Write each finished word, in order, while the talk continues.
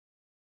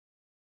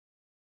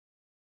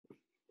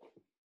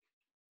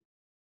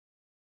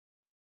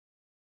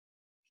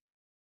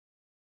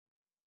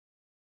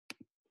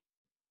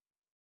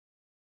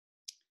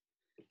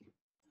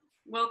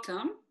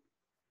welcome.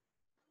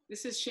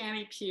 This is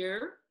Shani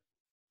Pierre,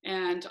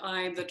 and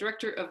I'm the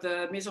director of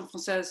the Maison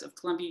Française of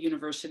Columbia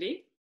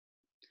University.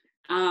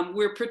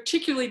 We're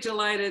particularly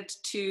delighted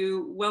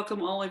to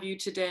welcome all of you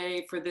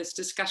today for this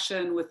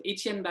discussion with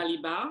Etienne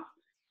Balibar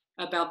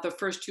about the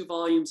first two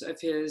volumes of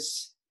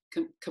his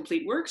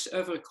complete works,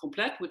 Oeuvres,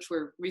 complètes, which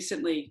were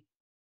recently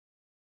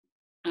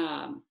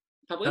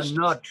published.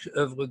 Not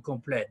Oeuvres,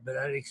 complètes, but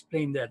I'll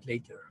explain that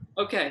later.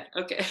 Okay.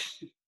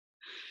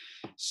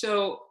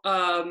 So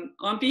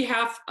on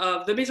behalf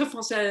of the Maison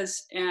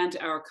Française and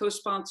our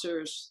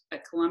co-sponsors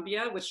at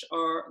Columbia, which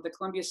are the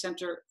Columbia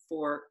Center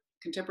for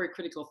Contemporary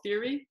Critical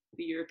Theory,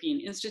 the European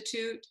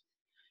Institute,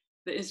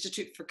 the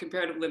Institute for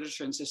Comparative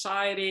Literature and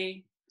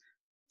Society,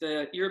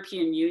 the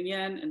European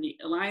Union and the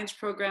Alliance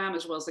Program,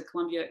 as well as the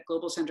Columbia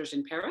Global Centers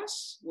in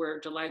Paris, we're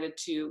delighted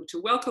to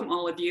welcome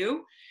all of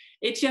you.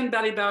 Etienne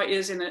Balibar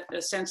is, in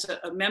a sense,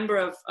 a member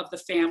of the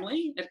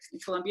family at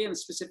Columbia, and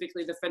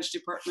specifically the French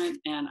department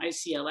and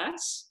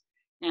ICLS.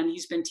 And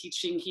he's been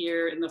teaching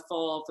here in the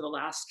fall for the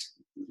last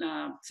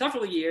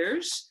several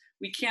years.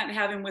 We can't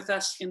have him with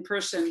us in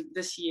person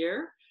this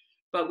year,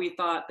 but we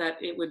thought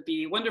that it would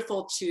be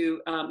wonderful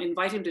to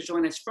invite him to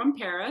join us from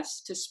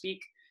Paris to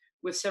speak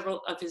with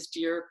several of his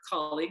dear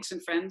colleagues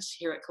and friends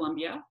here at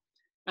Columbia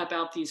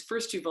about these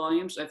first two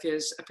volumes of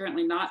his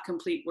apparently not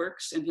complete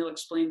works, and he'll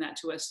explain that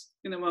to us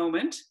in a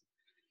moment.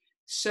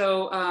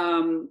 So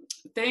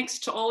thanks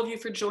to all of you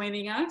for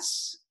joining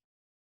us.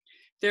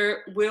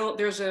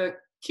 There's a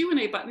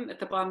Q&A button at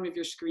the bottom of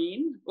your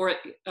screen, or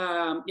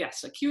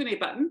yes, a Q&A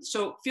button.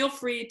 So feel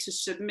free to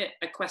submit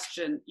a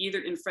question either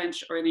in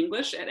French or in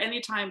English at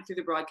any time through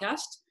the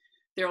broadcast.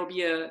 There will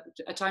be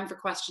a time for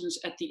questions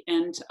at the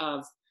end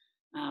of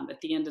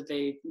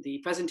the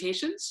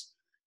presentations.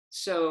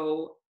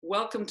 So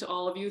welcome to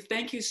all of you.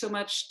 Thank you so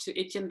much to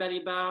Etienne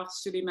Balibar,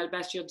 Souleymane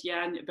Bachir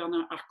Diagne,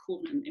 Bernard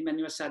Harcourt, and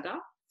Emmanuelle Saada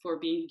for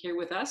being here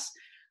with us.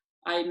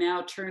 I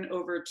now turn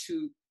over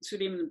to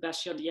Souleymane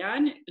Bachir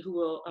Diagne, who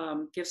will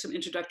give some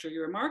introductory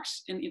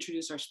remarks and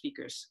introduce our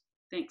speakers.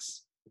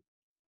 Thanks.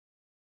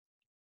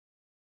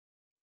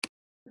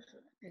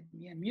 Let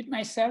me unmute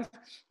myself.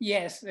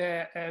 Yes,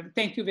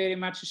 thank you very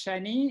much,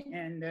 Shani,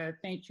 and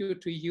thank you,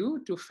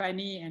 to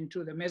Fanny, and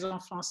to the Maison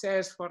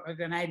Française for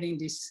organizing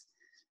this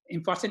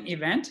important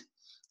event.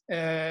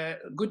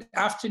 Good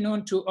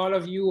afternoon to all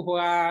of you who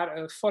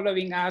are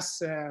following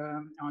us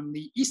on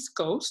the East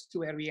Coast,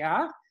 where we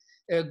are.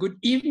 Good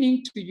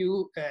evening to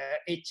you,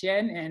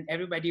 Etienne, and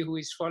everybody who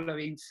is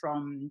following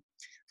from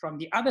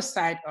the other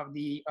side of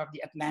the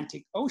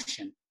Atlantic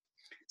Ocean.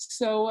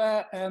 So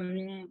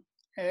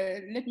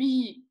let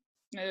me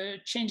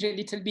change a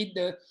little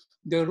bit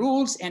the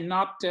rules and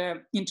not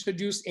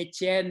introduce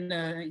Etienne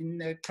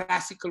in a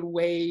classical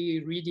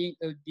way, reading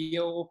a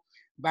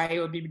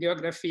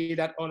biobibliography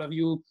that all of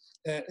you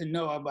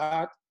know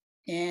about,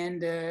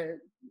 and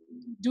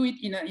do it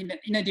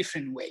in a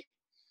different way.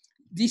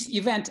 This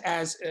event,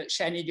 as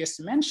Shani just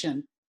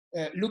mentioned,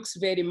 looks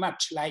very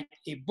much like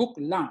a book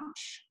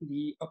launch,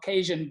 the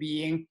occasion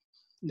being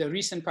the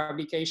recent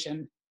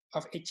publication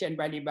of Etienne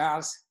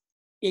Balibar's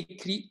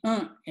Ecrits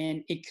I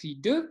and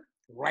Ecrits II,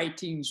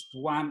 Writings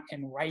 1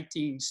 and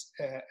Writings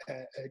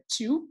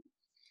 2.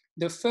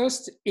 The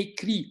first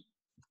Ecrits,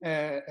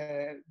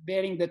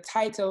 bearing the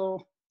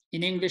title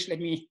in English, let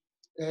me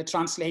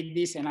translate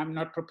this, and I'm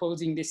not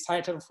proposing this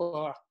title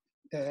for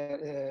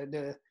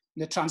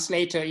the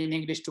translator in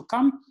English to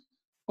come,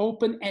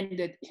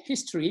 Open-Ended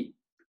History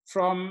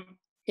from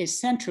a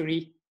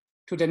Century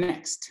to the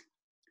Next.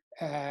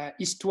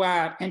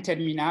 Histoire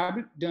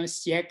interminable d'un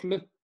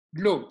siècle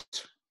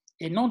l'autre.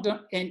 And not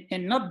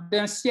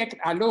d'un siècle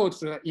à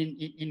l'autre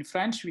in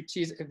French, which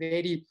is a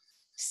very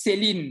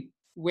Céline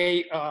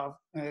way of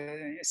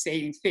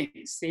saying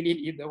things.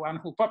 Céline is the one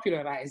who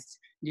popularized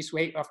this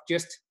way of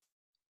just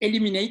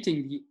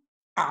eliminating the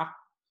A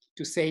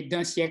to say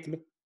d'un siècle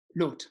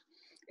l'autre.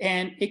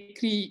 And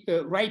Ecrits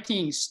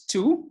Writings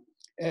II,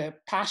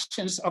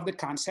 Passions of the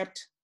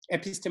Concept,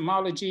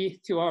 Epistémologie,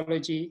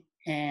 Theology,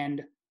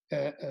 and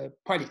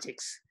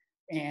Politics.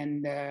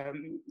 And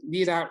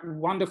these are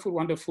wonderful,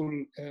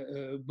 wonderful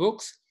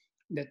books.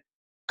 The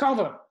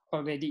cover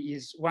already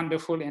is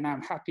wonderful, and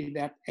I'm happy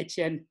that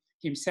Etienne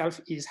himself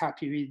is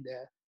happy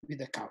with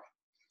the cover.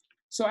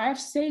 So I have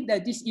said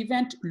that this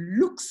event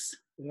looks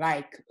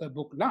like a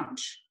book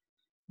launch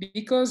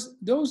because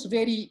those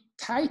very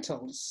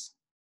titles,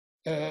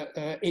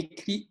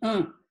 Ecrits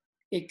I,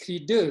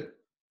 Ecrits II,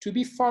 to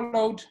be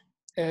followed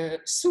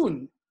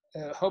soon,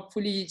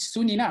 hopefully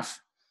soon enough,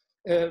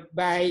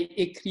 by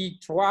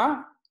Ecrits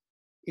III,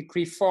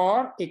 Ecrits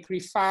IV,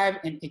 Ecrits V,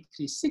 and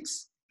Ecrits VI,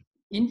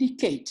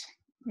 indicate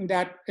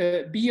that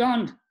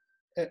beyond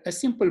a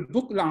simple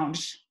book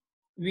launch,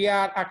 we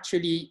are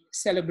actually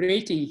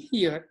celebrating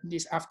here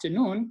this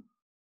afternoon,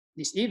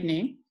 this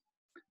evening,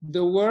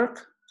 the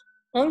work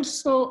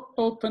also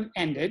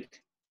open-ended,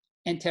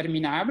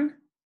 interminable,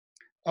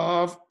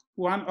 of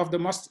one of the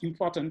most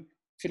important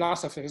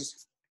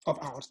philosophers of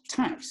our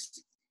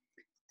times.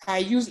 I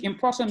use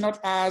important not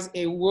as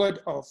a word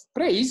of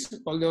praise,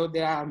 although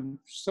there are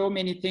so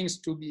many things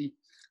to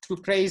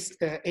praise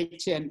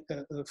Etienne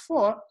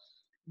for,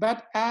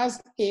 but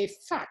as a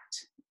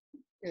fact,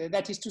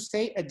 that is to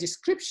say, a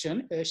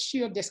description, a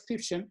sheer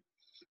description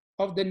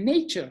of the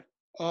nature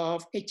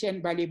of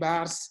Etienne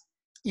Balibar's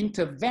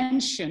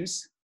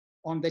interventions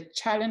on the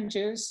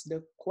challenges,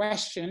 the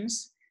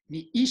questions,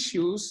 the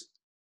issues,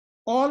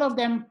 all of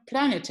them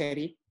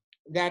planetary,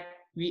 that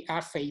we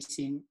are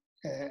facing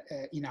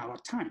in our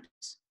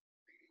times.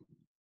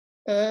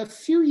 A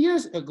few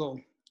years ago,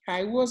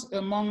 I was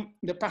among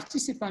the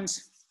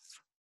participants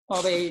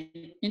of an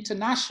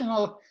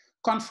international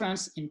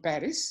conference in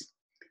Paris,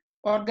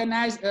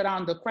 organized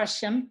around the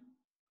question,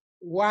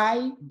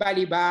 why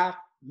Balibar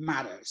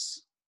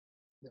matters.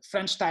 The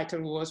French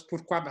title was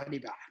Pourquoi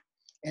Balibar?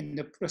 And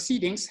the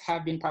proceedings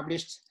have been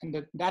published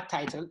under that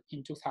title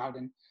in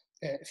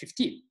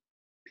 2015.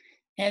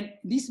 And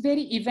this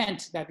very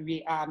event that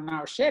we are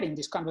now sharing,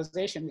 this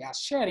conversation we are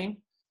sharing,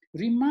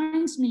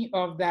 reminds me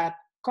of that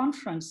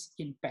conference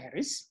in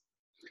Paris.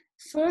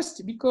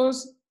 First,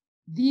 because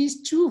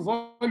these two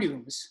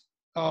volumes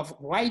of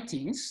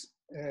writings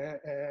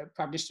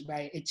published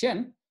by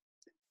Etienne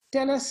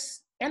tell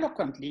us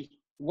eloquently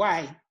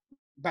why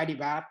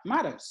Balibar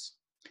matters.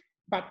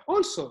 But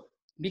also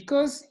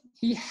because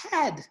he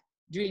had,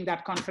 during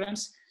that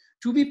conference,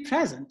 to be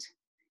present,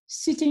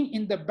 sitting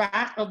in the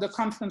back of the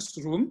conference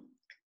room,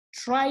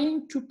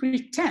 trying to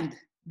pretend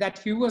that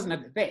he was not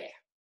there.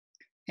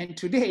 And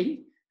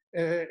today,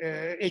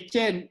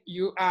 Etienne,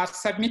 you are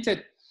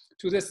submitted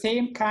to the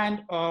same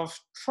kind of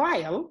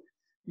trial.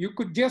 You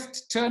could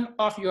just turn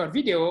off your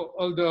video,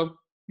 although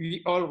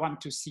we all want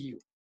to see you.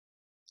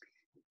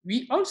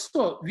 We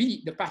also,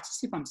 the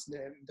participants,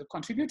 the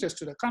contributors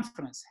to the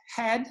conference,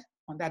 had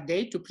on that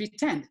day to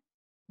pretend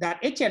that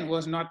Etienne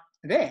was not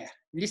there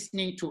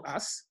listening to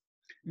us.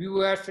 We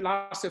were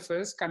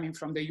philosophers coming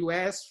from the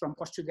US, from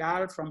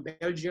Portugal, from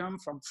Belgium,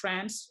 from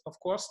France, of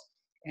course,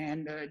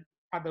 and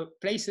other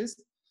places.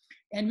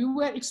 And we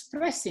were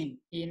expressing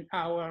in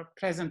our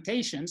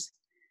presentations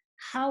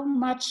how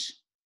much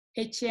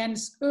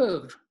Etienne's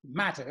oeuvre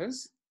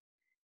matters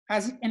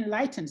as it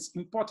enlightens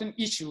important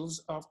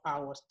issues of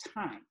our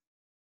time,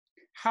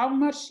 how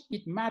much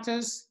it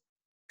matters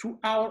to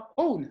our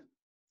own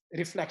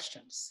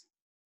reflections,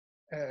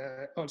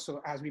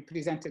 also as we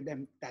presented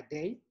them that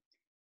day,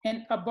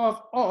 and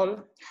above all,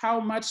 how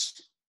much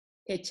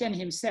Etienne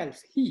himself,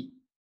 he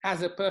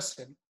as a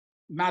person,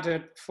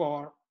 mattered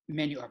for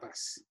many of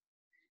us.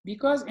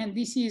 Because, and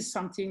this is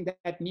something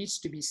that needs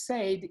to be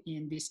said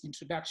in this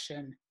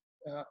introduction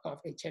of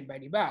Etienne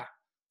Balibar,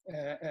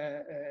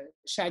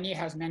 Shani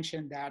has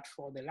mentioned that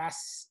for the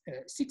last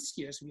 6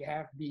 years, we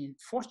have been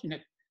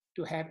fortunate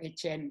to have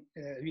Etienne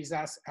with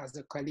us as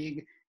a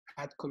colleague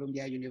at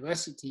Columbia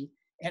University,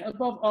 and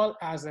above all,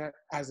 as a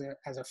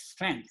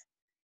friend.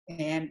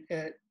 And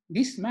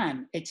this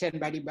man, Etienne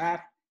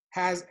Balibar,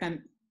 has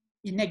an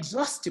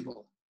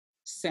inexhaustible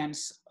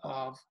sense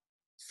of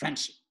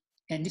friendship.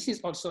 And this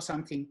is also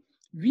something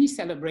we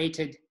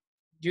celebrated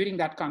during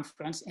that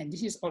conference, and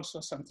this is also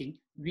something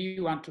we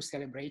want to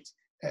celebrate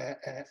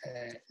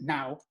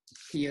now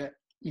here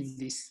in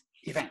this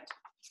event.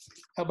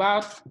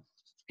 About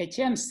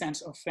Etienne's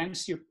sense of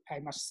friendship, I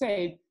must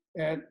say,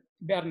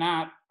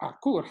 Bernard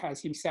Harcourt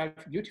has himself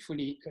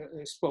beautifully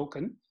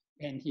spoken,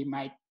 and he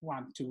might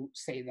want to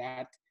say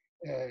that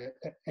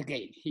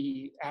again,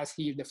 as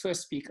he is the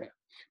first speaker.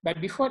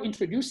 But before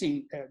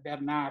introducing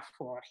Bernard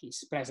for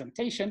his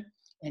presentation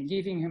and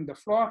giving him the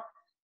floor,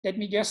 let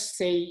me just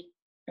say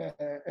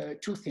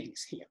two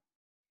things here.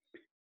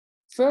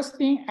 First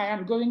thing, I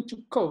am going to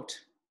quote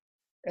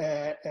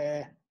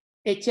Etienne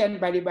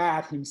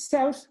Balibar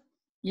himself,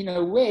 in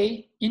a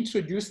way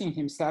introducing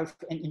himself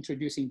and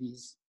introducing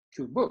these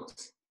two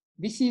books.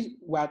 This is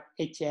what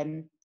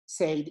Etienne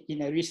said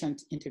in a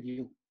recent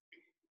interview.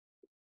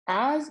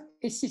 As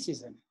a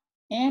citizen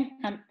and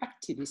an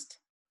activist,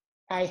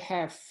 I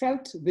have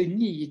felt the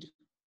need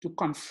to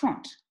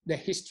confront the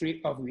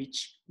history of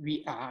which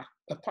we are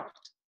a part.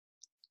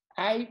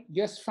 I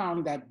just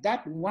found that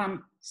that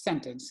one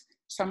sentence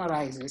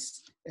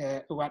summarizes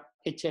what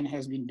Etienne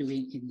has been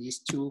doing in these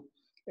two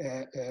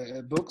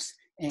books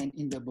and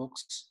in the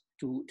books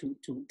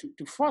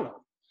to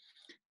follow.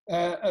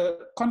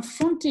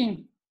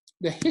 Confronting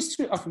the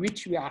history of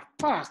which we are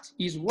part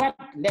is what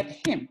led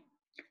him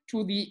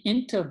to the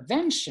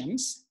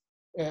interventions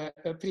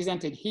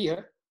presented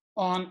here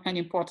on an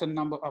important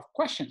number of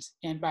questions.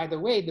 And by the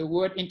way, the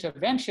word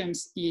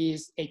interventions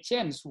is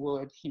Etienne's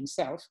word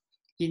himself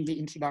in the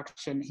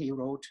introduction he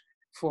wrote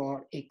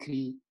for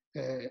Ecrits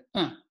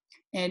I.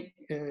 And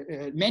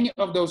many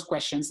of those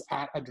questions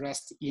are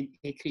addressed in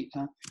Ecrits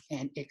I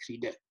and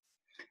Ecrits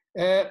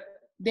II.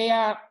 They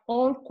are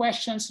all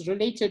questions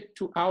related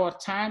to our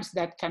times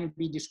that can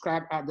be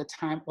described at the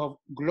time of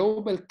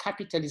global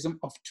capitalism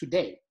of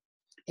today.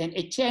 And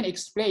Etienne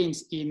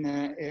explains in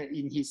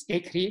his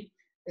Ecrits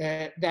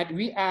that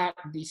we are,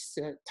 this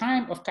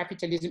time of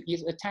capitalism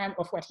is a time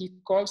of what he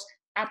calls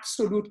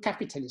absolute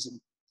capitalism.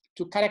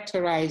 to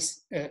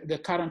characterize the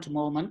current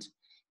moment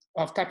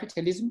of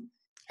capitalism,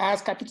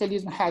 as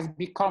capitalism has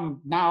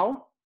become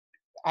now,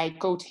 I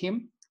quote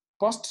him,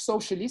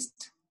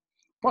 post-socialist,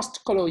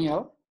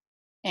 post-colonial,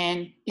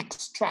 and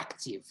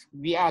extractive.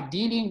 We are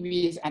dealing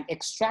with an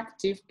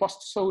extractive,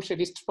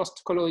 post-socialist,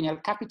 post-colonial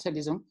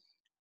capitalism,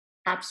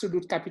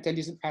 absolute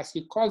capitalism as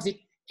he calls it,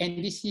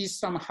 and this is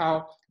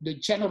somehow the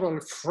general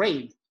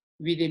frame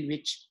within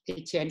which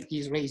Etienne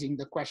is raising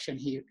the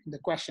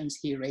questions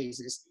he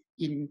raises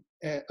in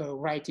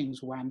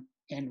Writings 1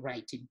 and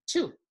Writing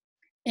 2.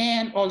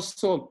 And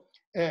also,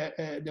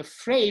 the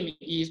frame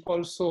is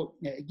also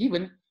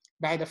given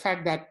by the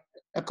fact that,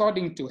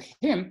 according to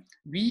him,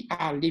 we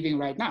are living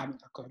right now,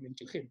 according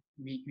to him.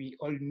 We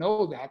all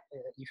know that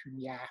if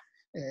we are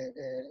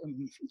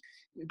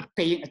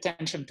paying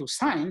attention to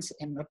science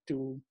and not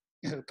to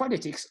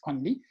politics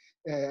only,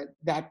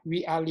 that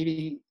we are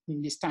living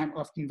in this time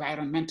of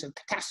environmental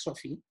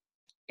catastrophe.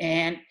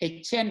 And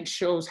Etienne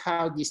shows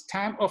how this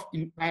time of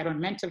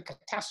environmental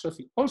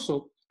catastrophe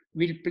also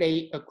will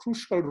play a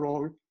crucial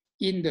role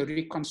in the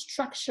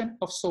reconstruction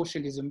of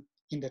socialism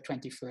in the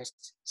 21st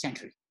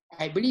century.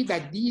 I believe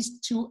that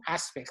these two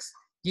aspects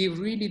give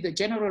really the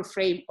general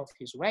frame of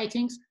his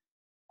writings,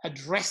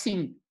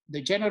 addressing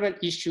the general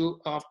issue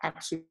of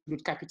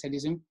absolute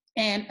capitalism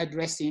and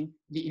addressing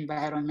the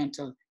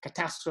environmental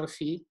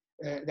catastrophe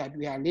that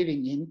we are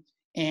living in,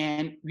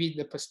 and with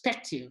the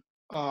perspective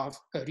of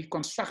a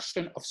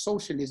reconstruction of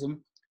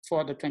socialism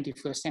for the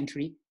 21st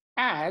century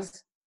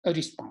as a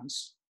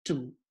response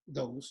to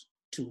those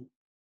two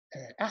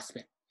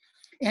aspects.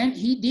 And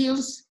he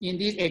deals in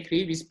these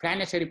Ecrits with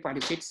planetary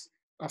politics,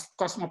 of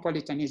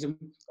cosmopolitanism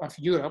of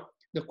Europe,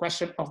 the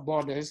question of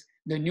borders,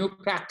 the new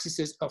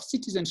practices of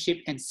citizenship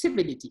and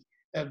civility,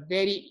 a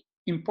very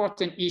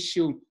important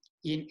issue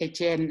in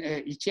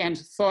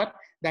Etienne's thought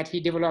that he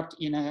developed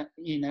in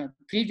a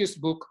previous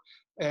book,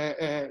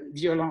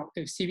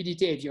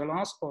 Civilité et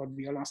Violence, or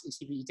Violence et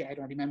Civilité, I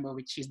don't remember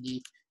which is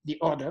the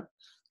order.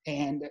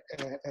 And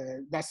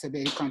that's a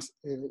very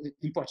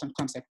important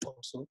concept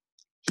also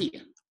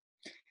here.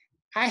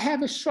 I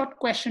have a short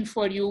question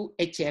for you,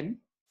 Etienne.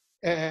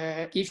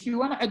 If you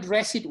want to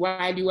address it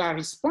while you are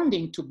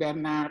responding to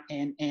Bernard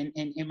and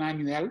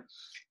Emmanuelle,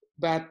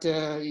 but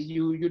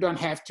you don't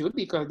have to,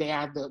 because they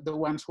are the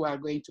ones who are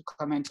going to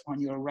comment on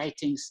your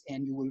writings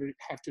and you will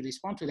have to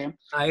respond to them.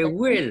 I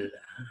will.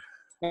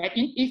 But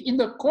in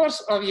the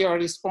course of your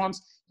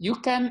response, you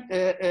can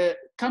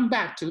come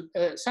back to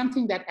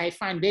something that I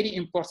find very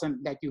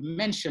important that you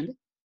mentioned,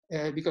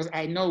 because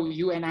I know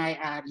you and I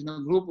are in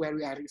a group where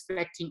we are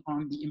reflecting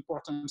on the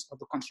importance of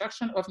the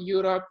construction of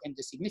Europe and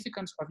the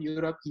significance of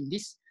Europe in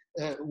this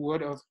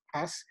world of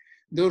us,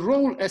 the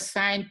role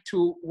assigned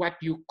to what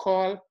you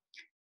call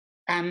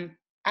an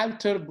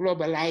alter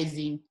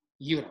globalizing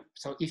Europe.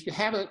 So if you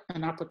have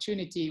an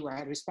opportunity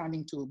while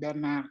responding to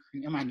Bernard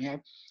and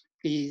Emmanuelle,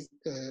 please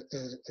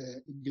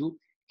do.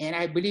 And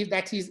I believe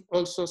that is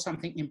also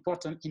something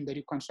important in the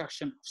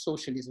reconstruction of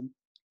socialism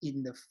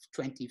in the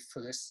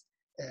 21st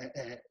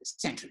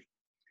century.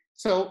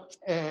 So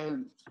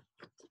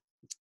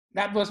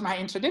that was my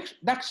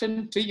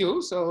introduction to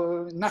you.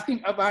 So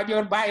nothing about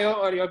your bio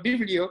or your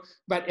biblio,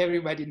 but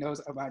everybody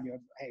knows about your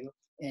bio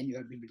and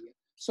your biblio.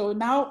 So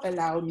now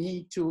allow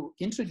me to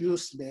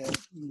introduce the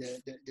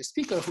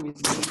speaker who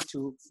is going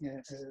to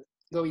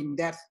go in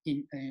depth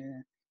in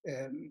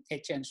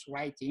Etienne's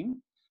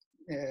writing,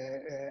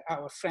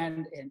 our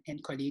friend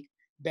and colleague,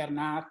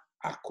 Bernard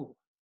Harcourt.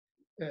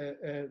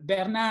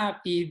 Bernard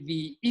is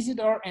the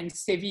Isidore and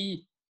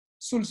Séville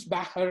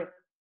Sulzbacher,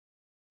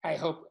 I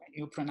hope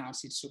you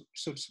pronounce it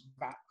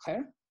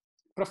Sulzbacher,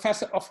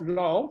 professor of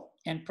law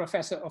and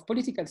professor of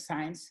political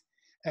science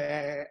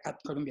at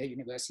Columbia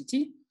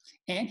University.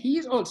 And he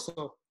is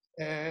also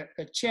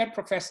a chair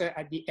professor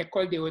at the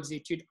École des Hautes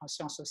Études en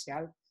Sciences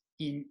Sociales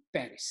in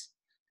Paris.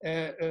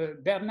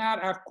 Bernard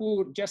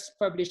Harcourt just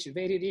published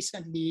very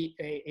recently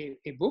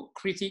a book,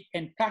 Critique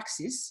and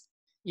Praxis,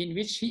 in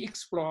which he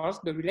explores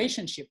the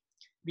relationship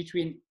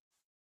between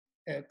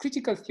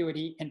critical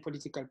theory and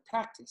political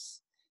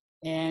practice.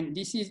 And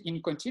this is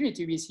in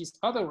continuity with his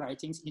other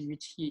writings in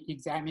which he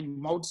examined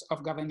modes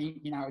of governing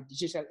in our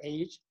digital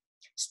age,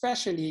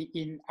 especially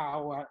in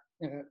our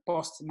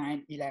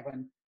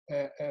post-9/11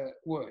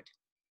 world.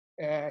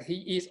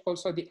 He is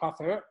also the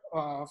author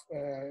of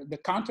The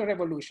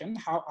Counter-Revolution,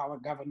 How Our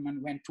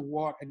Government Went to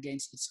War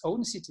Against Its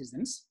Own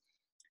Citizens,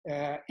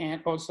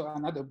 and also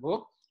another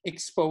book,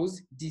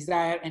 Expose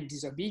Desire and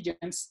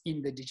Disobedience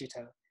in the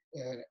Digital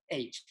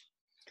Age.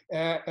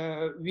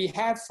 We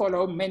have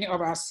followed, many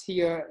of us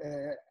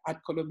here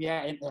at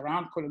Columbia and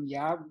around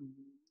Columbia,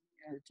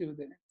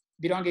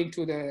 belonging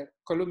to the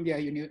Columbia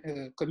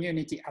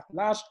community at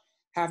large,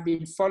 have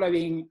been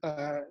following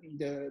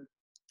the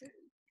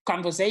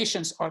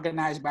conversations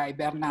organized by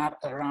Bernard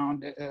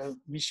around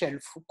Michel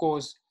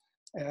Foucault's,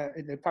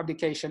 the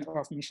publication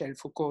of Michel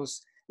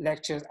Foucault's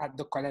lectures at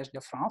the Collège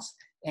de France.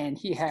 And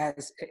he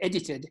has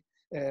edited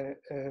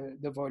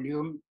the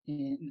volume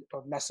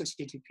of La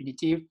Société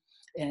Punitive,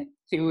 and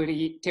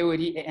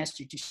Théorie et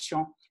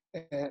Institutions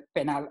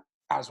penal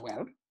as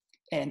well.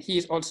 And he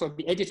is also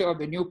the editor of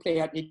the new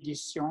Pléiade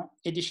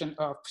edition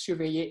of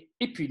Surveiller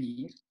et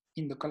Punir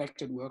in the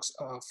collected works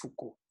of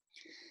Foucault.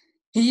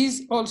 He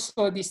is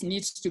also, this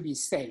needs to be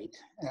said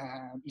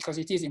because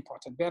it is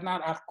important.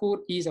 Bernard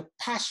Harcourt is a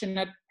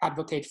passionate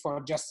advocate for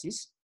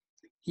justice.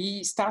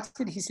 He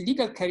started his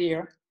legal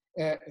career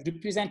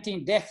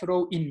representing death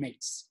row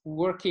inmates,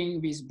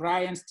 working with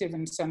Brian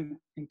Stevenson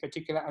in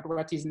particular at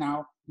what is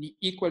now the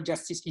Equal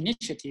Justice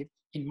Initiative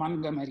in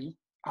Montgomery,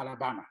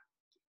 Alabama.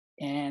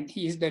 And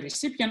he is the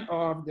recipient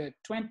of the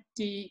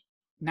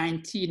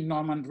 2019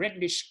 Norman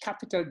Redlich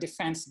Capital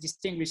Defense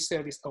Distinguished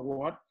Service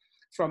Award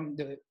from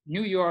the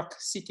New York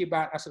City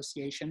Bar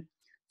Association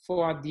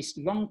for this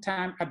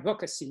long-time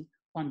advocacy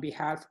on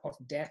behalf of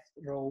death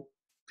row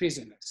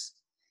prisoners.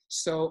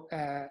 So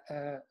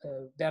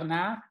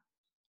Bernard,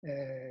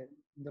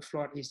 the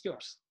floor is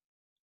yours.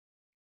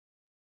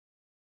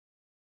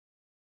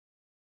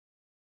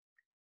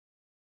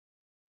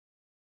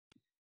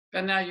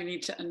 Bernard, you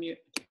need to unmute.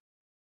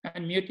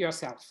 Unmute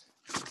yourself.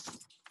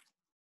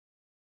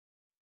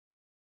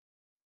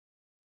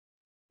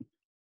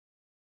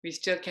 We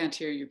still can't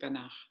hear you,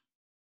 Bernard.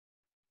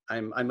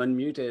 I'm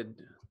unmuted.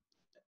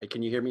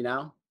 Can you hear me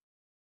now?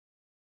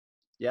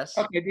 Yes?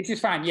 Okay, this is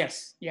fine.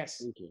 Yes, yes.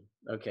 Thank you.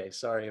 Okay,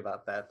 sorry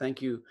about that.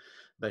 Thank you,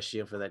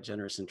 Bachir, for that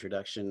generous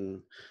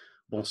introduction.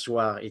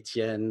 Bonsoir,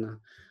 Etienne.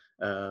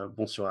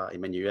 Bonsoir,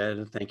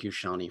 Emmanuelle. Thank you,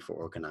 Shani, for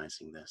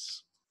organizing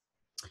this.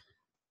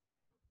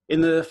 In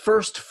the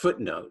first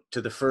footnote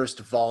to the first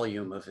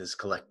volume of his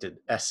collected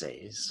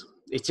essays,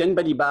 Etienne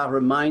Balibar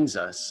reminds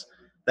us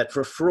that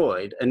for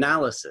Freud,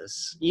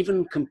 analysis,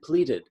 even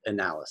completed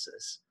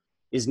analysis,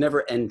 is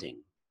never ending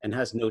and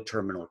has no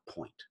terminal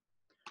point.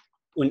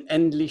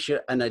 Unendliche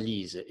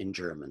Analyse in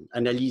German,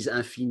 Analyse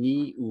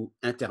infinie ou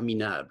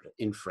interminable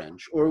in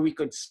French, or we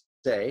could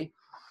say,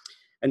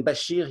 and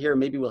Bachir here,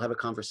 maybe we'll have a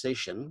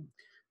conversation,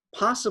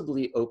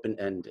 possibly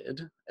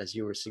open-ended, as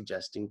you were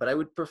suggesting, but I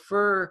would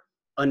prefer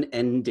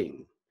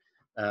unending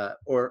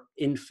or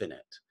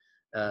infinite,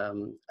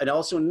 and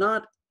also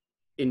not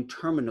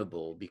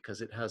interminable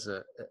because it has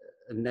a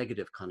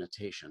negative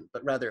connotation,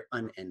 but rather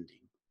unending.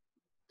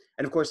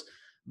 And of course,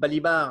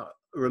 Balibar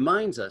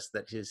reminds us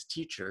that his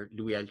teacher,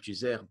 Louis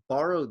Althusser,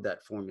 borrowed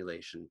that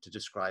formulation to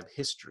describe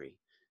history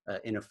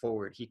in a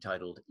foreword he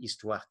titled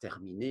Histoire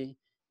terminée,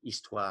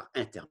 Histoire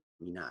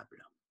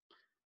interminable.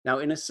 Now,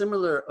 in a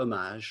similar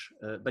homage,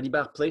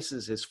 Balibar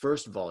places his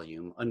first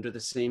volume under the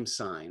same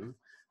sign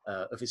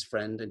of his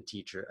friend and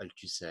teacher,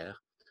 Althusser,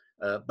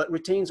 but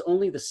retains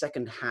only the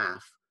second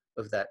half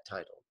of that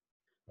title.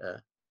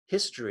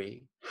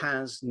 History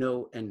has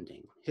no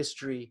ending.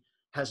 History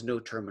has no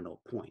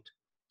terminal point.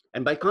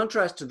 And by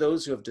contrast to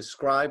those who have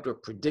described or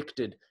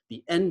predicted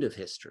the end of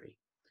history,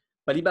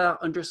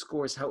 Balibar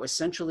underscores how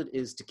essential it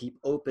is to keep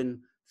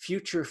open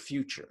future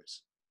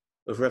futures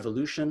of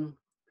revolution,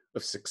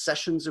 of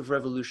successions of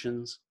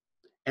revolutions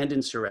and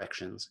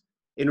insurrections,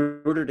 in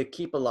order to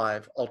keep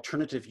alive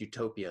alternative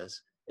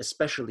utopias,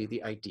 especially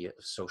the idea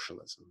of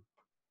socialism.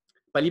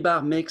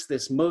 Balibar makes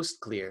this most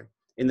clear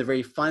in the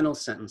very final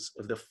sentence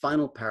of the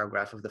final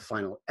paragraph of the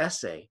final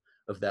essay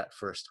of that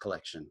first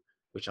collection,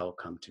 which I'll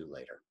come to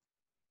later.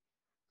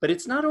 But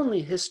it's not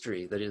only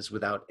history that is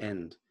without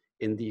end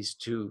in these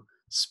two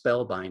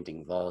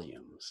spellbinding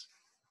volumes.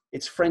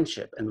 It's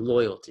friendship and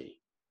loyalty,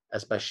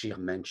 as Bachir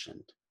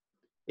mentioned.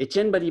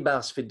 Etienne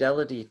Balibar's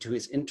fidelity to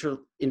his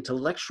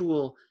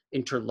intellectual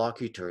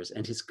interlocutors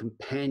and his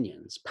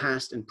companions,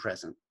 past and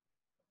present,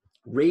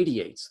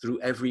 radiates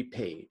through every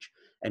page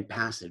and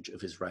passage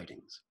of his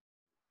writings.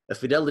 A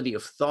fidelity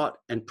of thought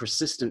and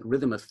persistent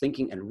rhythm of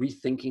thinking and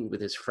rethinking with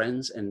his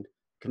friends and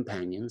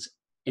companions,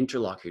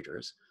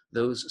 interlocutors,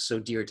 those so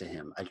dear to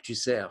him,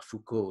 Althusser,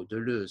 Foucault,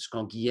 Deleuze,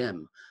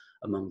 Canguilhem,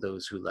 among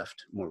those who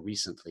left more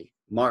recently,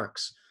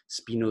 Marx,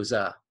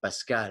 Spinoza,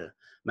 Pascal,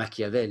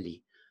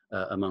 Machiavelli,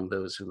 among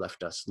those who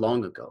left us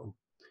long ago,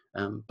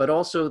 but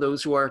also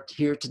those who are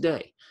here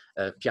today,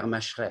 Pierre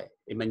Macheret,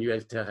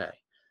 Emmanuelle Saada,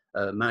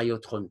 Mario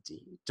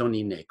Tronti,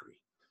 Tony Negri.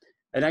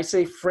 And I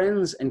say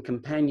friends and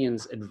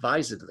companions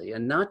advisedly,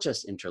 and not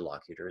just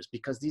interlocutors,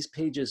 because these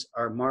pages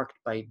are marked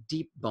by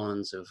deep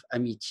bonds of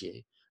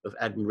amitié, of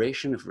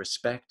admiration, of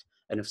respect,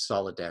 and of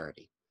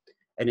solidarity.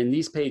 And in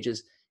these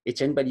pages,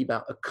 Etienne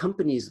Balibar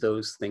accompanies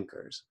those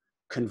thinkers,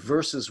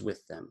 converses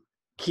with them,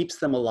 keeps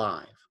them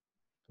alive,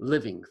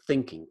 living,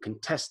 thinking,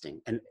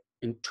 contesting, and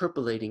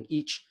interpolating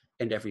each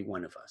and every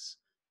one of us,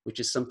 which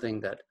is something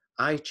that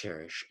I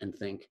cherish and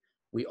think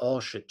we all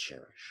should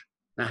cherish.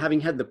 Now, having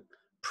had the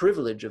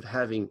privilege of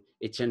having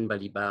Etienne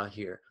Balibar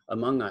here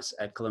among us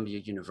at Columbia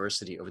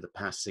University over the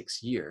past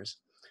 6 years,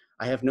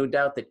 I have no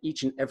doubt that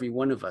each and every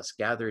one of us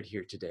gathered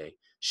here today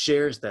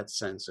shares that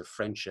sense of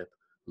friendship,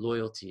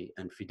 loyalty,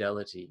 and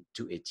fidelity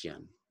to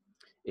Etienne.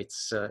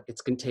 It's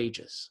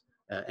contagious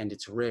and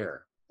it's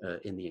rare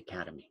in the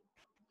academy.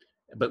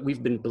 But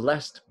we've been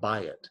blessed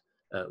by it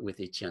with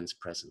Etienne's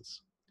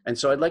presence. And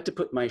so I'd like to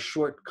put my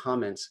short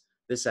comments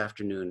this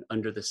afternoon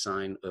under the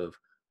sign of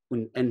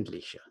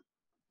Unendliche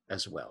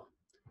as well.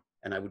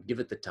 And I would give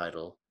it the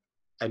title,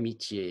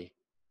 amitié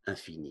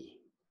infinie.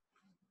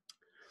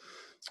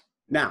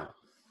 Now,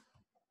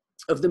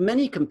 of the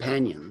many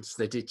companions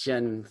that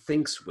Etienne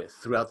thinks with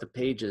throughout the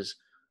pages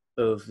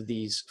of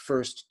these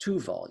first two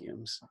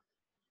volumes,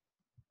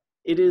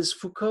 it is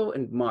Foucault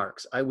and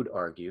Marx, I would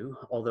argue,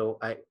 although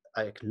I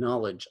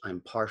acknowledge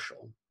I'm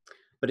partial,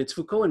 but it's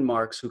Foucault and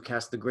Marx who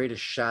cast the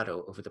greatest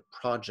shadow over the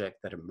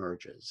project that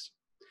emerges.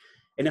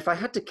 And if I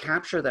had to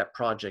capture that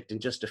project in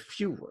just a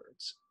few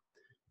words,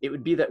 it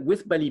would be that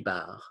with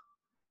Balibar,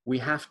 we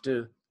have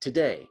to,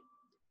 today,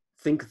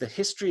 think the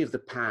history of the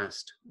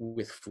past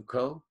with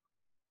Foucault,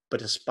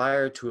 but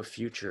aspire to a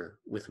future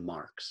with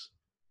Marx.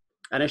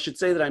 And I should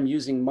say that I'm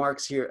using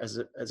Marx here as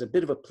a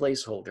bit of a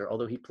placeholder,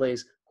 although he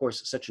plays, of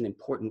course, such an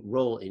important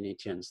role in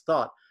Etienne's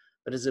thought,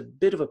 but as a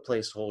bit of a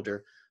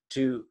placeholder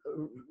to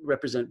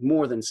represent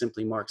more than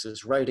simply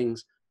Marx's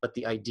writings, but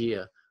the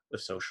idea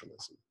of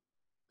socialism.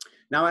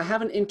 Now, I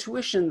have an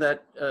intuition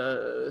that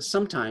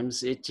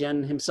sometimes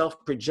Etienne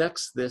himself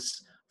projects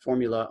this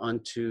formula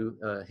onto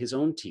his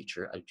own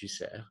teacher,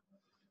 Althusser.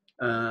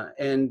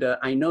 And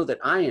I know that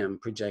I am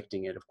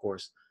projecting it, of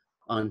course,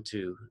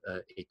 onto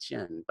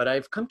Etienne. But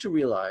I've come to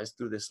realize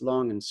through this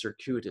long and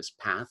circuitous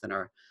path and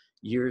our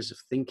years of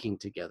thinking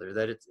together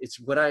that it's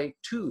what I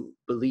too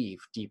believe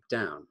deep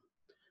down.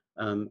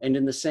 And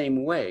in the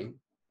same way,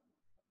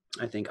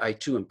 I think I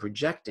too am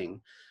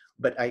projecting,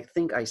 but I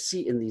think I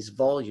see in these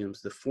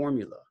volumes the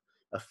formula,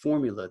 a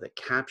formula that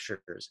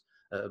captures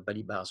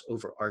Balibar's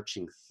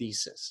overarching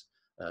thesis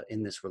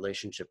in this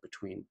relationship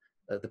between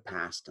the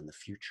past and the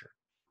future.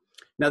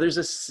 Now, there's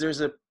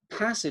a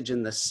passage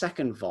in the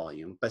second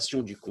volume,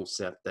 Passion du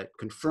concept, that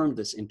confirmed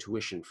this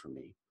intuition for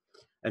me.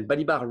 And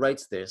Balibar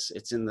writes this.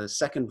 It's in the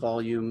second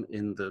volume,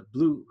 in the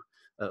blue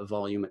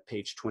volume at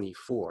page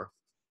 24,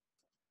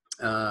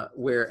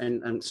 where,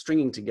 and I'm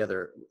stringing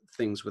together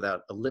things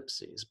without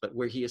ellipses, but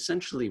where he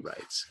essentially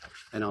writes,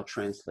 and I'll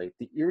translate,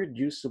 the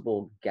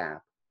irreducible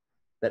gap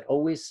that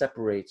always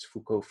separates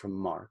Foucault from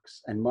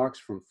Marx and Marx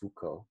from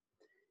Foucault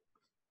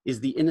is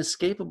the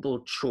inescapable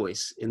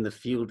choice in the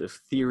field of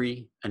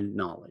theory and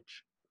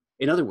knowledge.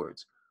 In other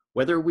words,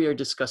 whether we are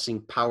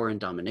discussing power and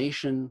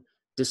domination,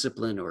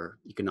 discipline or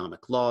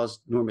economic laws,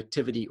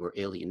 normativity or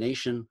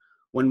alienation,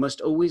 one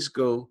must always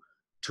go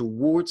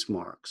towards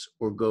Marx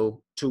or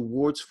go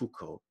towards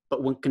Foucault,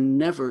 but one can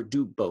never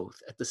do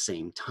both at the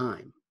same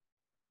time.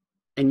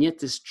 And yet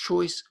this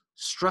choice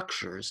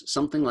structures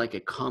something like a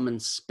common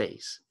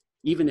space,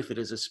 even if it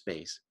is a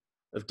space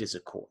of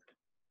disaccord.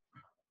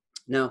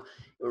 Now,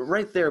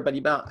 right there,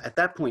 Balibar at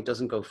that point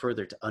doesn't go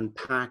further to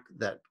unpack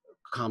that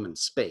common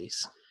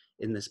space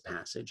in this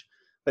passage,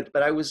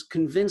 but I was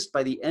convinced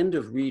by the end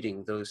of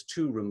reading those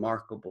two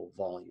remarkable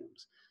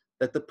volumes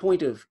that the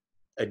point of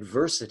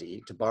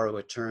adversity, to borrow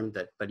a term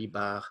that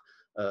Balibar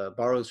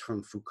borrows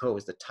from Foucault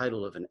as the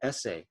title of an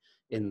essay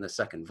in the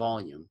second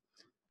volume,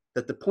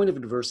 that the point of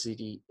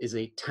adversity is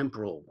a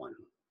temporal one.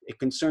 It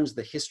concerns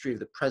the history of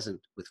the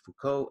present with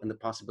Foucault and the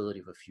possibility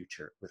of a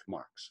future with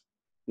Marx.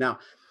 Now,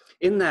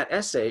 in that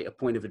essay, A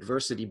Point of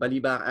Adversity,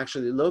 Balibar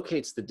actually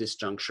locates the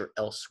disjuncture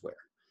elsewhere.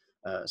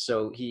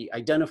 So he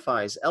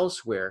identifies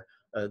elsewhere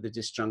the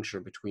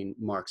disjuncture between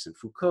Marx and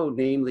Foucault,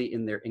 namely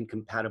in their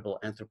incompatible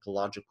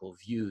anthropological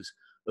views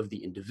of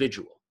the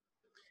individual.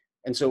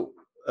 And so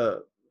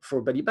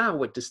for Balibar,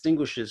 what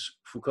distinguishes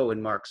Foucault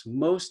and Marx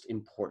most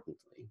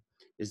importantly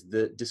is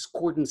the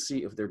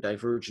discordancy of their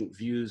divergent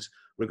views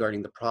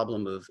regarding the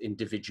problem of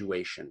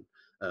individuation,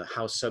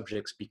 how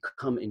subjects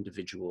become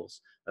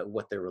individuals,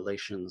 what their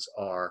relations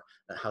are,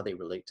 how they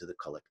relate to the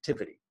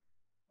collectivity.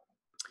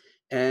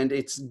 And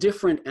it's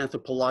different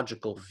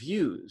anthropological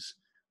views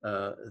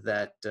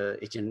that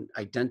Etienne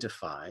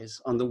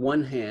identifies. On the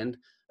one hand,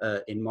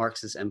 in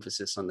Marx's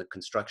emphasis on the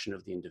construction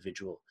of the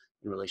individual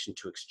in relation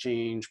to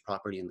exchange,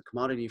 property, and the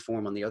commodity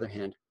form. On the other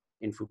hand,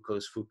 in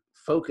Foucault's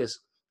focus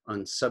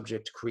on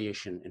subject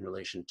creation in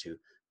relation to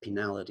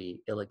penality,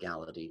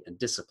 illegality, and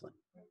discipline.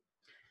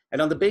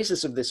 And on the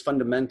basis of this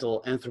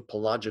fundamental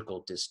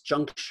anthropological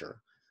disjuncture,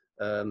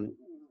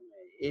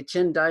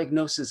 Etienne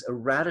diagnoses a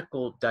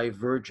radical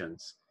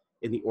divergence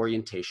in the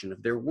orientation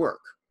of their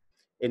work.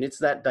 And it's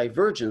that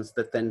divergence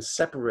that then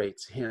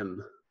separates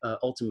him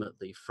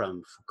ultimately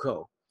from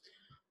Foucault.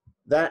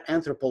 That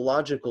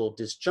anthropological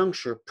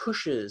disjuncture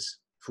pushes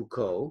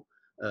Foucault,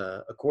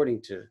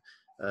 according to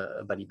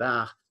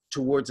Balibar,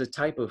 towards a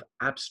type of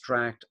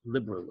abstract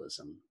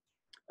liberalism.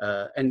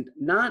 And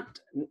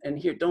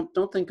here,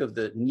 don't think of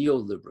the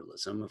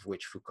neoliberalism of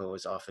which Foucault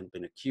has often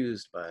been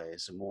accused by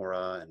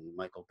Zamora and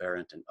Michael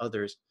Berendt and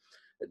others.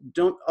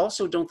 Don't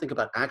think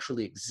about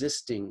actually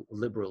existing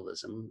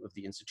liberalism of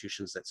the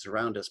institutions that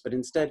surround us, but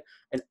instead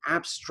an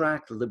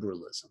abstract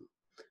liberalism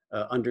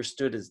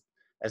understood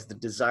as the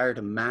desire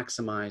to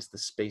maximize the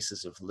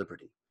spaces of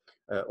liberty,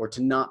 or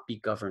to not be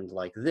governed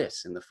like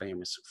this in the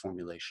famous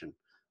formulation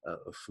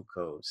of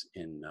Foucault's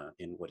in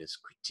What is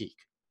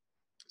Critique.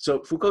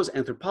 So Foucault's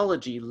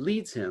anthropology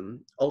leads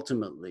him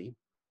ultimately,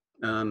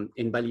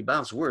 in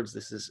Balibar's words,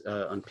 this is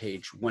on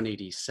page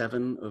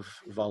 187 of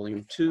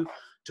volume 2,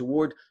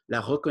 toward la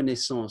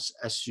reconnaissance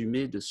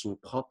assumée de son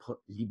propre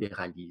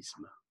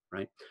libéralisme,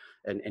 right?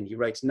 And he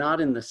writes, not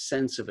in the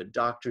sense of a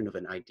doctrine of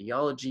an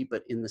ideology,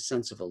 but in the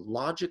sense of a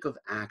logic of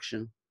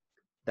action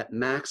that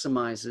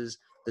maximizes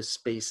the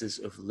spaces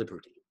of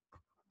liberty,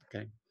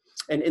 okay?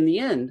 And in the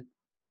end,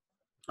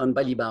 on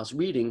Balibar's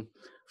reading,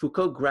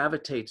 Foucault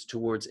gravitates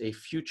towards a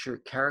future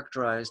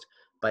characterized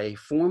by a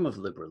form of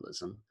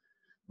liberalism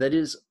that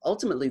is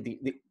ultimately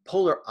the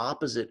polar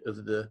opposite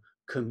of the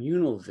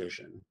communal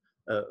vision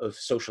of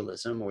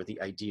socialism or the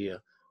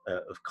idea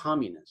of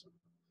communism.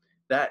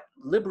 That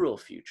liberal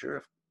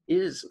future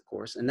is, of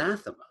course,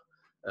 anathema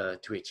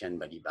to Etienne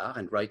Balibar,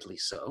 and rightly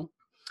so.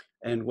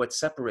 And what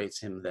separates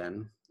him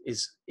then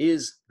is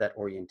that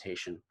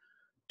orientation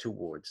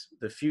towards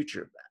the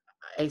future.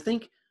 I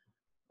think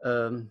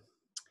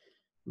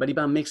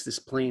Balibar makes this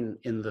plain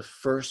in the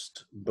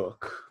first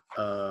book.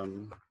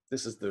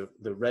 This is the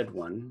red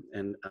one,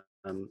 and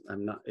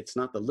it's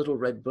not the little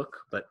red book,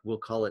 but we'll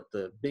call it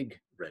the big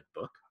red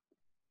book.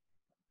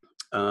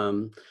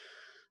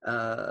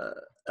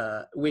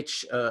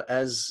 Which,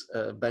 as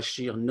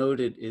Bachir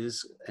noted,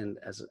 is, and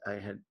as I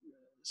had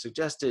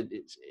suggested,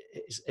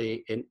 is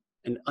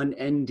an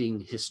unending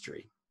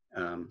history.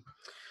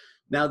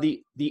 Now,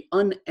 the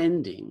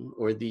unending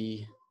or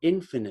the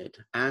infinite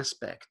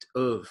aspect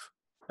of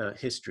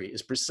history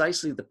is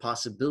precisely the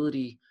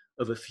possibility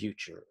of a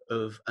future,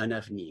 of un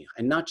avenir,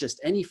 and not just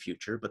any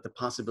future, but the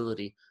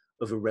possibility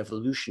of a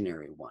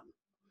revolutionary one.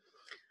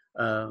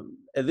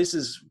 And this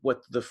is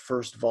what the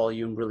first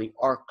volume really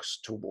arcs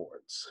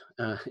towards.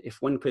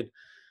 If one could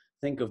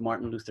think of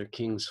Martin Luther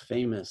King's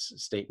famous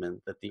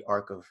statement that the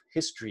arc of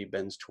history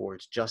bends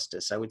towards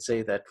justice, I would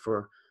say that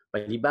for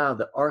Balibar,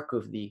 the arc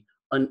of the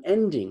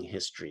unending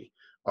history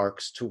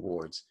arcs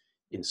towards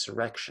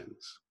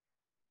insurrections.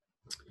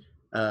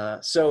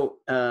 So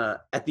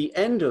at the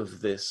end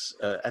of this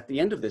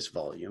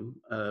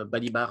volume,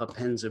 Balibar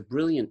appends a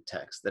brilliant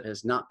text that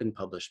has not been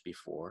published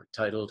before,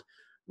 titled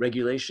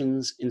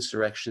 "Regulations,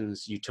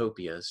 Insurrections,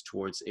 Utopias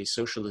Towards a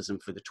Socialism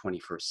for the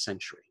 21st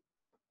Century."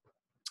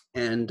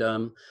 And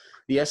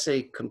the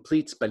essay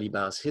completes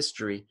Balibar's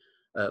history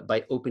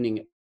by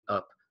opening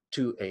up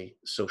to a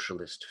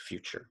socialist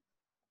future.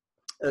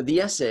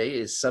 The essay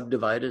is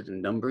subdivided and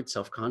numbered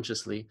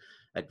self-consciously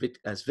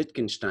as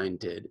Wittgenstein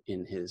did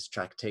in his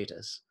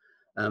Tractatus.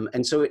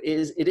 And so it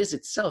is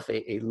itself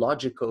a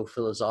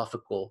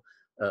logico-philosophical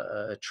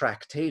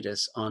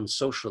Tractatus on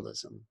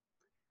socialism.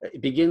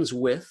 It begins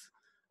with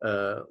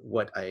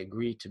what I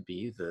agree to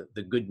be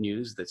the good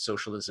news that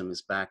socialism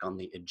is back on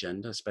the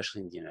agenda,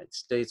 especially in the United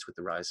States, with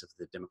the rise of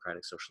the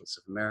Democratic Socialists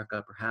of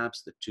America,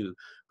 perhaps the 2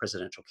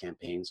 presidential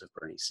campaigns of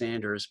Bernie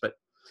Sanders,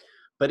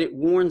 but it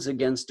warns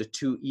against a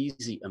too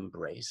easy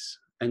embrace.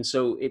 And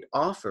so it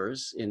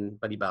offers, in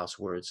Balibar's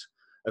words,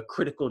 a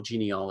critical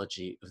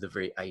genealogy of the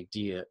very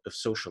idea of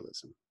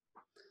socialism.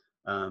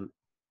 And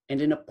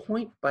in a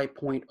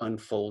point-by-point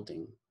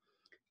unfolding,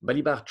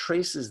 Balibar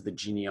traces the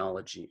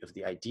genealogy of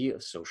the idea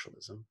of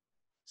socialism,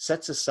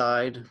 sets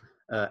aside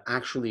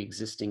actually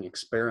existing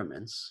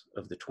experiments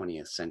of the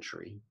 20th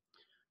century,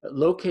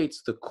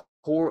 locates the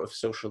core of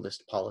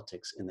socialist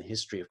politics in the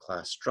history of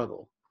class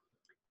struggle,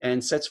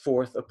 and sets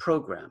forth a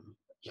program,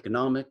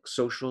 economic,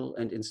 social,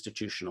 and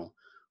institutional,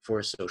 for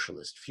a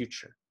socialist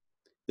future.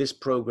 This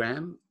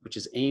program, which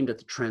is aimed at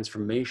the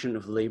transformation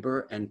of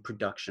labor and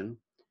production,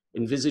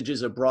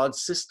 envisages a broad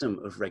system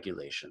of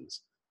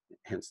regulations,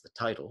 hence the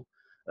title,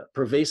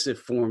 pervasive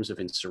forms of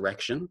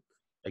insurrection,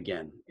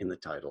 again in the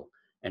title,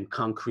 and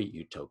concrete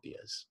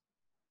utopias,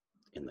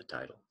 in the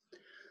title.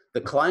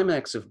 The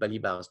climax of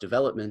Balibar's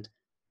development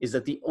is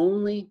that the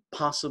only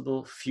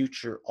possible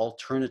future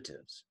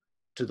alternatives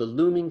to the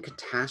looming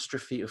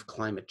catastrophe of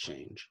climate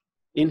change,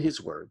 in his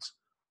words,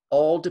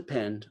 all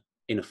depend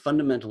in a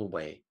fundamental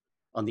way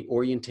on the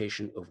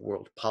orientation of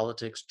world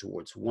politics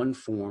towards one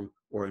form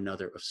or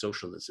another of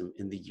socialism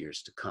in the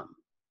years to come.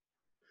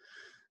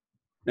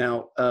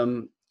 Now,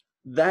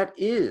 that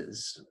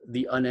is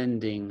the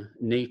unending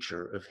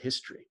nature of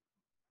history.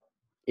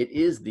 It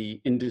is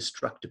the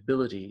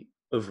indestructibility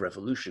of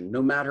revolution.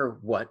 No matter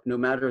what, no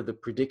matter the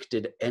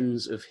predicted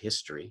ends of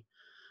history,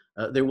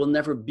 there will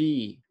never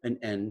be an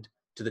end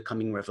to the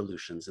coming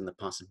revolutions and the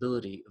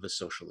possibility of a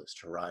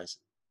socialist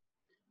horizon.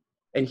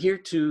 And here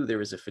too, there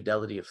is a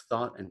fidelity of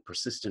thought and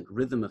persistent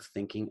rhythm of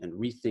thinking and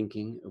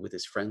rethinking with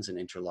his friends and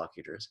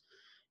interlocutors,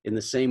 in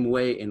the same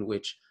way in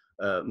which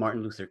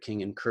Martin Luther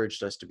King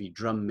encouraged us to be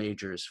drum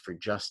majors for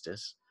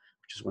justice,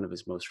 which is one of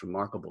his most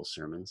remarkable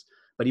sermons.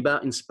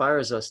 Balibar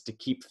inspires us to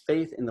keep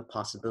faith in the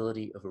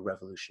possibility of a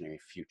revolutionary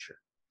future,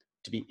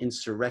 to be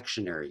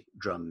insurrectionary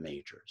drum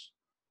majors.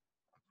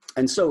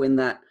 And so in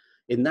that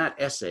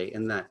essay,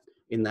 in that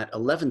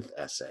 11th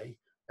essay,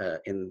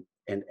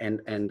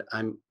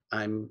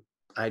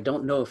 I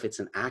don't know if it's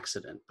an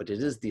accident, but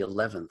it is the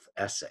 11th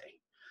essay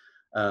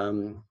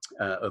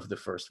of the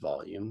first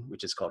volume,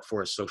 which is called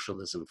For a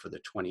Socialism for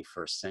the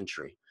 21st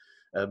Century.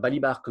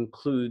 Balibar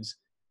concludes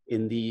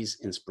in these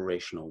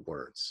inspirational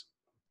words,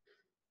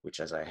 which,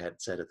 as I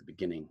had said at the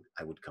beginning,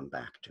 I would come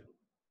back to.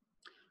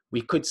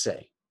 we could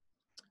say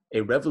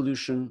a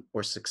revolution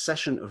or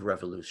succession of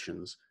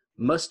revolutions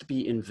must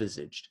be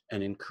envisaged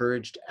and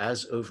encouraged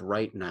as of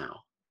right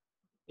now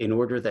in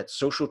order that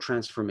social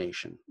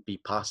transformation be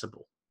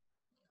possible,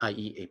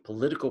 i.e. a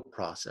political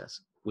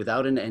process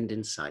without an end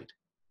in sight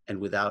and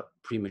without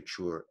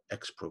premature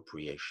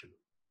expropriation.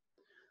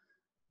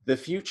 The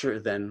future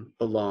then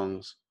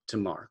belongs to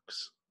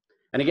Marx.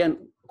 And again,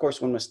 of course,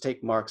 one must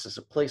take Marx as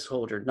a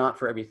placeholder, not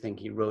for everything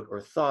he wrote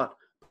or thought,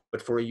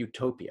 but for a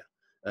utopia.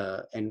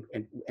 And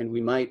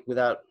we might,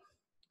 without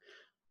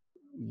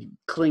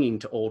clinging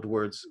to old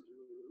words,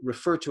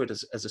 refer to it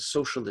as a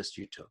socialist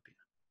utopia.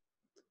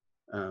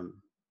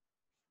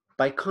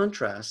 By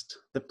contrast,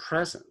 the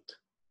present,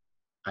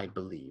 I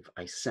believe,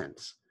 I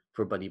sense,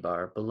 for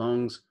Balibar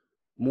belongs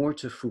more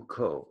to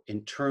Foucault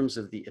in terms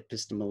of the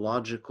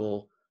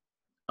epistemological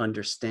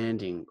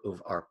understanding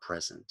of our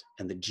present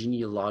and the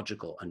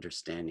genealogical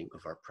understanding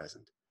of our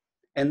present.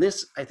 And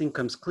this, I think,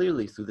 comes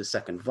clearly through the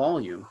second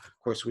volume, of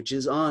course, which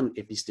is on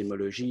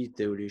Epistémologie,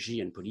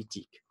 théologie, and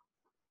politique.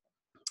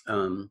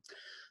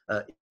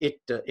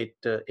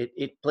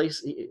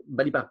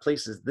 Balibar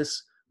places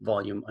this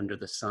volume under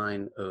the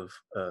sign of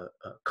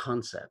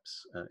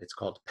concepts. It's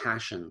called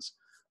Passions,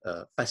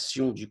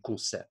 Passion du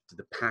concept,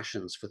 the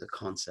passions for the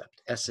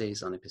concept,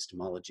 essays on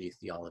epistemology,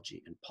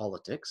 theology, and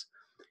politics.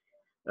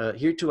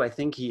 Here too, I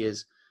think he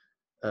is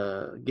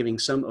giving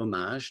some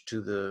homage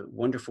to the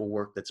wonderful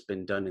work that's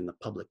been done in the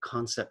Public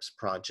Concepts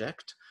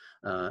Project,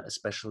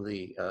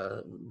 especially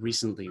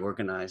recently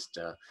organized.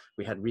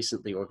 We had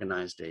recently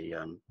organized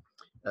a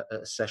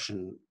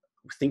session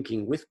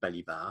thinking with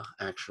Balibar,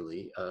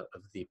 actually, of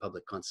the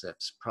Public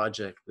Concepts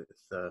Project with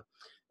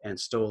Anne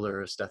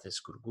Stoller,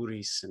 Stathis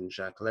Kourgouris, and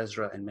Jacques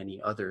Lezra, and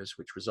many others,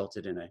 which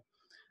resulted in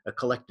a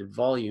collected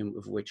volume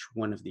of which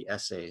one of the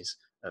essays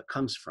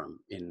comes from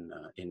in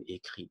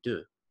Ecrits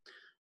II.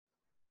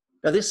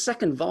 Now this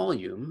second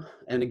volume,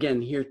 and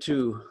again here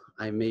too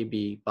I may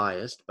be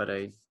biased, but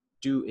I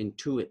do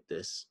intuit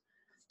this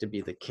to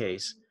be the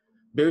case,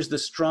 bears the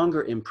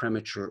stronger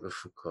imprimatur of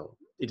Foucault.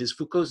 It is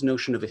Foucault's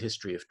notion of a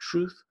history of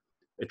truth,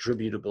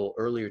 attributable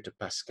earlier to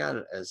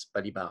Pascal, as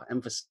Balibar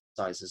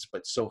emphasizes,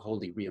 but so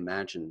wholly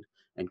reimagined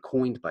and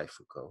coined by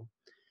Foucault.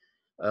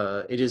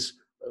 It is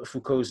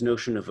Foucault's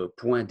notion of a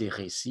point de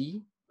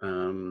récit,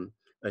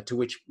 to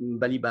which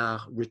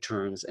Balibar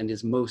returns and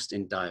is most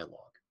in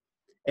dialogue.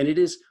 And it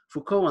is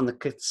Foucault on the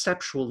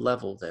conceptual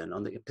level then,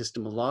 on the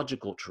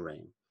epistemological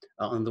terrain,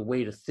 on the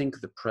way to think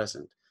the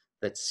present,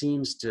 that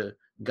seems to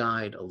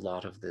guide a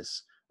lot of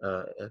this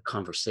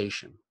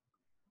conversation.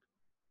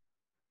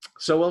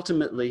 So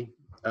ultimately,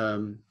 I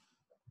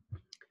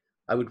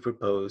would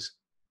propose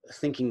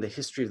thinking the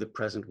history of the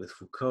present with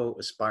Foucault,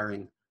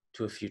 aspiring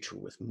to a future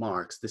with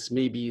Marx. This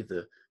may be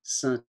the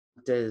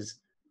synthèse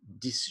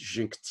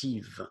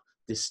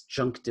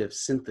disjunctive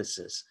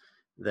synthesis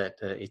that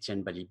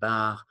Etienne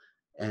Balibar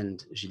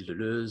and Gilles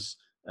Deleuze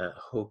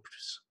hoped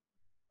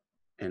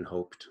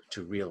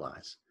to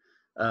realize.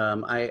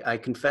 I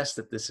confess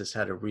that this has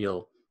had a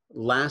real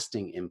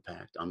lasting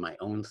impact on my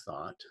own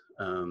thought,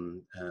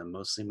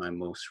 mostly my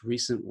most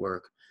recent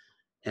work.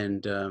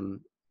 And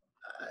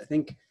I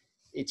think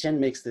Etienne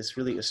makes this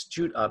really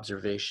astute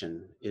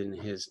observation in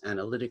his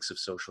analytics of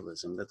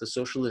socialism, that the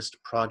socialist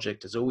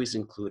project has always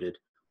included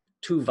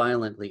two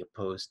violently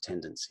opposed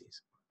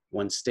tendencies,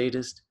 one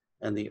statist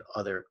and the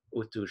other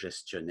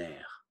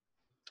autogestionnaire.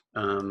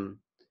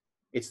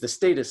 It's the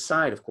statist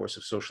side, of course,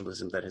 of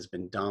socialism that has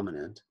been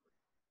dominant.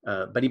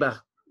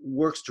 Balibar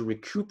works to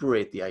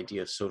recuperate the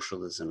idea of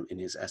socialism in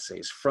his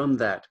essays from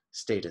that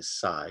statist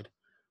side.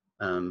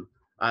 I'm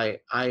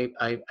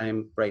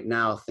right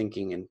now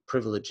thinking and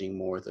privileging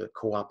more the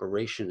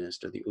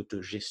cooperationist or the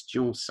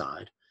autogestion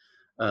side,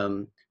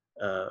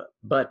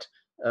 but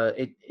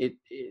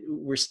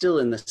we're still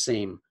in the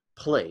same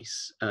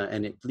place,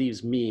 and it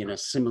leaves me in a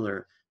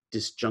similar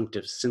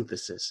disjunctive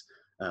synthesis,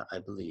 I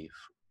believe,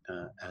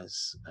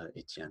 as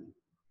Etienne.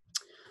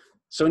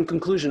 So in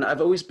conclusion,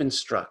 I've always been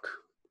struck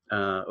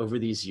over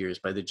these years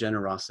by the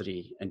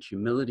generosity and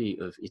humility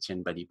of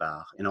Etienne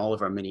Balibar in all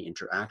of our many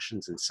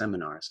interactions and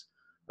seminars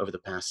over the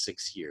past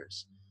 6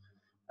 years.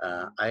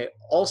 I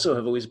also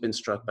have always been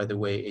struck by the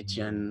way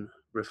Etienne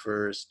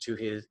referred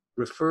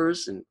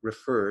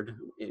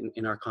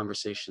in our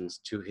conversations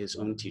to his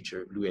own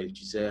teacher, Louis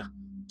Althusser,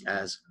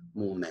 as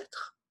mon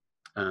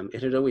maître.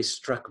 It had always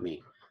struck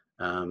me.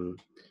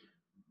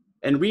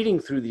 And reading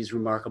through these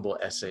remarkable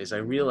essays, I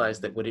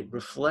realized that what it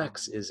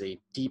reflects is a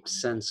deep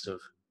sense of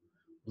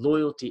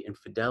loyalty and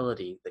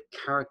fidelity that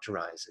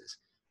characterizes,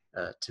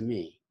 to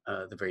me,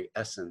 the very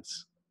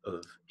essence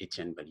of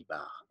Etienne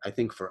Balibar. I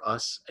think for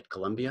us at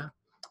Columbia,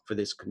 for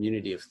this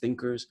community of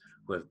thinkers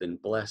who have been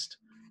blessed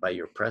by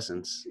your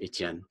presence,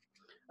 Etienne,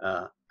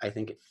 I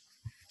think it's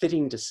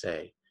fitting to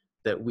say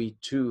that we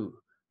too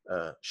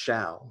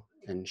shall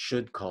and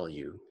should call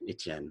you,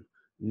 Etienne,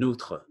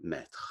 notre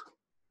maître.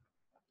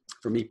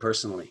 For me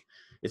personally,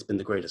 it's been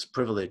the greatest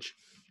privilege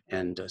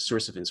and a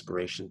source of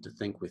inspiration to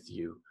think with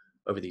you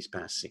over these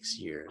past 6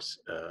 years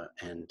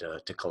and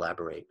to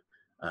collaborate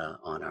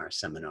on our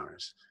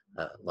seminars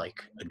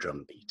like a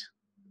drum beat.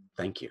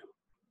 Thank you.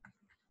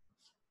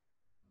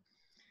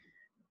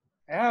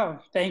 Oh,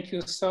 thank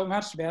you so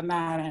much,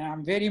 Bernard. And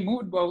I'm very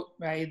moved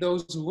by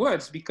those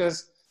words,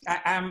 because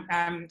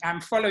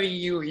I'm following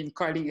you in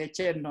calling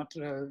Etienne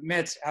notre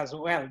maître as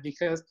well,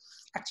 because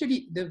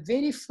actually the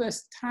very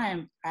first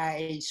time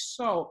I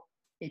saw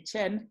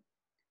Etienne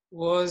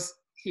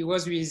he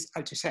was with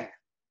Althusser.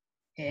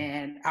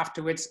 And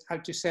afterwards,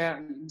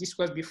 Althusser, this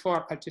was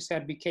before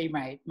Althusser became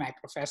my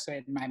professor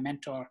and my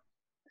mentor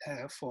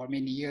for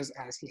many years,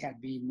 as he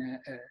had been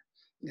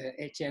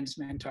Etienne's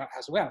mentor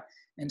as well.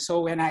 And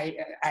so when I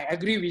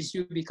agree with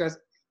you, because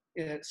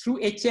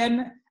through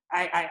Etienne,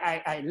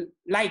 I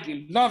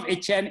love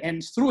Etienne,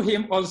 and through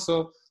him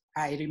also,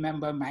 I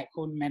remember my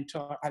own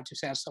mentor,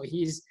 Althusser. So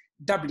he's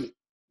doubly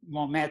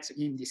mon maître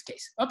in this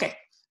case. Okay,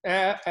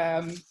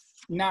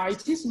 now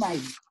it is my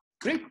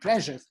great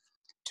pleasure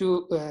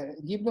to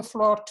give the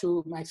floor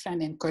to my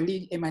friend and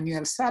colleague,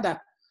 Emmanuelle Saada.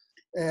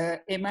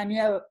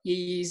 Emmanuelle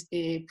is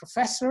a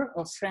professor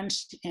of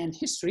French and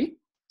history.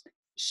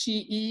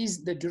 She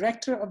is the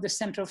director of the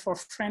Center for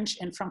French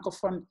and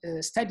Francophone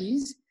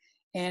Studies,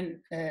 and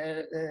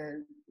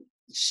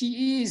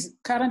she is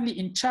currently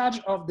in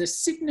charge of the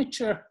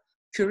signature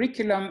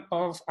curriculum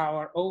of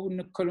our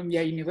own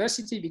Columbia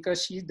University,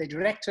 because she's the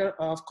director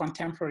of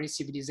Contemporary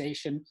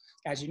Civilization.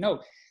 As you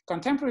know,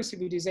 Contemporary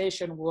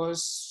Civilization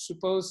was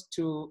supposed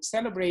to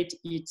celebrate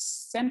its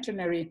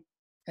centenary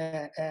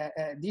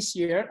this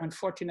year.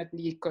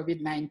 Unfortunately,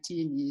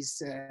 COVID-19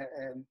 is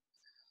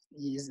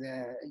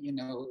you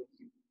know,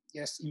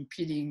 just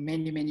impeding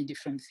many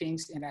different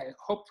things. And I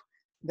hope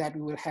that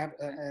we will have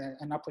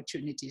an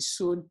opportunity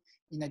soon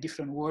in a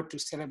different world to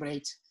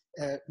celebrate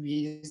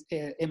with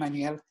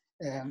Emmanuelle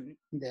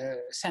the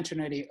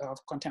centenary of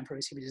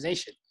contemporary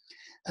civilization.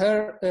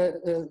 Her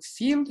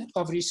field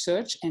of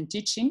research and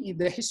teaching is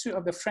the history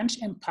of the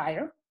French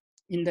Empire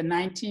in the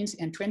 19th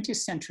and 20th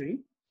century.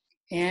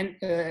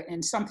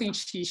 And something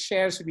she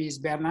shares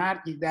with Bernard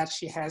is that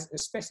she has a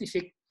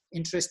specific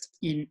interest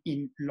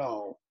in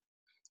law.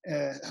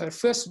 Her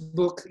first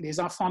book, Les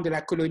Enfants de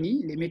la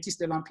Colonie, Les Métis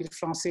de l'Empire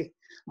français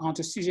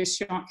entre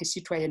suggestion et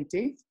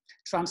citoyenneté,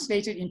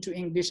 translated into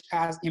English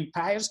as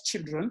Empire's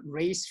Children,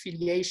 Race,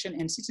 Filiation,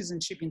 and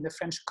Citizenship in the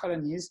French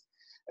Colonies,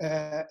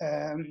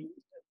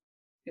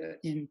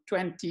 in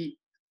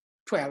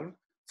 2012,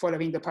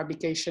 following the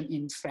publication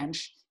in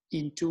French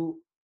in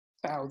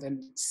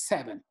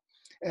 2007.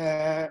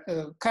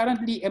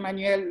 Currently,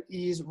 Emmanuelle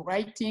is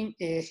writing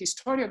a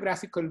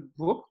historiographical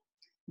book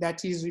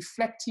that is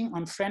reflecting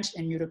on French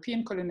and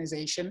European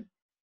colonization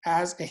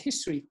as a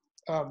history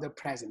of the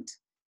present.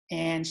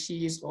 And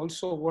she is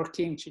also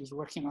working, she's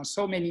working on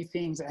so many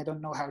things, I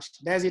don't know how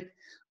she does it,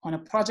 on a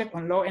project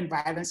on law and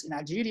violence in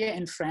Algeria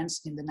and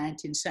France in the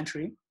 19th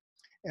century.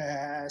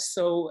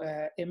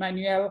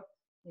 Emmanuelle,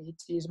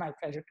 it is my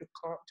pleasure to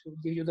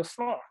give you the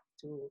floor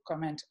to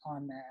comment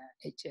on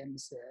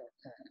Etienne's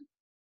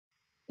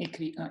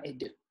Ecrits I and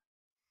Passions.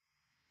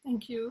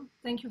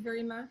 Thank you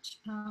very much,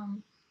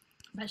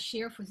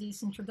 Bachir, for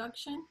this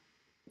introduction.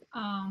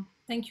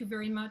 Thank you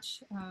very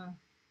much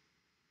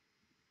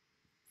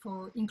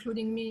for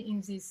including me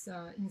in this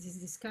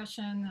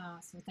discussion.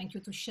 So thank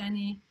you to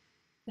Shani,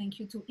 thank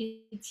you to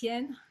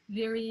Etienne,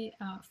 very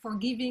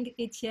forgiving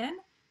Etienne.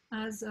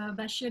 As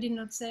Bachir did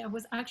not say, I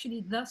was actually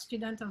the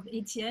student of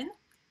Etienne,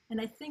 and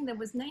I think that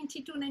was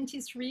 92,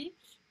 93,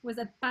 was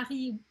at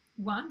Paris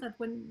 1, that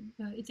when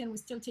Etienne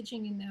was still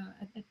teaching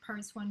at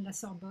Paris 1, La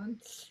Sorbonne.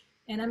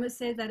 And I must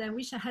say that I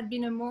wish I had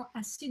been a more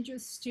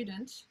assiduous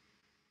student,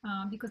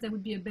 because I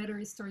would be a better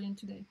historian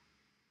today.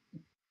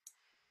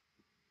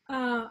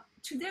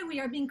 Today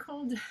we are being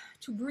called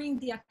to bring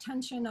the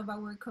attention of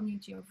our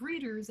community of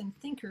readers and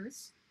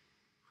thinkers,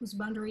 whose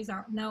boundaries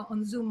are now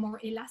on Zoom more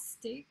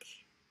elastic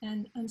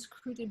and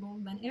unscrutable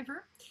than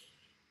ever,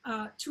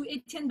 to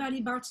Etienne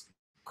Balibar's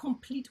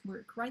complete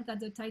work, right?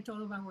 That's the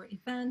title of our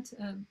event.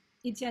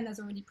 Etienne has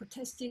already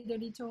protested a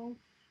little.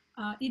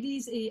 It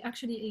is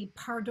actually a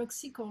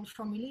paradoxical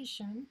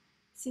formulation,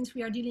 since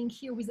we are dealing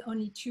here with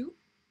only 2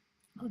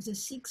 of the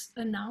 6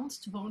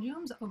 announced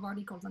volumes of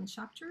articles and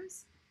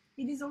chapters.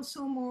 It is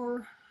also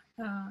more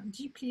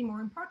deeply,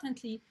 more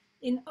importantly,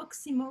 an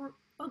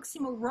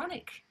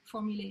oxymoronic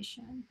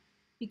formulation,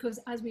 because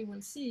as we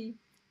will see,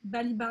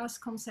 Balibar's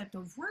concept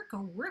of work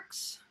or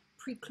works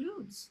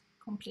precludes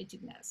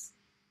completedness.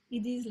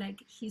 It is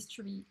like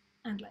history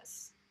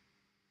endless.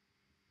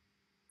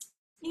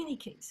 In any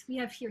case, we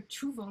have here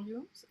 2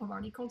 volumes of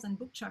articles and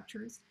book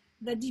chapters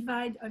that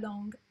divide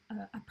along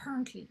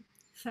apparently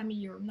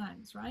familiar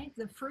lines, right?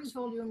 The first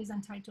volume is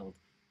entitled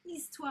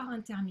Histoire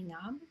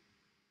interminable,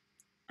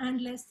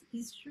 endless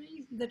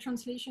history. The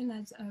translation,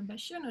 as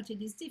Bachir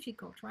noted, is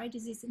difficult, right?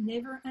 Is this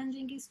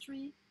never-ending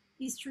history,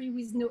 history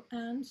with no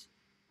end,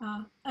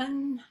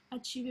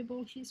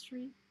 unachievable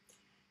history?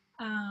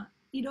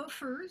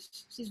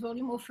 This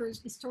volume offers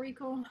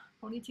historical,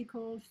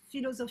 political,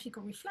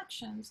 philosophical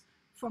reflections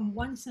from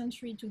one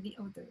century to the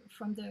other,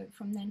 from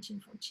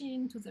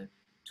 1914 to the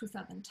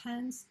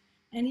 2010s.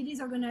 And it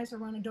is organized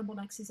around a double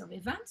axis of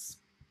events.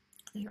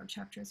 There are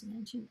chapters in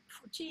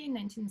 1914,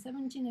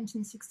 1917,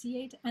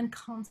 1968, and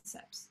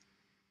concepts.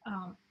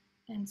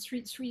 And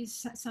three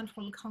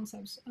central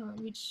concepts,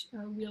 which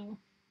will,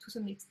 to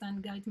some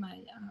extent, guide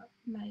my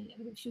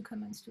few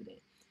comments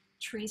today.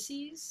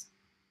 Traces,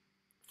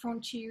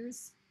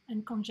 frontiers,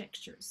 and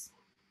conjectures.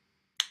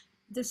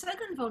 The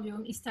second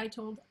volume is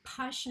titled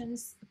Passion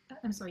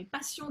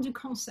du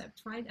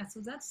Concept, right? So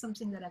that's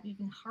something that I've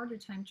even harder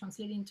time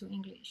translating to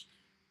English.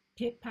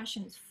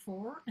 Passions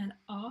for and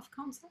of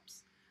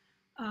concepts.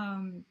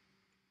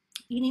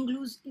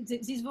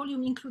 This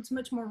volume includes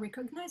much more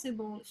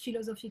recognizable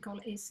philosophical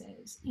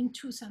essays in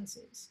two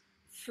senses.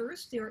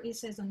 First, there are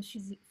essays on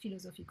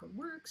philosophical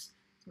works.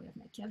 So we have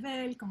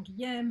Machiavel,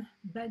 Canguilhem,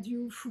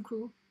 Badiou,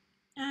 Foucault,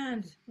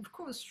 and of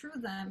course, through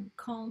them,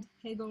 Kant,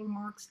 Hegel,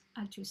 Marx,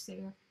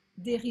 Althusser,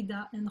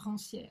 Derrida, and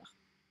Rancière.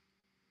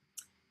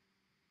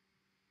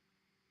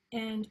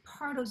 And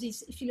part of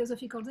these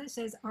philosophical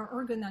essays are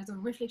organized, or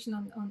reflection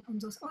on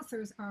those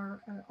authors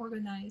are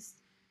organized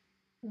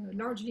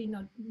largely,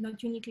 not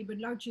uniquely, but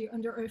largely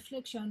under a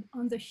reflection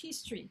on the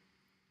history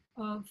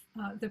of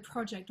the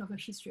project of a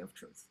history of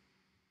truth.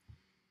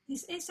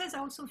 These essays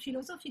are also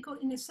philosophical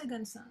in a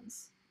second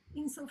sense,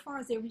 insofar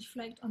as they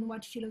reflect on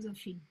what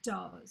philosophy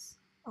does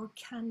or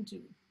can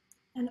do,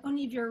 and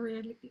only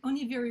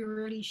very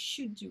rarely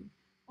should do,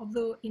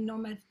 although in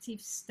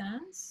normative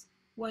stance,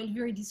 while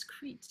very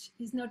discreet,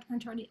 is not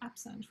entirely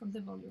absent from the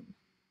volume.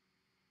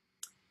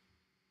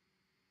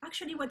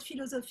 Actually, what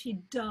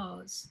philosophy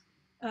does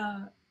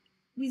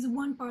with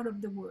one part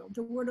of the world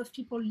of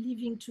people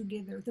living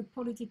together, the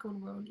political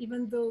world,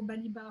 even though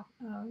Balibar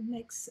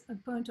makes a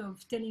point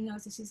of telling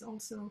us this is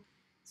also,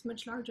 it's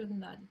much larger than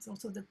that. It's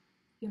also the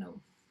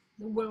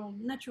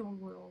world, natural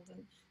world,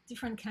 and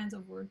different kinds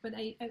of world. But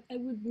I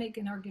would make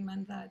an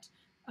argument that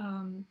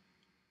I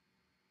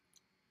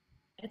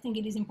think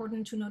it is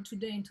important to note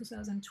today in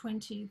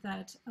 2020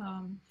 that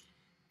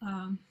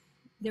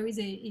there is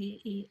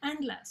a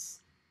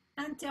endless,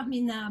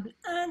 interminable,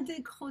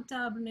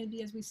 indécrottable,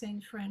 maybe as we say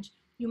in French,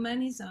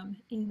 humanism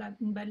in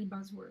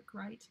Balibar's work,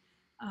 right?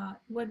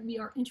 What we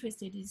are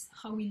interested in is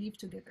how we live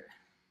together,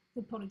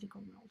 the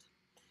political world.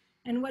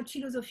 And what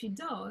philosophy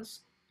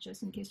does,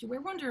 just in case you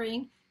were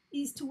wondering,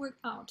 is to work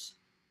out,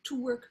 to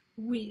work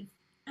with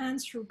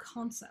and through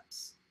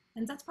concepts.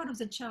 And that's part of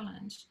the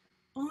challenge.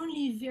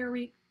 Only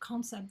very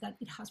concept that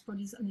it has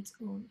produced on its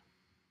own.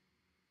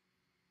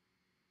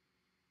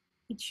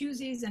 It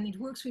chooses and it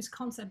works with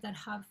concepts that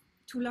have,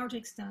 to a large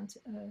extent,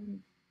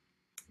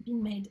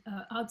 been made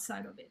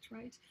outside of it,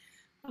 right?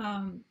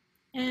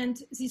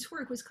 And this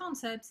work with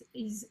concepts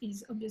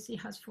is obviously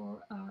has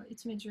for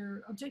its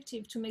major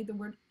objective to make the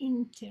word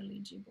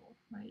intelligible,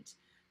 right?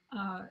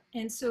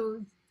 And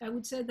so I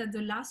would say that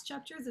the last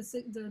chapter,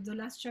 the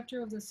last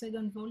chapter of the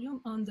second volume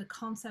on the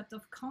concept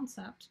of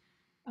concept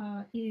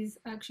is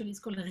actually, it's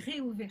called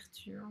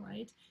Réouverture,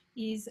 right?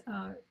 Is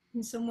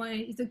in some way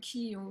is a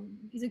key, or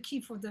is a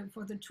key for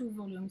the two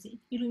volumes. It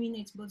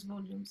illuminates both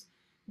volumes.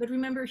 But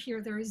remember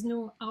here, there is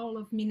no Owl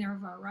of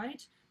Minerva,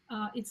 right?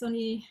 It's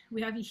only,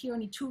 we have here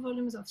only 2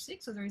 volumes of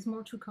 6, so there is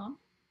more to come.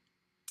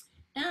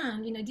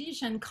 And in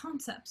addition,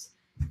 concepts,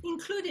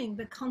 including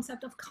the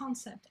concept of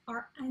concept,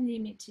 are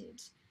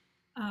animated.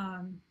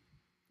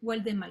 While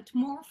they might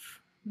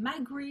morph,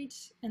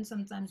 migrate, and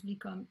sometimes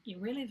become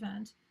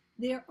irrelevant,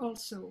 they are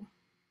also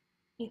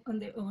on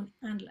their own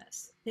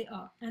endless. They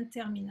are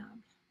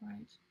interminable,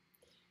 right?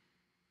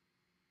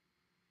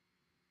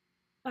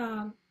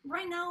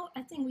 Right now,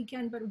 I think we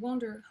can but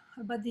wonder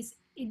about this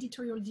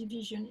editorial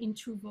division in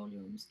 2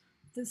 volumes,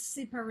 the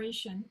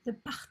separation, the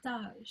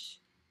partage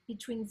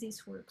between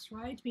these works,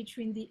 right?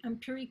 Between the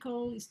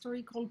empirical,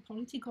 historical,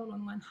 political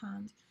on one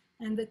hand,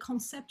 and the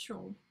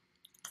conceptual,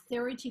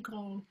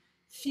 theoretical,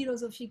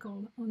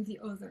 philosophical on the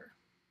other.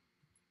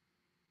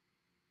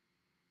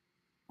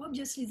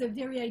 Obviously, the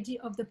very idea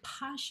of the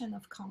passion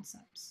of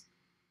concepts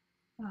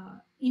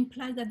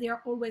implies that they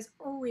are always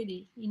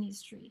already in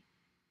history.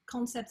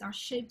 Concepts are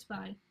shaped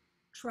by,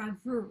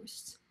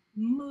 traversed,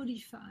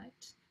 modified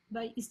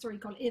by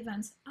historical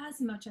events as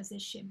much as they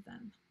shape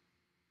them.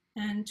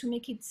 And to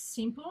make it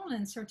simple,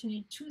 and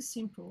certainly too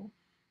simple,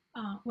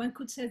 one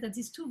could say that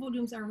these 2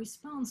 volumes are a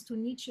response to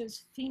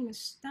Nietzsche's famous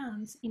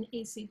stance in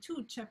Essay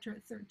 2,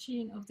 chapter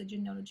 13 of the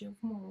Genealogy of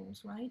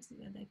Morals, right?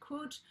 They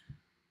quote,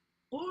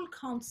 "All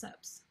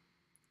concepts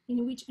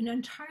in which an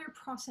entire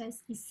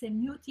process is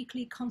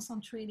semiotically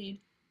concentrated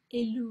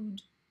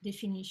elude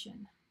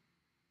definition.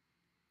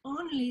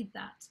 Only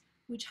that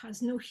which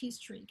has no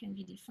history can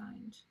be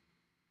defined.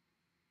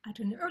 At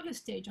an earlier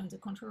stage, on the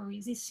contrary,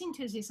 this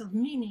synthesis of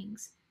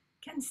meanings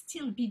can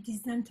still be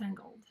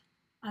disentangled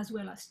as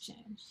well as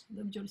changed."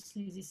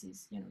 Obviously, this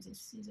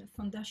is a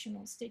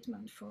foundational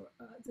statement for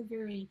the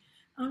very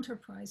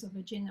enterprise of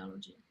a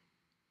genealogy.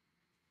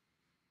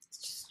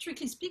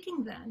 Strictly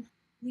speaking, then,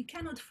 we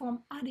cannot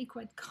form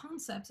adequate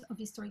concepts of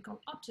historical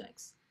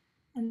objects.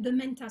 And the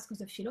main task of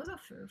the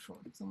philosopher, for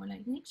someone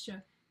like Nietzsche,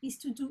 is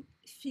to do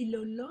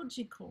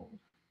philological,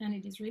 and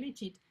it is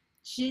related,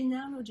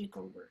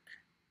 genealogical work,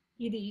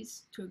 it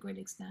is, to a great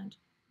extent,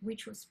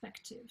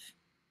 retrospective.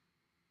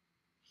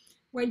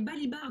 While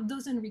Balibar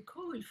doesn't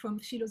recoil from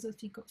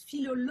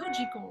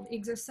philological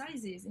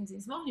exercises in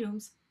these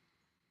volumes,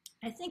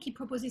 I think he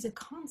proposes a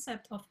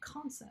concept of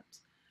concept,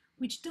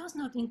 which does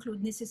not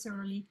include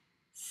necessarily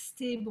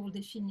stable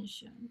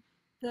definition.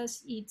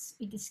 Thus, it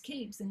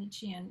escapes the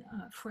Nietzschean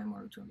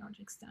framework to a large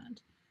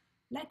extent.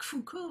 Like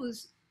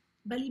Foucault's,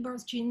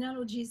 Balibar's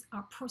genealogies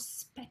are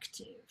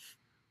prospective,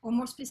 or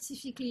more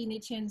specifically in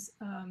Etienne's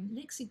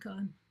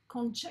lexicon,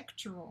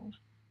 conjectural.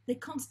 They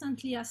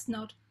constantly ask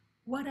not,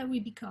 what are we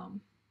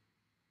become,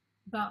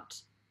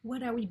 but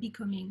what are we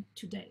becoming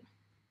today?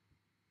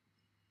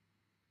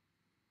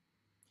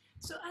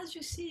 So as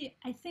you see,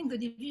 I think the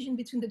division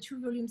between the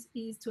two volumes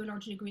is to a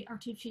large degree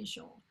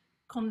artificial,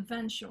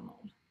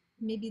 conventional,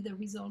 maybe the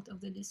result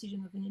of the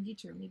decision of an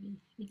editor, maybe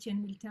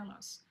Etienne will tell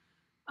us.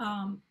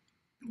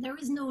 There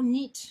is no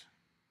neat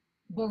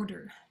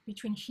border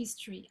between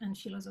history and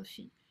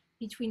philosophy,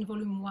 between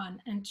volume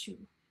 1 and 2.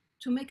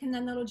 To make an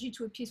analogy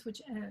to a piece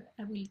which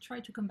I will try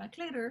to come back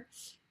later,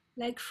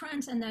 like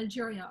France and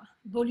Algeria,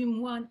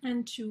 volume 1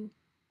 and 2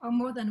 are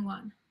more than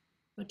 1,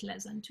 but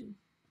less than 2.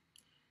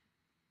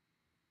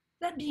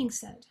 That being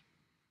said,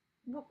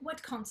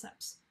 what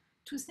concepts?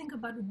 To think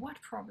about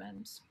what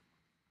problems?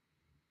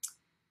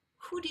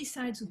 Who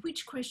decides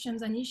which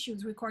questions and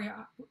issues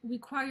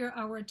require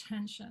our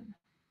attention,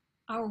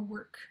 our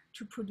work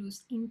to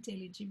produce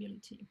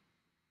intelligibility?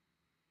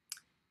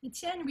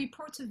 Etienne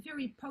reports a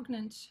very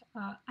poignant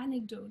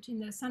anecdote in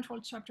the central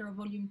chapter of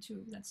volume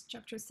 2, that's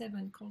chapter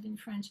 7, called in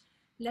French,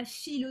 La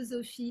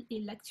philosophie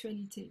et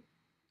l'actualité,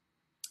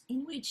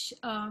 in which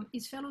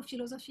his fellow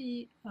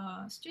philosophy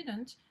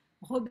student,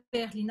 Robert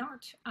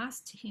Linhart,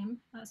 asked Etienne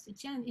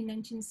in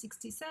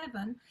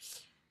 1967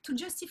 to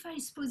justify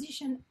his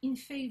position in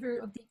favor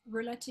of the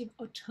relative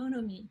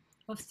autonomy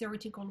of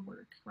theoretical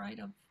work, right?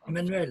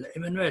 Emmanuelle,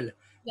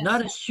 yes,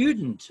 not yes. a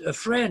student, a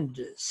friend,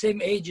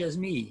 same age as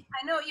me.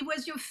 I know, it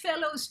was your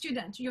fellow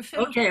student.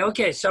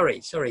 Okay, sorry,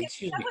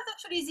 excuse me. I was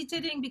actually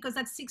hesitating because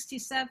that's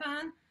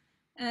 67,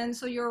 and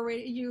so you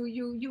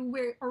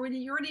were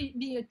already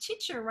be a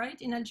teacher,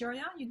 right, in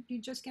Algeria. You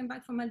just came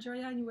back from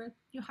Algeria, and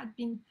you had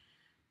been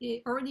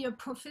already a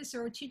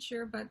professor or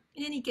teacher, but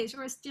in any case, you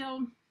were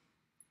still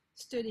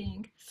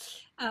studying.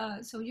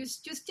 So you're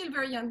still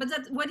very young. But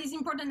what is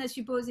important, I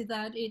suppose, is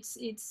that it's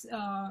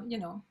you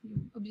know,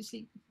 you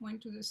obviously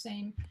went to the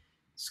same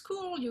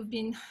school, you've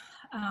been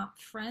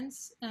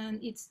friends,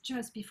 and it's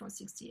just before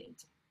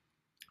 68,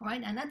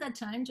 right? And at that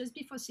time, just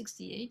before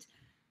 68,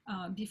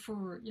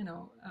 before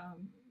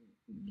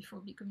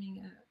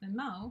becoming a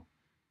Mao,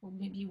 or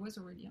maybe he was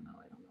already a Mao,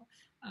 I don't know.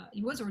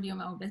 He was already a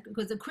Mao,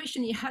 because the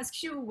question he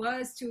asked you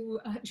was to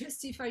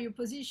justify your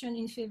position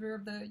in favor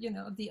of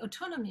the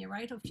autonomy,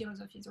 right, of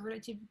philosophy, the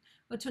relative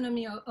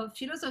autonomy of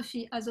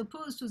philosophy, as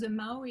opposed to the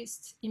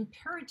Maoist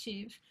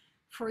imperative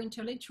for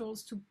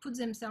intellectuals to put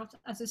themselves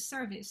as a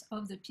service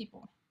of the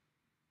people,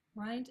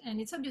 right? And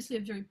it's obviously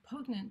a very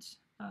poignant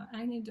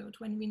anecdote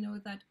when we know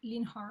that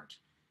Linhart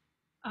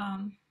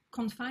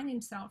confined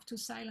himself to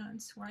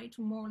silence, right,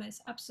 to more or less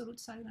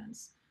absolute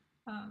silence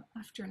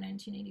after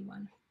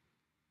 1981.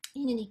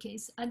 In any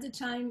case, at the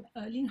time,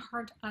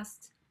 Linhart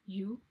asked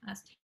him,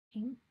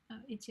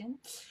 Etienne,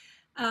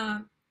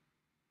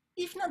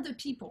 if not the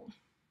people,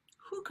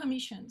 who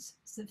commissions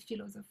the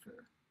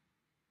philosopher?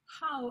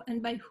 How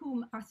and by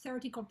whom are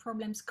theoretical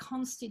problems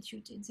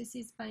constituted? This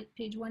is by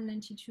page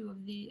 192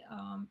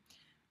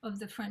 of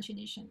the French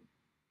edition.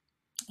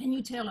 And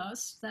you tell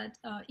us that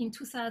in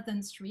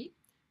 2003,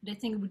 but I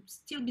think it would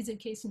still be the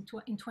case in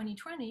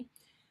 2020,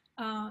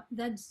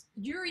 that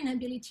your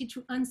inability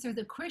to answer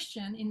the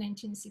question in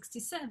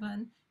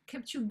 1967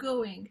 kept you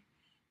going,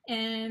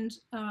 and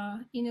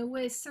in a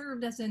way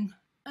served as an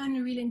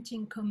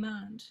unrelenting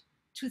command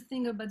to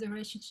think about the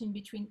relationship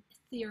between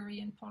theory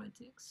and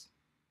politics.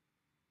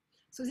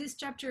 So this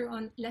chapter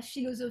on La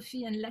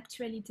philosophie and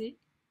l'actualité,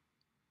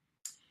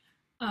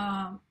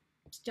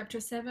 chapter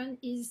 7,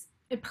 is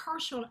a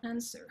partial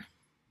answer,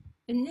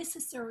 a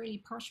necessarily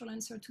partial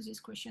answer to this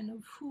question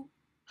of who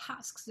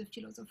asks the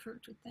philosopher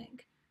to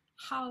think.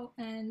 How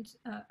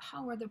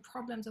are the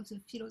problems of the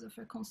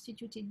philosopher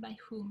constituted by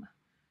whom,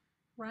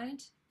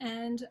 right?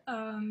 And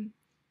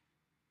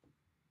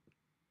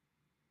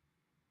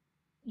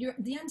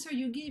the answer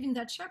you give in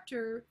that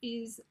chapter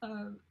is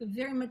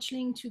very much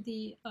linked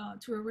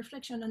to a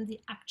reflection on the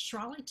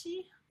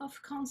actuality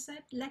of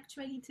concept,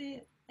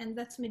 l'actualité, and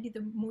that's maybe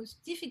the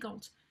most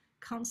difficult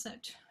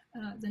concept,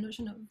 the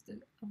notion of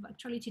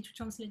actuality to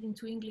translate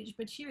into English.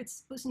 But here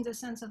it's both in the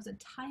sense of the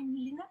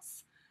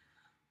timeliness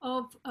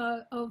of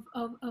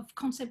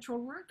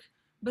conceptual work,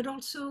 but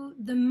also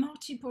the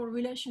multiple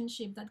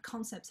relationship that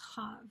concepts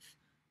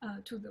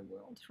have to the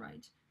world,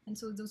 right? And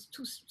so those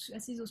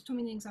two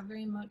meanings are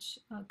very much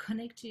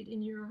connected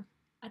in your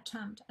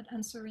attempt at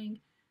answering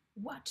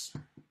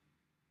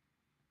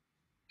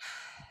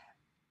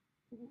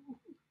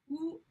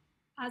who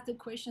asked the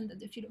question that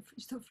the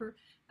philosopher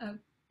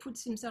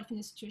puts himself in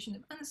a situation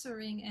of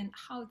answering, and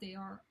how they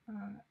are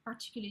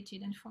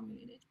articulated and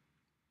formulated.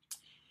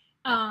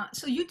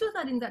 So you do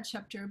that in that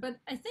chapter, but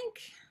I think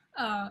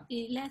a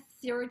less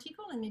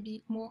theoretical and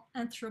maybe more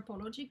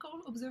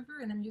anthropological observer,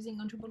 and I'm using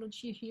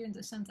anthropology here in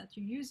the sense that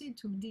you use it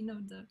to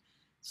denote the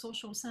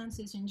social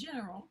sciences in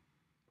general,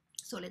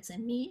 so let's say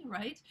me,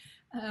 right,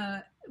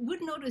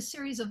 would note a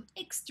series of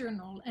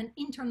external and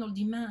internal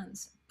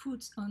demands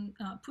put on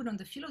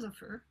the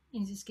philosopher,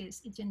 in this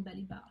case Etienne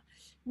Balibar,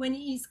 when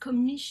he is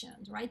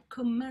commissioned, right,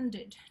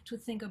 commanded to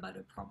think about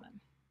a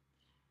problem.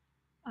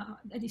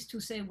 That is to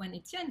say, when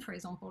Etienne, for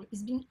example,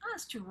 is being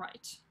asked to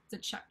write the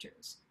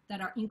chapters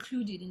that are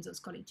included in those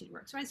collected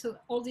works, right? So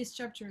all these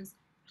chapters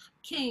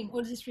came,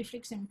 all this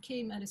reflection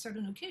came at a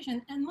certain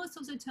occasion, and most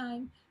of the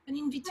time, an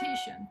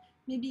invitation,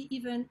 maybe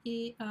even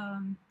a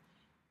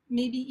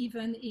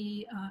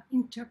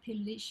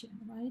interpellation,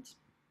 right?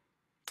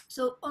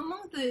 So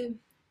among the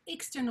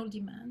external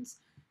demands,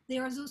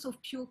 there are those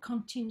of pure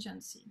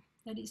contingency,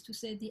 that is to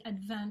say, the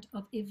advent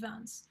of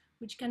events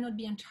which cannot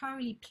be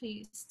entirely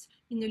placed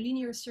in a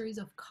linear series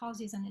of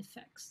causes and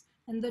effects,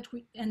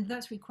 and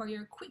thus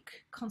require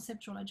quick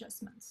conceptual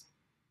adjustments.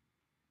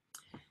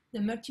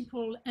 The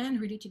multiple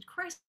and related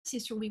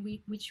crises through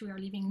which we are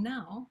living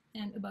now,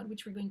 and about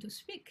which we're going to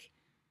speak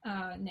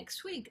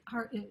next week,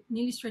 are an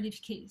illustrative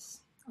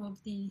case of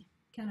the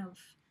kind of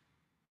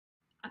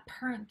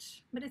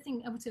apparent, but I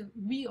think I would say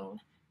real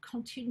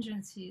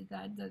contingency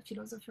that the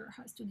philosopher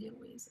has to deal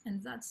with,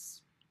 and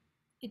that's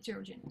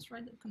heterogeneous,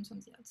 right? That comes from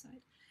the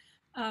outside.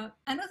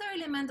 Another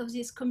element of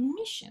these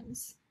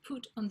commissions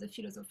put on the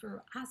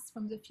philosopher, asked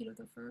from the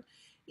philosopher,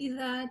 is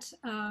that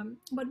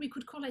what we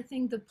could call, I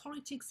think, the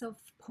politics of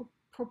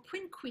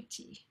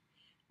propinquity,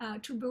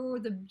 to borrow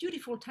the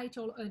beautiful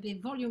title of a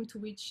volume to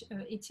which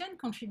Etienne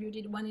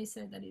contributed one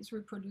essay that is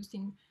reproduced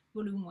in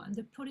volume 1,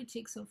 the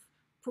politics of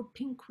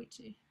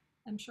propinquity.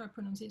 I'm sure I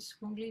pronounce this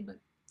wrongly, but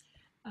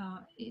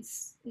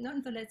it's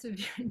nonetheless a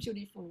very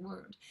beautiful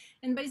word.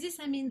 And by this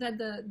I mean that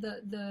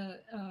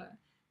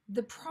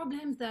the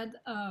problems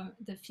that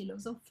the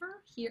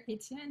philosopher, here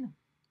Etienne,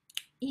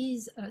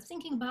 is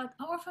thinking about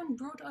are often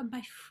brought up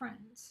by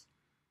friends,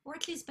 or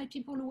at least by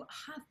people who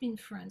have been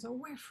friends or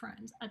were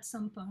friends at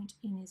some point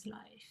in his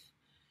life,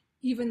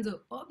 even though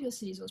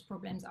obviously those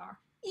problems are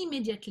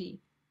immediately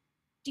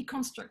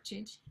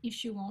deconstructed,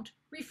 if you want,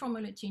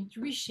 reformulated,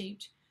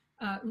 reshaped,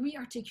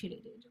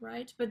 rearticulated,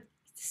 right? But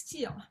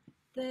still,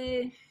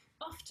 they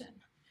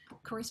often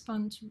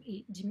correspond to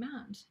a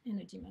demand, and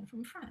a demand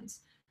from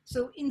friends.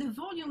 So in the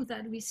volume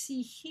that we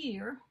see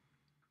here,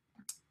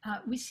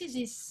 we see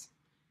these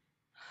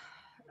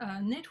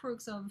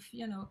networks of,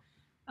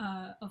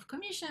 of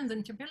commissions and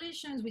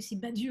interpellations. We see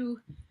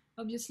Badiou,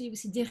 obviously, we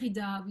see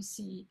Derrida, we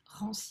see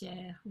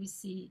Rancière, we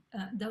see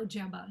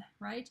Daoud-Djerbal,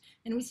 right?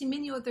 And we see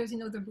many others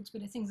in other books,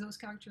 but I think those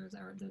characters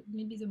are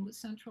maybe the most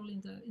central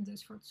in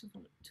those first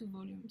two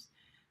volumes.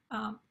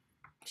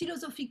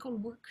 Philosophical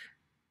work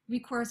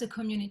requires a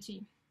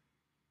community,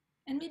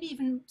 and maybe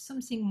even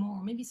something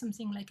more, maybe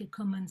something like a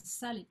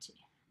commensality,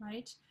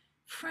 right?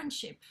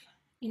 Friendship,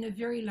 in a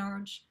very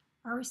large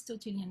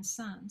Aristotelian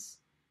sense,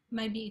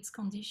 might be its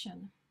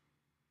condition.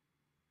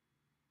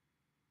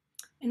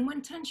 And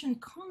one tension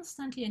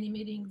constantly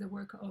animating the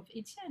work of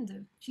Etienne,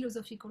 the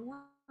philosophical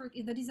work,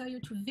 is the desire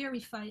to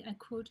verify, I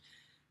quote,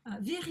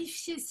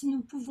 vérifier si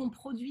nous pouvons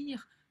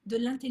produire de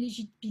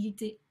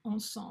l'intelligibilité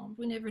ensemble.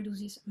 We never do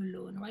this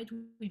alone, right?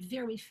 We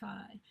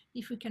verify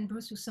if we can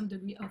pursue some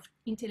degree of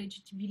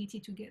intelligibility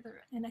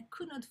together. And I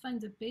could not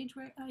find the page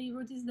where I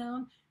wrote this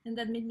down, and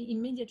that made me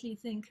immediately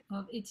think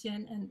of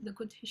Etienne and the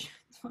quotation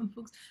from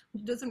books,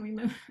 which doesn't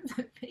remember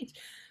the page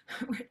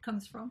where it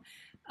comes from.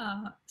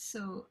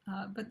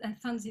 But I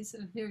found this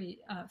a very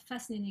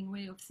fascinating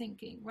way of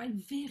thinking, right?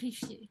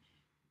 Vérifier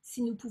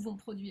si nous pouvons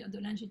produire de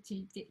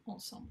l'intelligibilité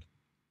ensemble.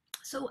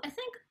 So I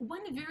think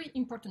one very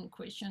important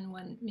question,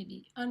 one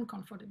maybe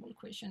uncomfortable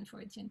question for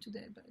Etienne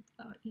today, but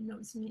he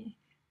knows me,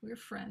 we're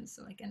friends,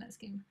 so I can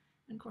ask him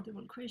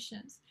uncomfortable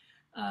questions.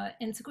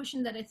 And it's a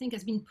question that I think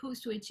has been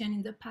posed to Etienne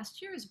in the past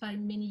years by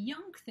many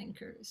young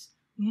thinkers,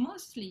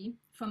 mostly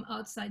from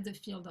outside the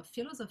field of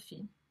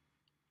philosophy.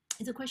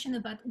 It's a question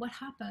about what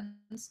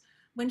happens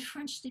when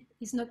friendship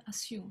is not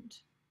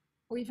assumed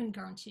or even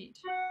guaranteed,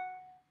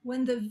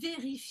 when the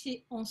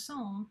vérifier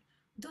ensemble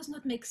does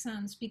not make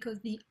sense because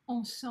the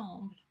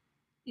ensemble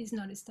is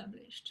not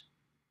established.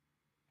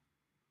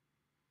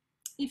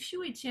 If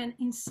you, Etienne,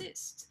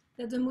 insist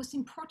that the most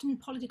important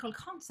political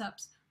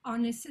concepts are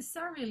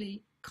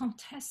necessarily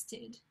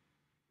contested,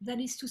 that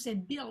is to say,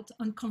 built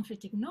on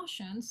conflicting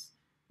notions,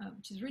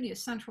 which is really a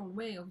central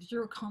way of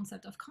your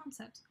concept of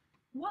concepts,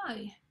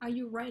 why are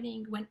you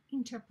writing when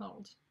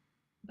interpelled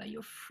by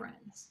your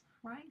friends,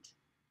 right?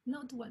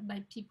 Not what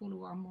by people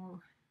who are more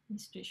in a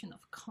situation of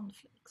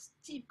conflicts,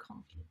 deep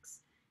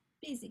conflicts,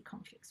 basic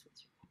conflicts with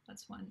you.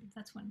 That's one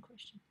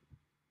question.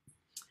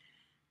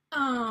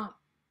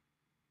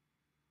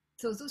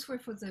 So those were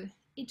for the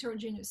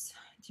heterogeneous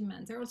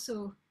demands. There are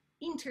also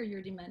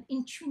interior demand,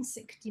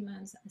 intrinsic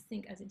demands, I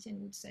think, as Etienne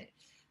would say,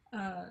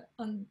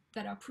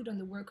 that are put on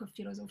the work of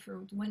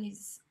philosopher when he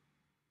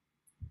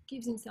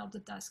gives himself the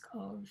task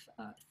of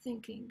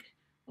thinking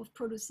of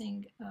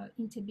producing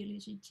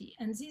intelligibility.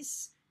 And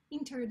these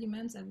interior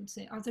demands, I would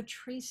say, are the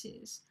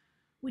traces,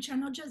 which are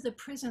not just the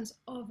presence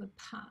of a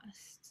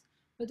past,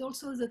 but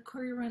also the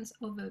coherence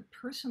of a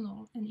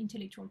personal and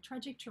intellectual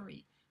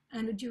trajectory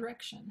and a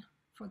direction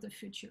for the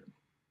future.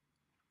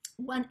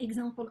 One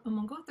example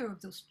among other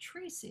of those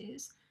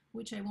traces,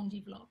 which I won't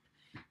develop,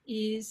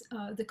 is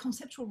the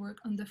conceptual work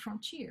on the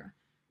frontier,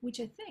 which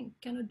I think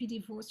cannot be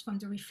divorced from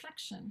the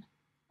reflection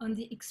on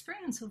the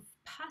experience of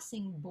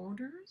passing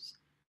borders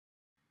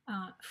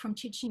from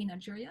teaching in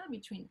Algeria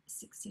between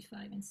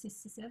 65 and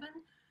 67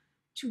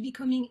 to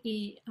becoming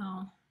the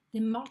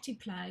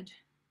multiplied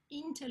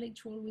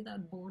intellectual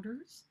without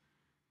borders,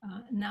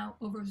 now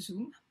over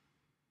Zoom,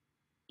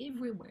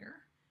 everywhere.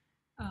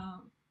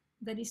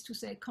 That is to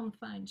say,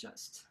 confined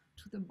just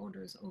to the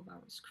borders of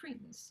our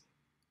screens.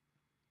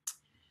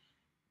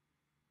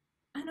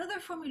 Another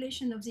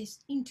formulation of this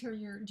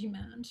interior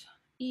demand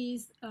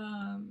is,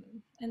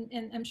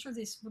 and I'm sure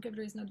this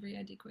vocabulary is not very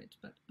adequate,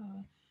 but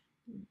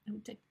it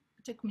would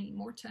take me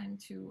more time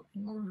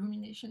and more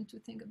rumination to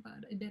think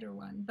about a better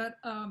one. But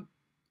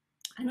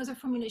another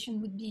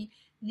formulation would be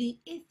the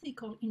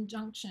ethical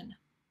injunction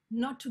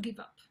not to give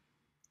up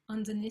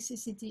on the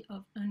necessity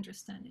of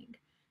understanding.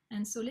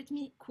 And so let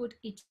me quote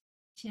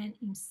Etienne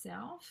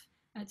himself.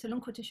 It's a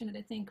long quotation that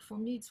I think for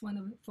me, it's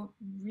for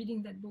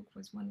reading that book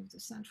was one of the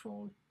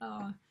central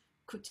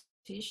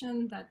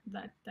quotation that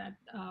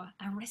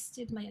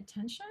arrested my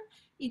attention.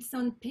 It's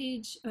on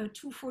page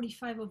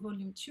 245 of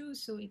volume 2,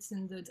 so it's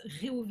in the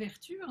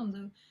réouverture, on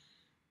the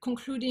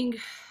concluding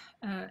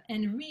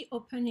and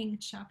reopening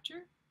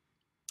chapter.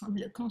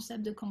 Le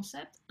concept de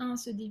concept, un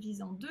se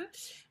divise en deux.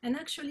 And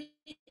actually,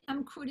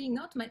 I'm quoting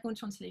not my own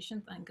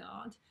translation, thank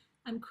God.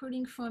 I'm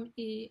quoting from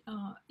a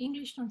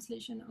English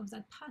translation of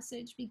that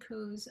passage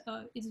because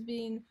it's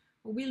been,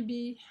 or will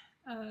be,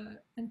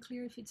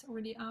 unclear if it's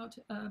already out,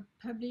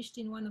 published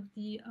in one of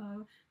the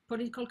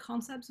political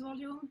concepts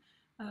volume,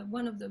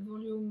 one of the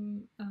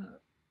volume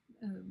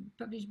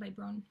published by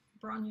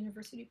Brown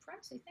University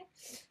Press, I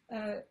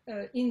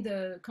think, in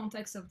the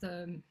context of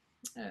the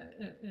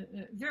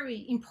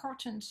very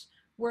important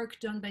work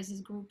done by this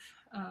group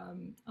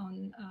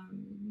on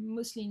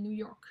mostly New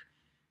York,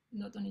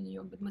 not only New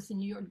York, but mostly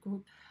New York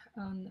group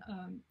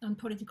on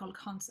political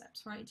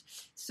concepts, right?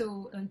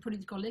 So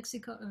political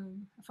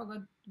lexicon, I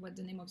forgot what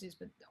the name of this,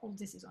 but all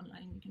this is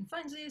online, you can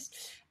find this.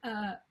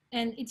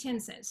 And Etienne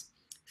says,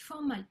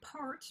 for my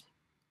part,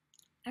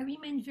 I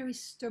remain very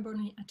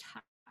stubbornly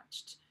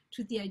attached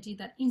to the idea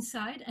that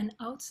inside and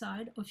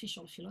outside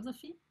official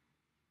philosophy,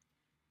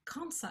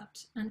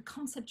 concept and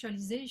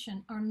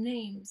conceptualization are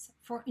names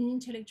for an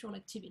intellectual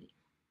activity,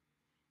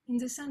 in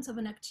the sense of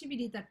an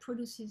activity that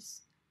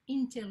produces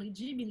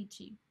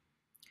intelligibility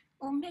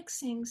or makes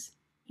things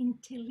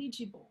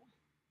intelligible,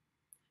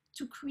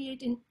 to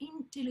create an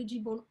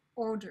intelligible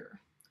order,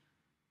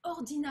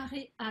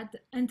 ordinare ad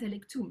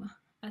intellectum,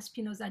 as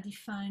Spinoza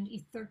defined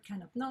his third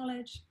kind of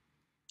knowledge,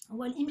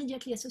 while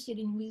immediately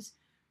associating with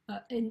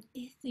an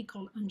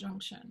ethical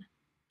injunction,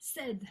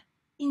 sed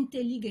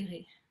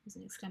intelligere, with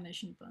an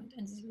exclamation point.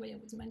 And this is why I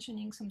was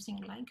mentioning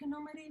something like a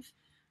normative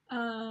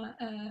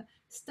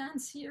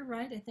stance here,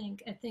 right? I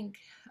think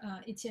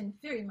Etienne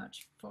very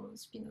much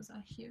follows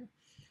Spinoza here.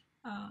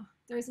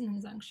 There is an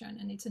injunction,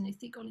 and it's an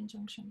ethical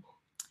injunction.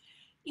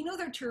 In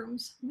other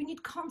terms, we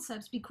need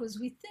concepts because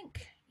we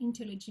think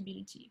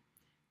intelligibility,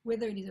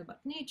 whether it is about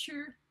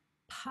nature,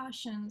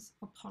 passions,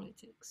 or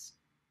politics.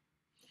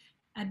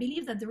 I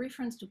believe that the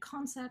reference to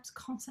concepts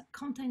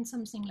contains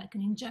something like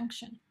an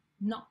injunction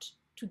not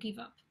to give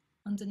up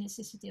on the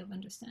necessity of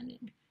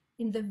understanding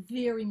in the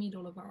very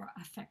middle of our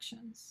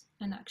affections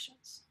and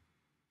actions.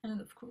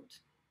 End of quote.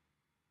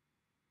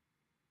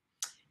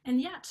 And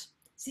yet,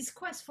 this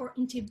quest for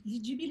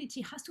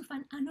intelligibility has to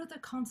find another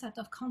concept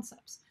of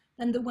concepts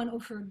than the one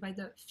offered by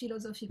the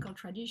philosophical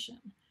tradition.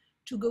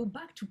 To go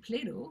back to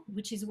Plato,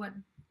 which is what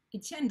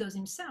Etienne does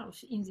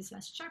himself in this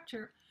last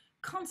chapter,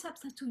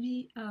 concepts have to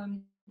be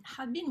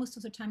have been most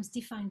of the times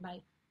defined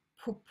by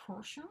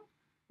proportion.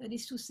 That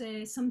is to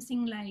say,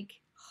 something like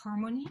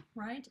harmony,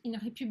 right? In a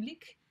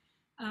republic,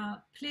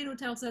 Plato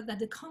tells us that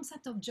the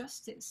concept of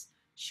justice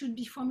should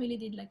be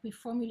formulated like we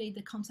formulate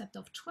the concept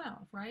of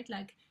 12, right?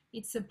 Like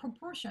it's a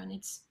proportion,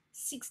 it's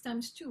 6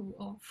 times 2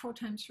 or 4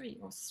 times 3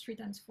 or 3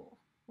 times 4,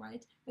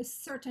 right? A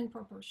certain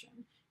proportion.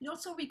 It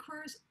also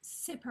requires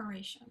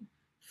separation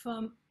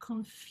from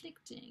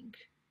conflicting,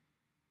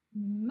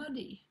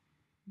 muddy,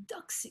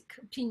 doxic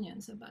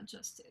opinions about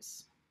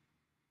justice.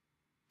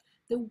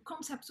 The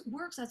concept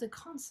works as a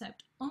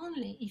concept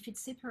only if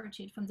it's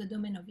separated from the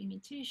domain of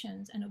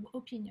imitations and of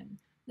opinion,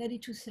 that is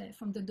to say,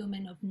 from the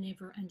domain of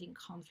never-ending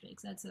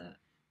conflicts. That's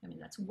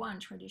one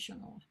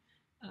traditional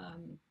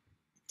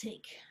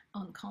take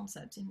on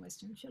concepts in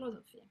Western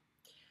philosophy.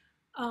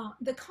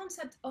 The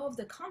concept of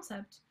the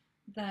concept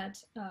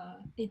that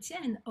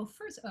Etienne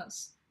offers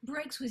us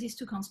breaks with these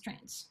two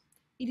constraints.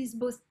 It is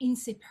both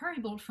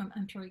inseparable from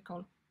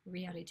empirical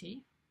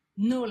reality,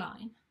 no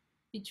line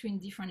between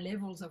different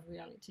levels of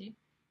reality,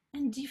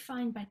 and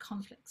defined by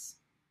conflicts.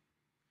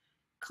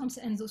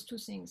 and those two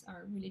things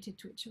are related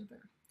to each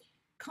other.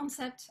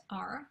 Concepts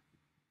are,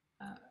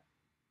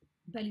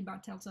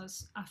 Balibar tells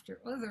us after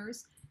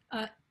others,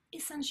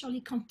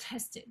 essentially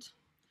contested.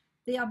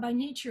 They are by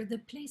nature the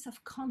place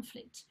of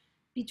conflict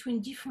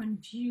between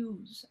different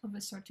views of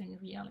a certain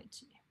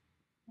reality.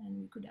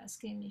 And we could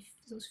ask him if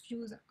those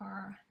views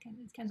are,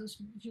 can those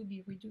views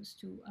be reduced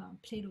to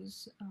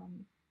Plato's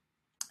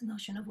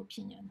notion of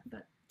opinion?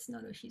 But it's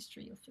not a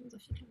history of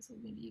philosophy, so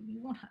maybe we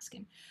won't ask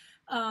him.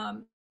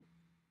 And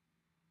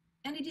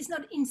it is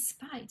not in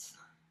spite,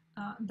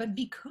 but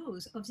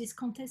because of this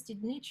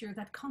contested nature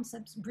that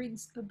concepts bring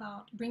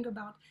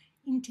about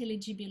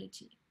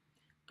intelligibility,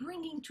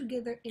 bringing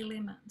together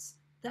elements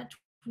that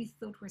we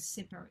thought were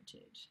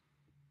separated.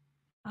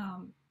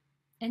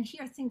 And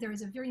here I think there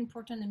is a very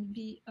important, and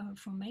maybe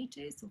from my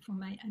taste or from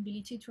my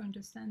ability to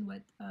understand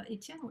what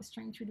Etienne was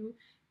trying to do,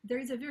 there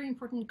is a very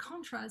important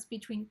contrast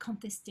between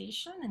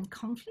contestation and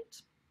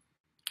conflict,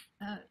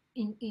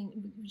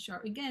 which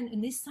are again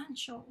an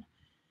essential,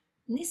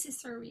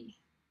 necessary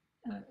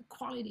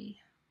quality,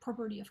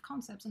 property of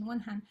concepts on one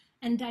hand,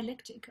 and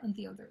dialectic on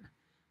the other.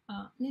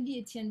 Maybe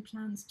Etienne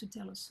plans to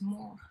tell us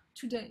more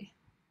today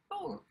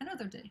or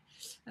another day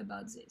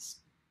about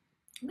this.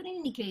 But in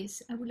any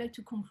case, I would like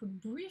to conclude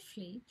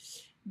briefly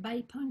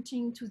by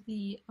pointing to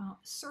the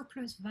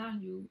surplus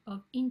value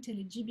of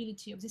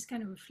intelligibility of this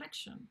kind of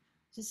reflection,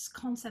 this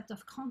concept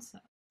of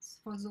concepts,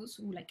 for those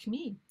who, like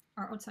me,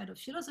 are outside of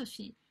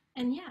philosophy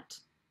and yet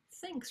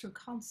think through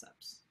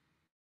concepts.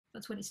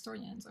 That's what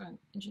historians and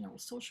in general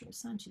social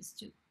scientists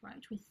do,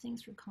 right? We think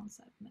through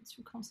concepts, but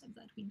through concepts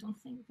that we don't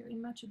think very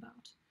much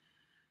about.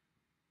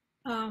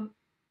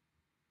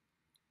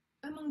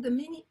 Among the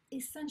many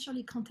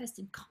essentially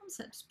contested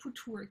concepts put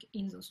to work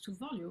in those two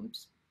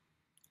volumes,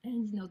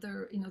 and in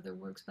other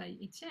works by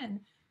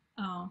Etienne,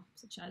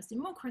 such as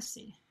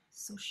democracy,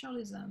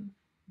 socialism,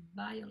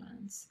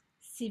 violence,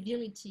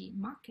 civility,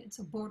 markets,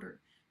 or border,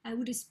 I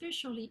would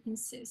especially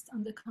insist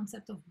on the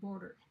concept of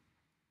border,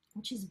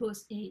 which is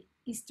both a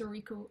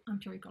historical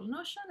empirical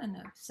notion and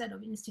a set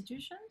of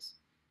institutions,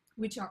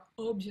 which are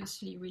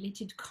obviously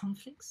related to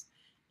conflicts,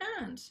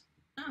 and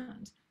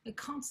a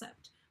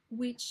concept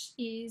which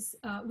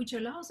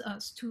allows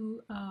us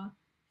to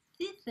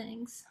see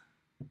things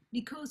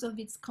because of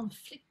its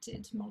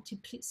conflicted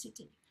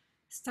multiplicity,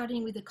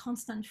 starting with the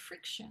constant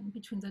friction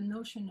between the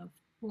notion of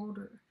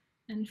border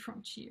and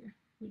frontier,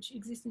 which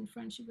exists in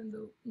French, even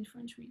though in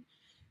French we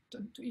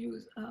tend to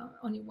use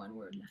only one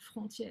word, la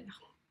frontière.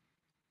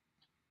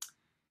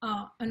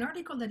 An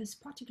article that is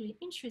particularly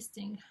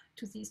interesting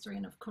to the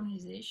historian of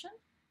colonization,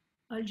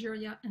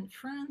 Algeria and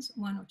France,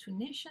 one or two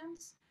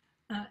nations,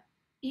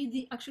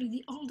 is actually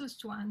the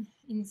oldest one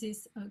in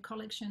this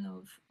collection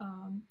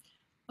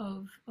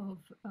of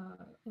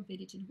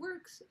edited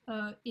works.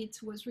 It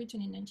was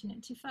written in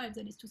 1995,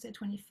 that is to say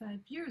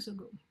 25 years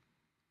ago.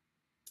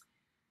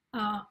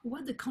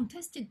 What the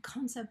contested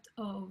concept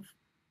of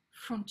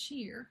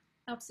frontier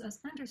helps us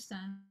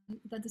understand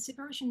that the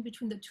separation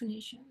between the two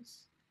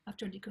nations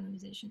after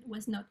decolonization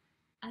was not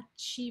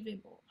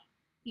achievable.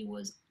 It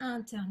was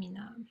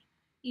interminable.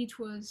 It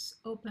was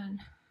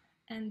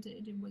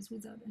open-ended. It was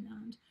without an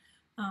end.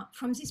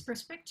 From this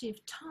perspective,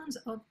 tons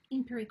of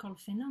empirical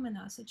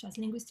phenomena, such as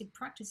linguistic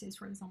practices,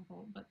 for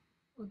example, but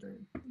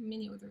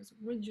many others,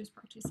 religious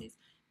practices,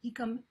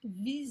 become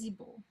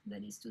visible,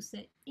 that is to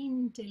say,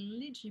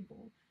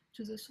 intelligible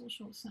to the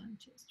social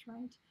scientist,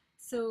 right?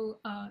 So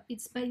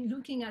it's by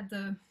looking at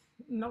the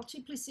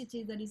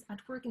multiplicity that is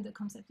at work in the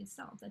concept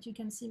itself that you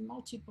can see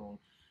multiple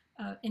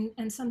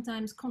and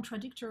sometimes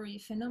contradictory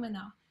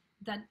phenomena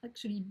that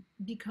actually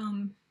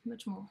become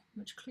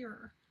much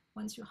clearer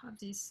once you have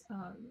this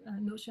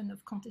notion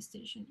of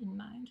contestation in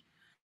mind.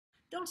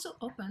 It also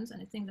opens,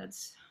 and I think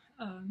that's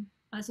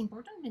as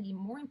important, maybe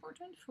more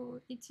important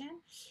for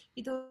Etienne,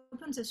 it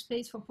opens a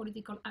space for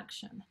political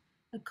action.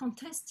 A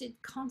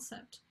contested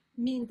concept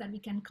means that we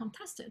can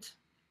contest it,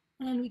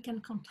 and we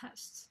can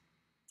contest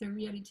the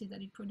reality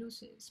that it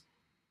produces.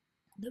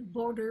 The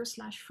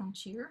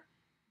border/frontier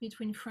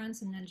between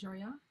France and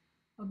Algeria,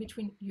 or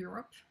between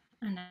Europe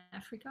and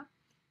Africa,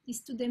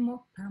 is today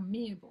more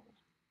permeable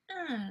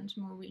and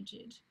more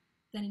rigid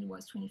than it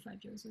was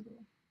 25 years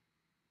ago.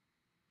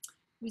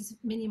 With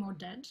many more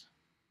dead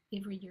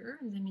every year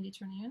in the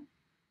Mediterranean,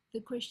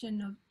 the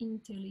question of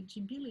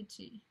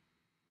intelligibility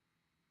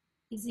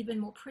is even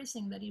more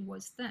pressing than it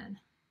was then.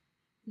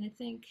 And I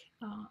think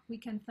we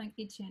can thank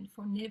Etienne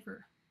for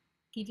never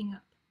giving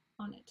up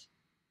on it.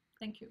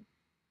 Thank you.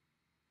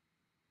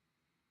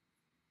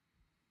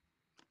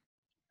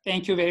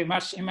 Thank you very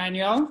much,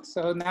 Emmanuelle.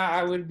 So now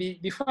I will be,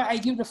 before I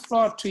give the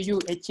floor to you,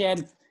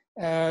 Etienne,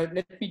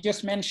 let me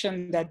just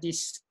mention that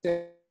this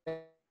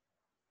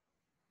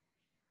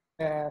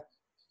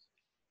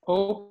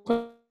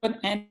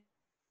open-ended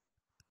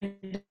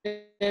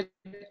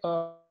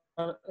or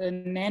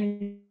an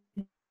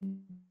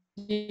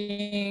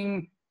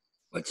ending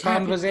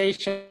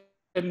conversation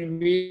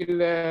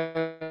will...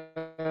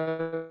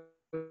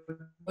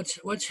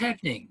 What's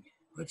happening?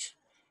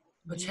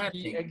 What's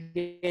happening?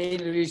 Again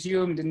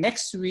resumed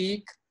next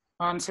week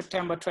on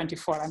September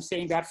 24. I'm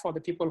saying that for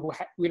the people who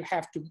will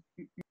have to.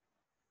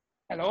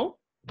 Hello?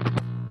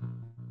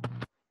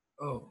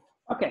 Oh.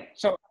 Okay,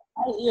 so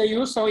I hear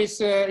you, so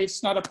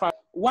it's not a problem.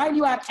 While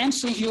you are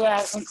answering, you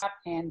are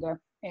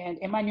and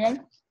Emmanuelle,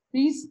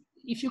 please,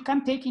 if you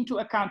can take into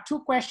account two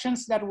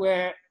questions that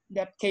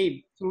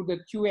came through the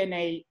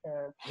Q&A.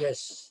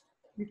 Yes.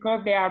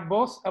 Because they are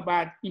both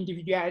about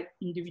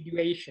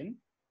individuation.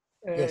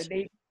 Yes.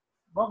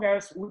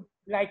 Bloggers would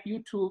like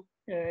you to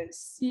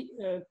see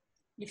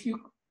if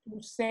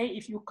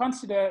you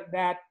consider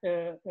that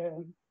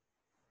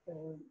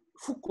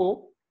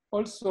Foucault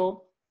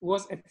also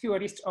was a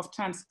theorist of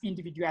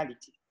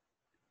trans-individuality.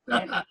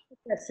 And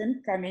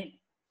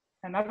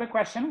another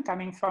question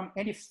coming from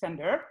Elif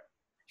Sender,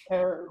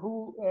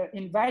 who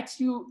invites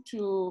you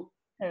to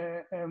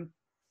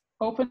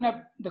open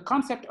up the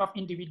concept of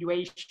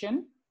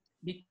individuation,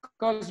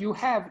 because you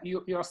have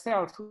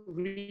yourself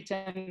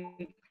written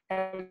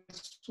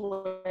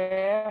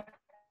elsewhere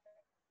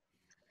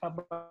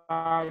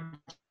about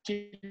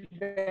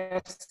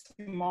Gilbert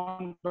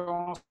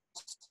Simondon's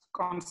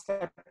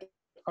concept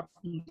of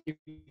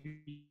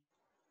individuation.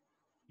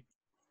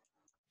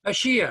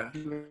 Bashir,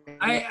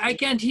 I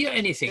can't hear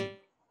anything.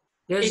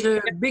 There's a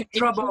big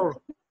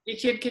trouble.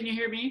 Etienne, can you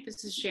hear me?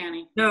 This is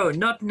Shani. No,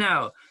 not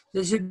now.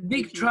 There's a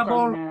big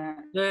trouble.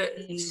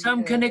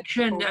 Some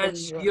connection,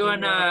 as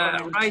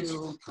Joanna writes,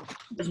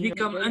 has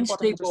become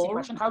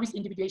unstable. How is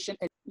individuation?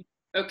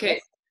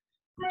 Okay.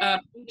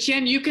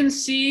 Etienne, you can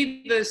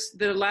see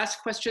the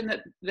last question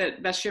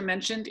that Bashir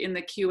mentioned in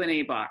the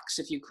Q&A box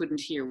if you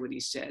couldn't hear what he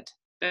said.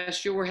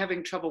 Bashir, we're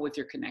having trouble with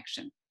your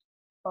connection.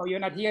 Oh, you're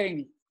not hearing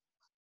me?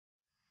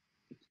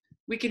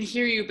 We can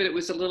hear you, but it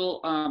was a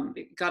little,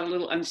 it got a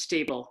little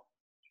unstable.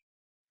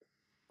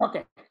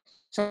 Okay,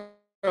 so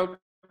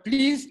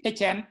please,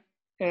 Etienne,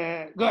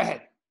 go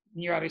ahead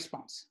in your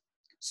response.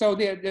 So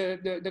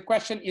the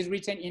question is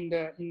written in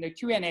the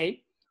Q&A.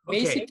 Okay.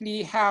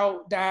 Basically,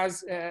 how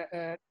does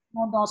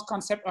Simondon's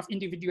concept of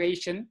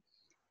individuation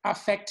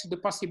affect the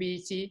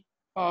possibility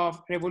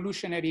of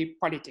revolutionary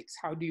politics?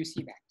 How do you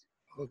see that?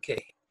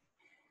 Okay,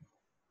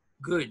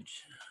 good.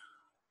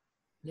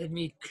 Let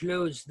me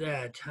close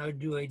that. How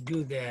do I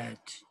do that?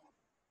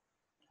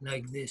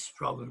 Like this,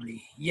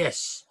 probably.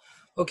 Yes.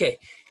 Okay.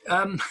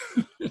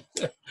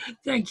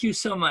 Thank you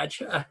so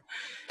much.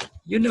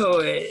 You know,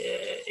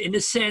 in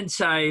a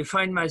sense, I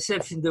find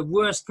myself in the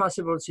worst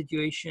possible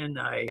situation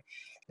I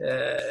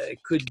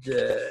could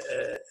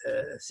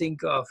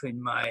think of in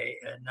my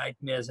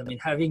nightmares. I mean,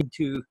 having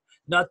to,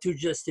 not to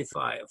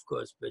justify, of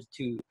course, but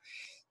to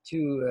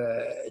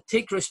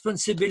take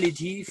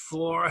responsibility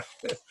for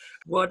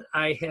what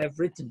I have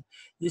written.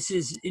 This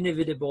is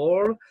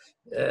inevitable.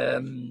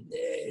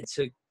 It's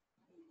a,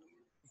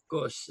 of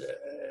course,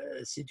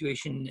 a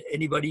situation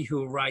anybody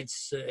who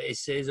writes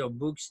essays or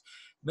books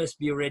must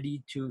be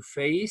ready to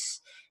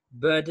face.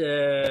 But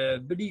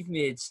believe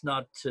me, it's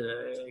not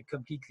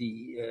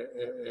completely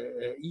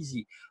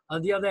easy.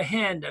 On the other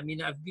hand, I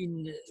mean, I've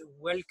been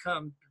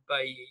welcomed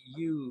by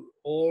you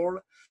all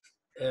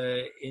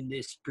in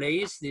this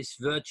place, this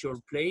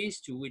virtual place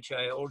to which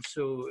I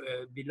also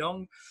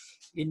belong,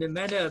 in a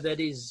manner that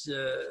is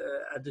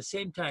at the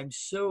same time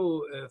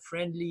so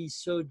friendly,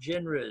 so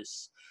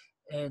generous,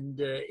 and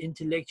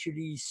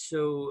intellectually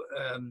so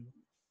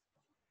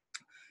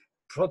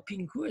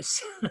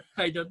propinquous.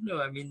 I don't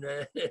know, I mean,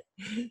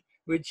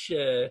 which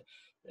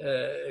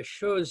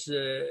shows,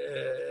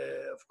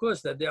 of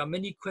course, that there are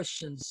many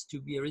questions to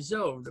be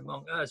resolved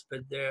among us,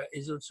 but there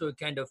is also a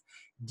kind of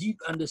deep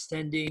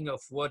understanding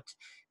of what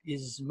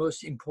is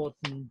most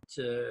important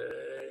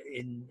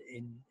in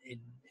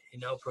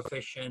our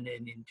profession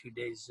and in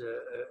today's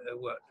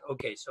world.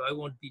 Okay, so I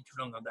won't be too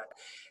long on that.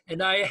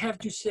 And I have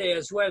to say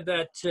as well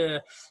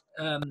that,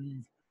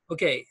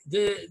 okay,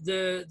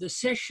 the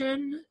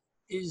session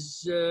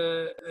is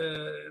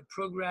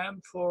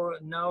programmed for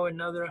now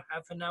another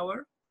half an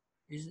hour.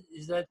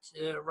 Is that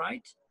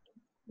right?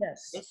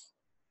 Yes. Yes.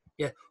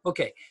 Yeah.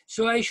 Okay.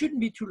 So I shouldn't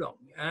be too long.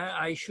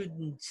 I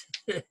shouldn't,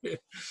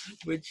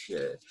 which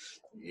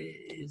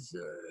is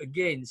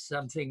again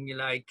something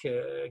like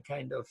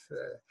kind of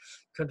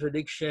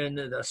contradiction.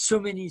 There are so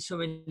many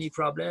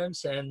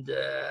problems, and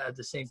at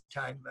the same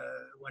time,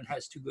 one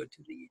has to go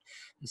to the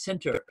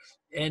center.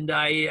 And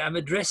I am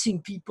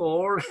addressing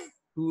people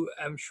who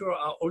I'm sure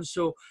are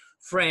also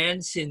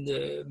friends in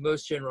the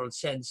most general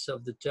sense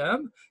of the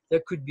term.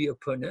 There could be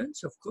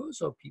opponents, of course,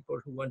 or people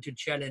who want to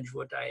challenge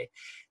what I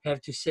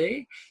have to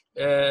say.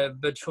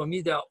 But for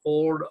me, they're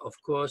all, of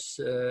course,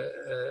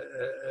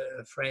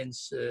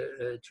 friends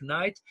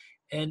tonight.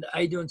 And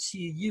I don't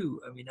see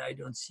you. I mean, I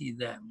don't see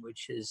them,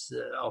 which is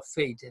our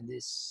fate in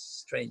this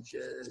strange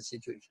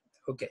situation.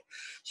 Okay,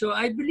 so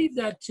I believe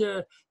that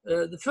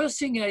the first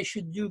thing I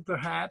should do,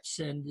 perhaps,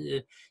 and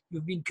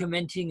you've been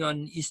commenting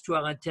on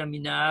Histoire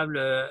interminable,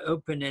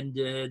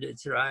 open-ended,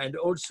 etc. And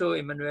also,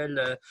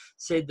 Emmanuelle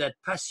said that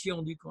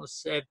passion du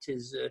concept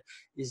is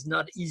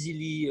not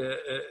easily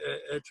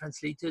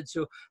translated.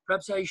 So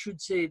perhaps I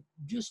should say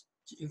just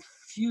a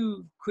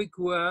few quick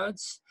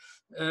words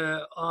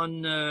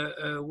on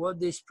what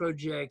this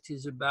project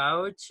is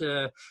about,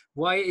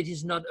 why it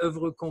is not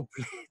oeuvre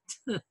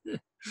complète,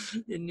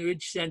 in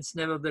which sense,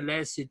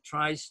 nevertheless, it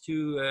tries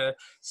to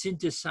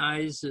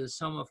synthesize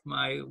some of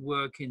my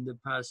work in the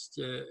past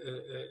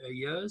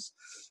years,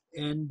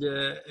 and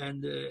the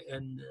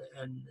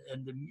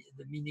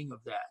meaning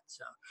of that.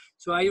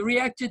 So I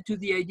reacted to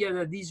the idea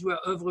that these were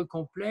oeuvres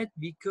complètes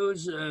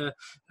because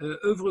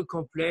oeuvres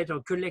complètes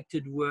or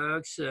collected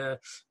works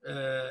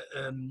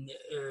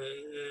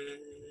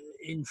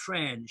in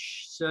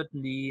French,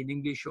 certainly in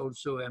English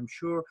also, I'm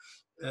sure,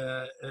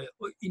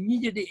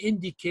 immediately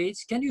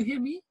indicates, can you hear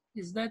me?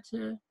 Is that,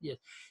 yes,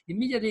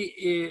 immediately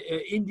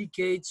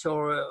indicates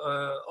or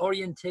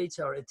orientates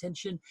our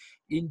attention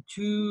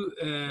into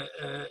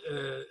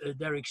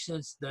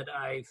directions that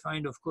I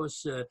find, of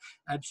course,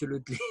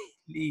 absolutely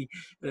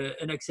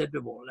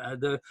unacceptable.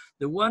 The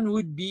one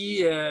would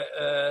be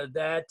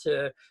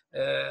that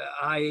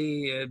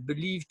I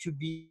believe to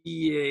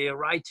be a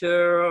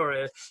writer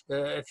or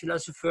a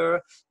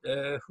philosopher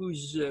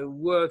whose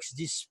works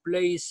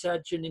display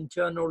such an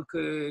internal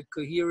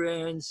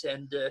coherence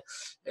and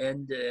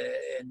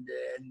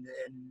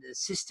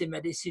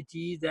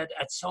systematicity that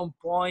at some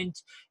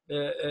point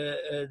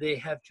they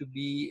have to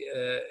be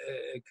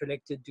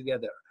collected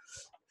together.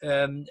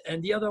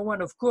 And the other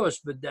one, of course,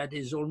 but that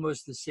is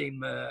almost the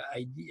same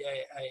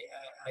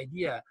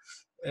idea,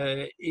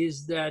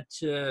 is that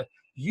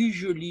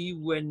usually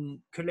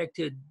when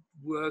collected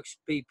works,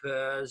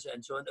 papers,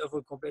 and so on,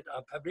 oeuvres complètes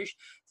are published,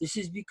 this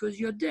is because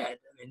you're dead.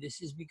 I mean, this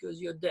is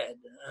because you're dead.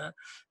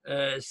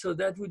 So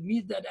that would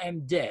mean that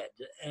I'm dead.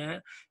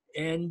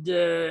 And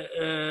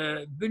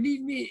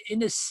believe me,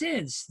 in a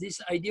sense,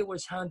 this idea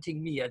was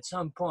haunting me at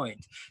some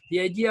point. The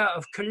idea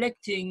of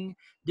collecting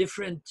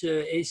different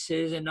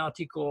essays and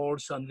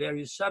articles on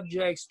various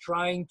subjects,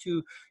 trying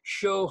to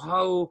show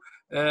how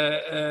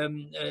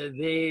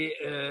they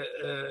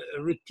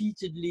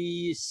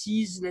repeatedly,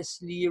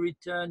 ceaselessly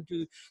return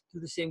to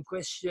the same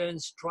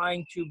questions,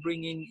 trying to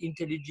bring in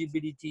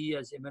intelligibility,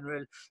 as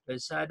Emmanuelle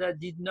Saada,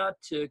 did not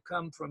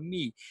come from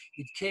me.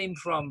 It came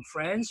from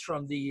France,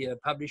 from the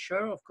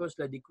publisher, of course,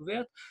 La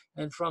Découverte,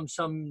 and from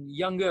some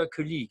younger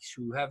colleagues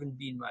who haven't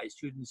been my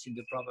students in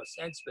the proper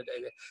sense, but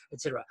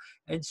etc.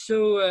 And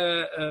so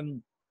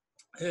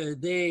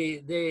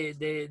they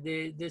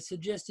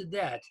suggested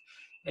that.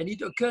 And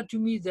it occurred to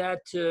me that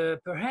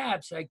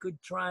perhaps I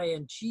could try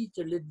and cheat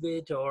a little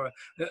bit, or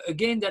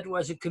again, that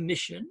was a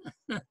commission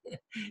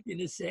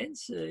in a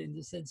sense, in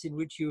the sense in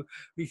which you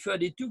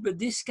referred it to. But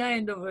this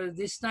kind of,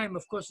 this time,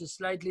 of course, a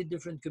slightly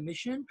different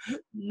commission,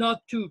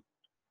 not to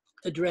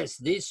address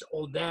this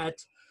or that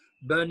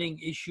burning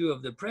issue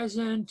of the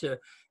present.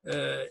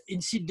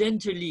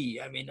 Incidentally,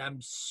 I mean,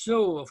 I'm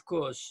so, of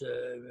course,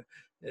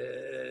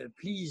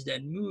 pleased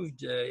and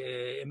moved,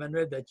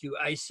 Emmanuelle, that you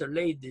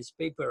isolate this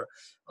paper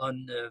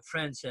on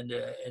France and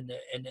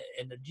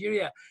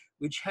Algeria,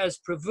 which has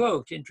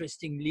provoked,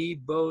 interestingly,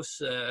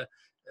 both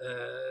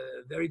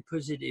very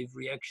positive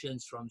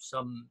reactions from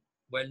some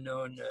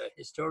well-known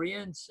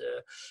historians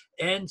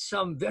and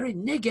some very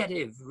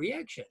negative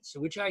reactions,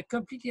 which I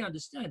completely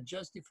understand,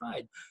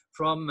 justified,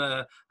 from,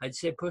 I'd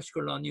say,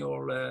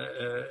 post-colonial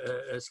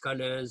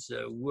scholars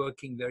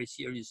working very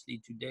seriously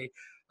today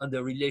on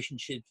the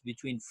relationships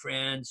between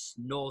France,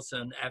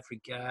 Northern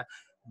Africa,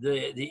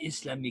 the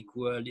Islamic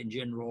world in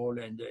general,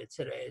 and et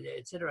cetera,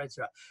 et cetera, et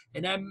cetera.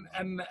 And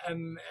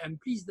I'm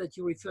pleased that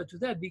you refer to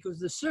that, because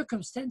the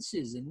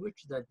circumstances in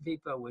which that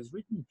paper was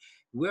written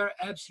were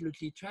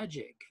absolutely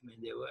tragic. I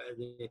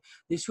mean,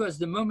 this was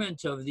the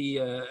moment of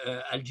the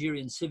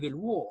Algerian civil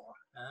war,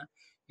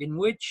 in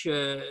which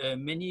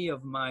many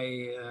of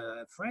my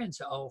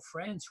friends, our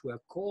friends, were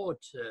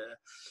caught,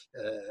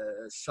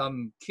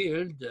 some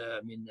killed. I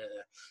mean,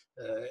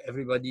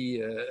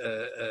 everybody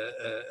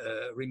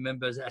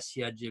remembers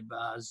Assia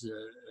Djeba's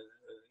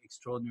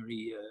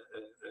extraordinary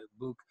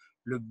book,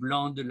 Le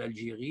Blanc de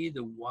l'Algérie,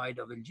 The White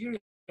of Algeria.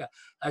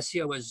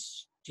 Assia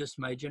was just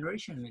my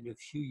generation, I mean, a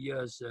few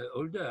years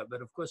older,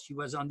 but of course she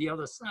was on the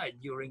other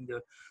side during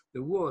the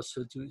war,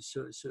 so to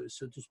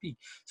speak.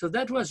 So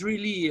that was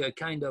really a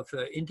kind of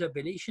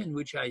interpellation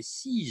which I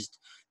seized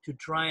to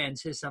try and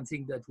say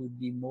something that would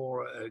be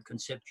more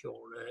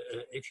conceptual,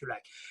 if you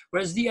like.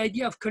 Whereas the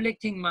idea of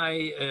collecting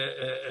my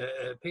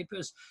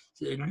papers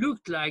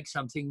looked like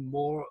something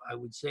more, I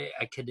would say,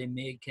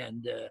 academic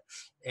and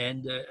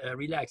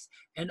relaxed.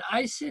 And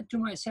I said to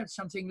myself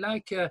something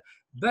like,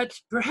 but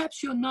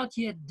perhaps you're not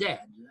yet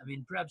dead. I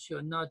mean, perhaps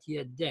you're not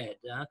yet dead.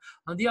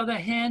 On the other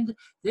hand,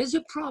 there's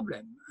a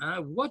problem.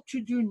 What to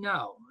do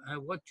now?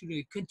 What to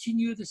do?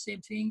 Continue the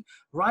same thing?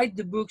 Write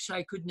the books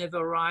I could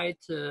never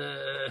write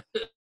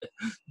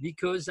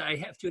because I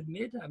have to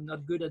admit I'm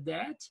not good at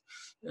that.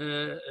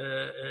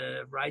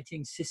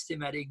 Writing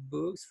systematic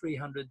books,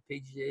 300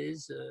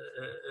 pages,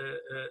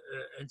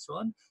 and so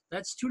on.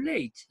 That's too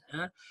late.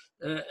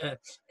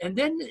 And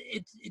then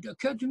it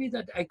occurred to me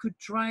that I could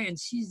try and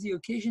seize the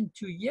occasion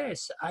to,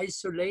 yes,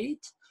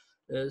 isolate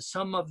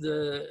some of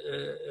the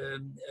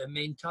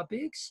main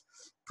topics,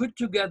 put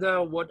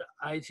together what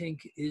I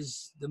think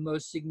is the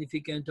most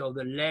significant or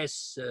the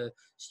less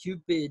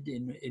stupid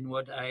in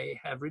what I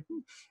have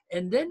written,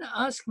 and then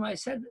ask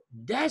myself,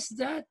 does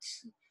that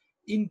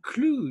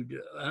include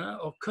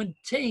or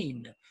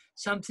contain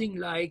something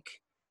like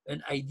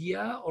an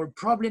idea or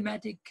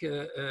problematic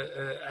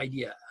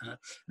idea? And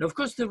of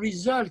course, the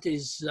result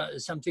is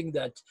something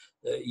that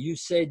you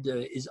said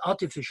is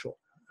artificial.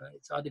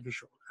 It's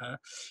artificial.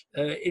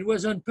 It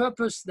was on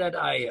purpose that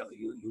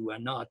you were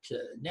not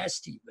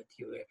nasty, but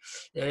you were,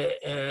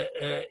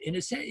 in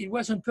a sense, it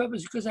was on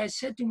purpose because I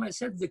said to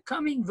myself, the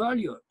coming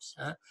volumes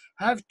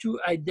have to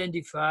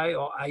identify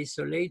or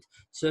isolate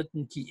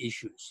certain key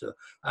issues. So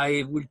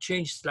I will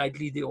change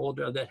slightly the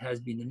order that has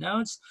been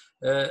announced.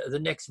 The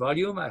next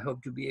volume, I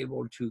hope to be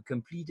able to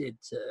complete it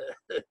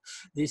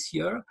this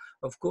year,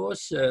 of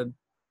course,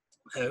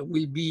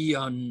 will be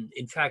on,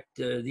 in fact,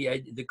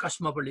 the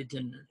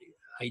cosmopolitan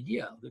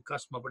idea, the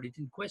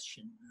cosmopolitan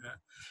question,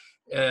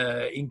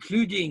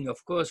 including,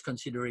 of course,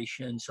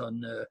 considerations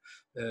on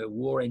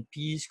war and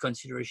peace,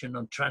 consideration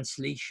on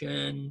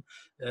translation,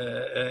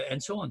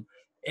 and so on.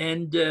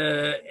 And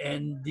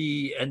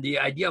the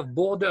idea of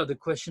border, the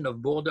question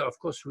of border, of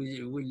course,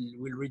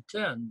 will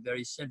return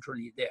very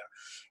centrally there.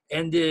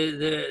 And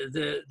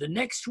the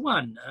next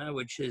one,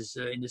 which is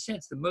in a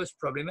sense the most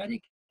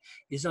problematic,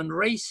 is on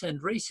race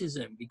and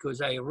racism,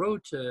 because I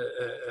wrote a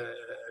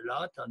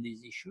lot on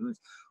these issues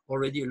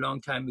already a long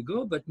time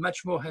ago, but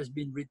much more has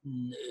been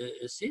written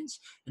since.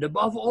 And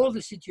above all,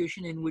 the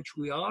situation in which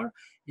we are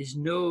is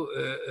no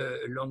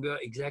longer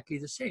exactly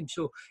the same.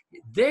 So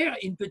there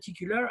in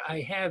particular,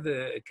 I have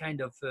a kind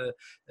of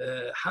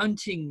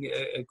haunting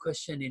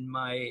question in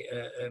my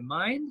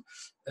mind.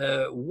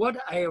 What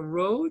I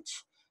wrote,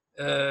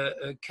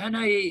 can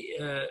I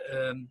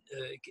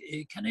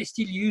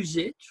still use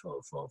it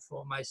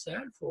for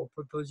myself or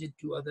propose it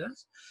to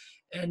others?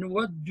 And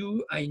what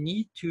do I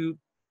need to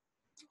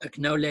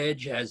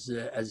acknowledge as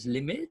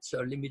limits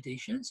or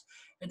limitations?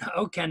 And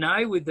how can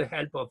I, with the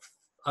help of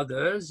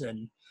others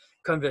and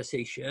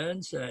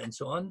conversations and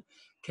so on,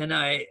 can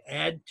I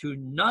add to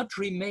not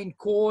remain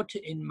caught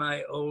in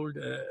my old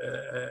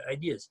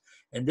ideas?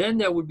 And then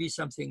there would be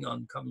something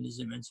on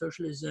communism and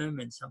socialism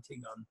and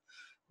something on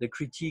the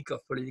critique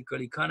of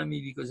political economy,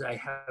 because I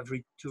have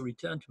to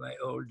return to my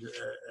old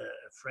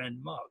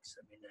friend Marx,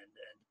 I mean,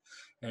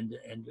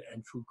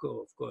 and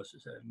Foucault, of course,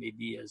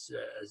 maybe as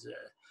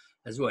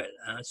well.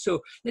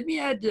 So let me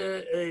add.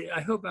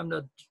 I hope I'm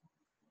not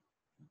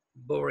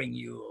boring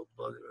you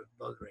or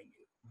bothering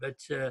you, but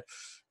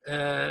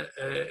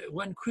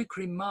one quick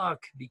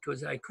remark,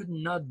 because I could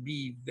not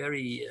be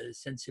very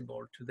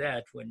sensible to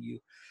that when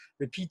you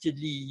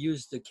repeatedly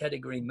used the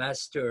category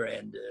master,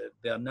 and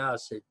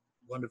Bernard said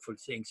wonderful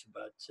things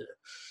about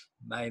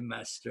my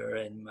master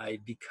and my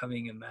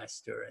becoming a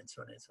master and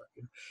so on and so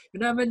on. You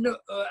know,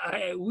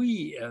 I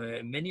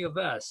mean, many of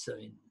us, I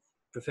mean,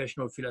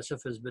 professional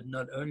philosophers, but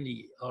not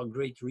only, are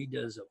great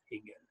readers of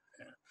Hegel.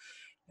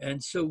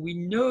 And so we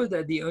know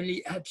that the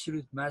only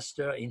absolute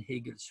master in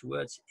Hegel's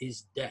words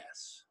is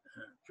death,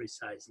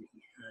 precisely.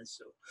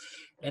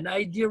 And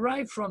I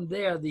derive from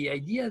there the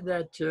idea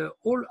that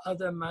all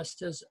other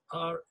masters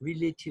are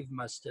relative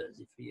masters,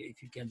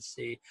 if you can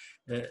say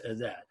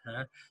that.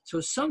 So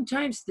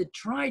sometimes they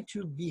try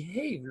to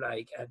behave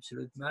like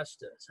absolute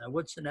masters.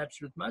 What's an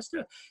absolute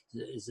master?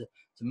 Is a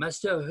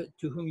master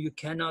to whom you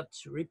cannot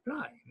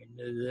reply. I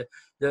mean,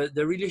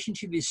 the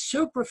relationship is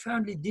so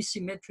profoundly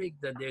dissymmetric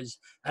that there's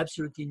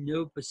absolutely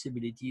no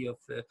possibility of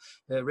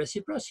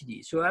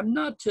reciprocity. So I'm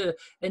not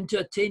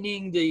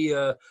entertaining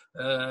the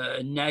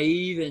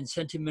naive and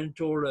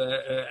sentimental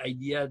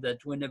idea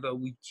that whenever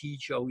we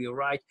teach or we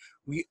write,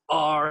 we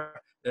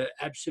are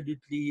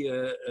absolutely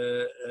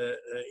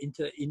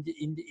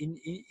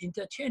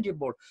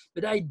interchangeable.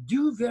 But I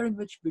do very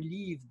much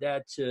believe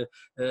that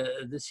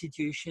the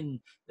situation,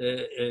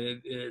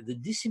 the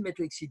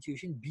disymmetric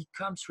situation,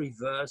 becomes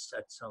reversed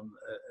at some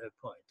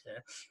point.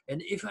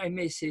 And if I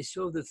may say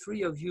so, the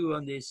three of you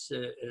on this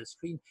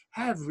screen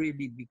have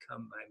really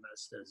become my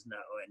masters now.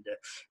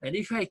 And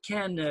if I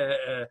can,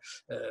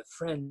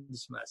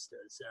 friends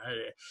masters,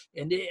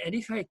 and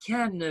if I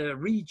can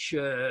reach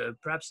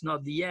perhaps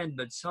not the end,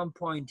 but some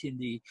point in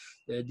the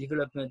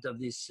development of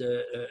this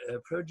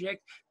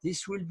project,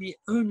 this will be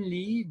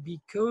only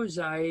because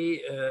I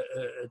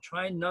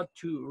try not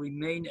to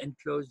remain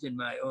enclosed in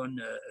my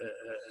own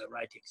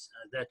writings.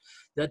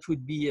 That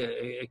would be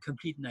a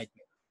complete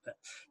nightmare.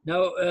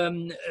 Now,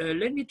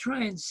 let me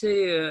try and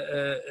say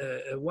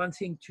one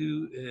thing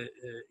to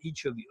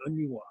each of you,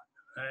 only one.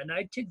 And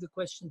I take the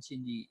questions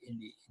in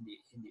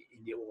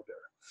the order.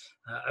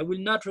 I will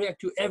not react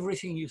to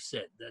everything you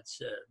said.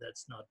 That's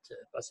not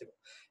possible.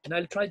 And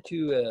I'll try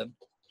to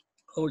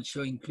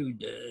also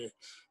include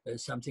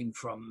something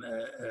from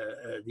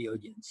the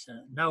audience.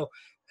 Now,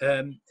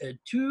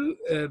 to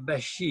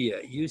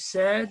Bachir, you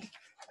said,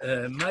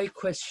 my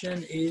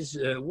question is,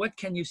 what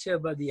can you say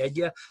about the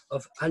idea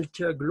of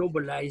alter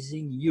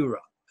globalizing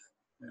Europe?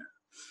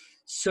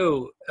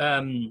 So,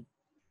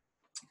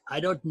 I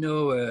don't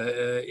know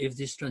if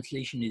this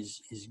translation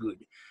is good.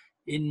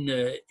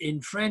 In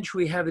French,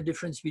 we have a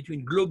difference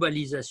between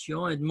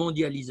globalisation and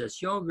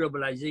mondialisation.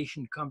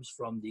 Globalization comes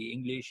from the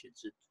English.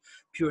 It's a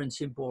pure and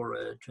simple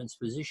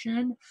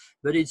transposition,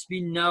 but it's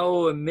been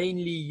now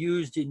mainly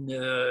used in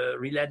a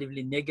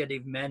relatively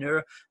negative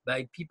manner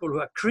by people who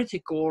are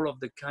critical of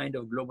the kind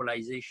of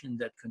globalization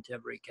that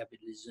contemporary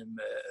capitalism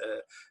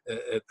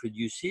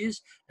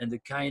produces, and the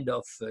kind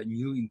of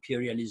new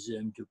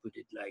imperialism, to put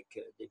it like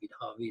David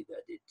Harvey,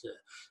 that it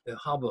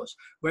harbors.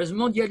 Whereas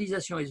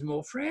mondialisation is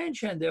more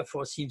French and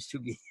therefore seems to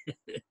be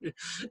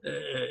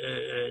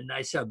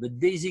nicer, but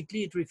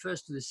basically it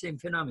refers to the same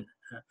phenomenon.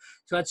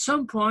 So at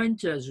some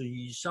point, as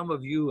some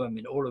of you, I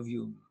mean all of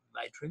you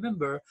might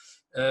remember,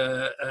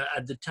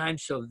 at the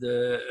times of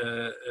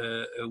the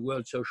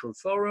World Social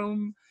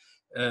Forum,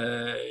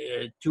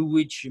 to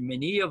which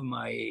many of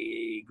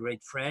my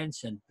great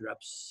friends, and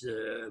perhaps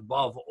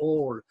above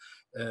all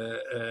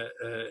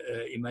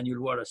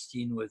Emmanuelle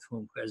Saada, with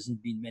whom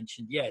hasn't been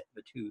mentioned yet,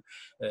 but who,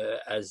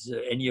 as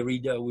any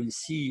reader will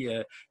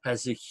see,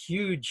 has a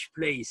huge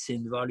place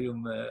in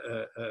volume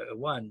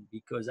 1,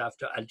 because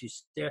after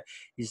Althusser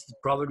is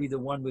probably the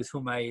one with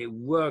whom I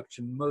worked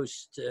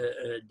most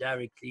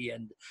directly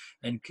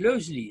and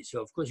closely.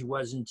 So of course I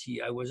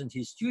wasn't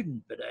his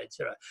student, but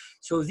etc.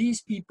 So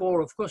these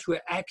people, of course,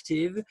 were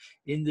active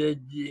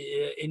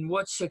in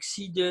what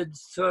succeeded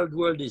third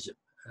worldism.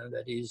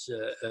 That is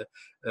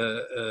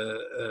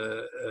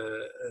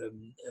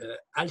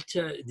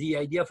the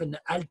idea of an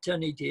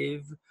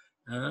alternative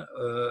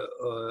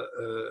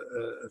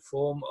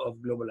form of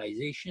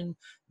globalization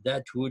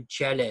that would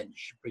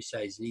challenge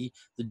precisely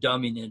the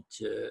dominant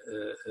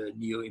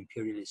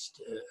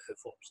neo-imperialist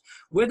forms.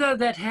 Whether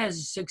that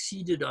has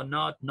succeeded or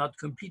not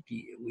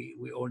completely,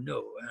 we all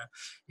know,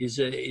 is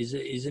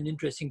an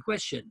interesting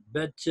question.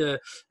 But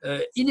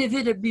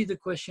inevitably the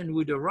question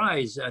would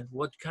arise at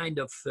what kind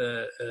of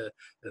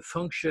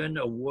function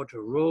or what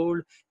role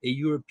a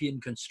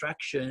European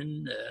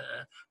construction,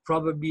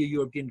 probably a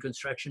European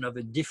construction of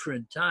a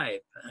different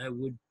type,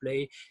 would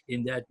play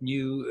in that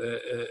new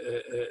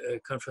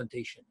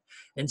confrontation.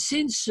 And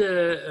since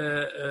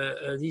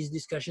these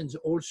discussions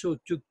also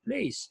took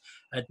place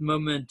at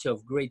moments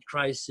of great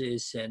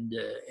crisis and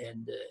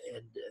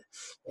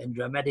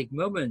dramatic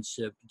moments,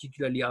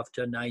 particularly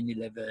after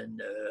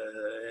 9/11,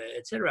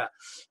 etc.,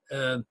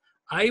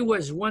 I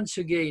was once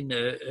again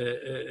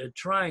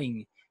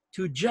trying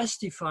to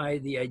justify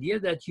the idea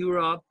that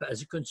Europe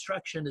as a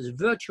construction, as a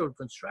virtual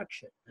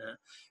construction,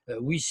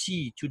 we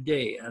see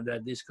today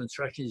that this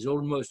construction is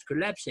almost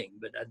collapsing,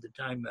 but at the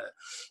time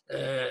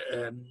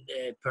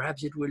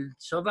perhaps it will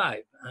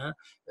survive,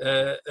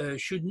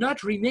 should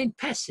not remain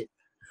passive.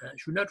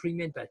 Should not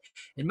remain passive.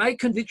 And my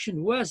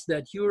conviction was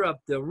that Europe,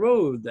 the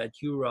role that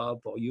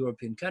Europe or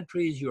European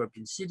countries,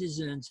 European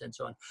citizens, and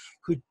so on,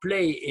 could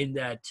play in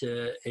that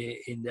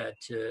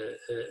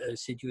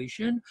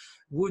situation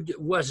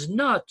was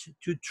not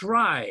to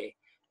try,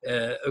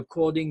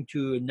 according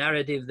to a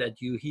narrative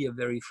that you hear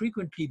very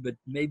frequently, but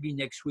maybe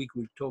next week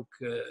we'll talk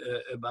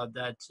about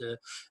that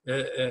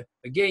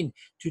again,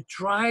 to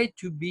try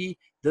to be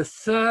the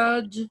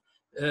third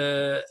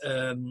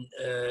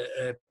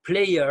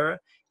player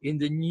in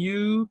the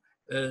new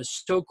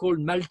so-called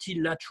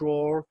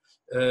multilateral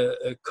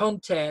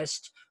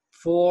contest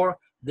for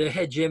the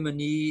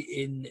hegemony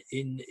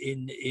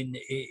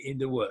in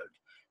the world.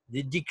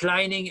 The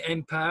declining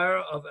empire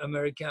of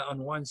America on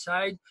one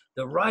side,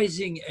 the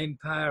rising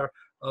empire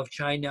of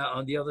China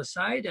on the other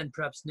side, and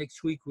perhaps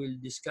next week we'll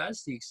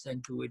discuss the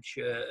extent to which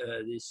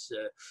this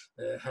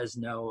has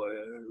now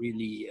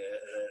really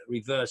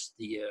reversed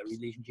the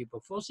relationship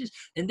of forces.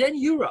 And then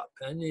Europe,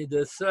 and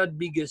the third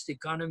biggest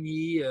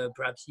economy,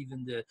 perhaps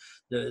even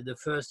the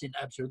first in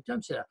absolute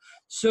terms.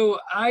 So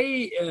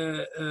I,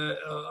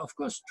 of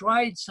course,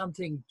 tried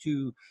something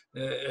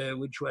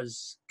which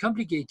was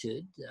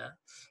complicated,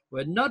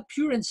 but not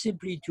pure and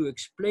simply to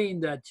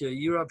explain that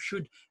Europe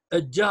should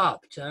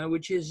adopt,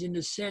 which is in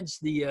a sense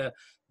the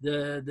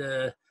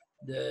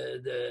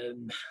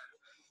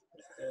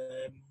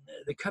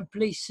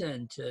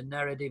complacent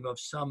narrative of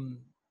some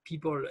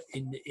people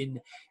in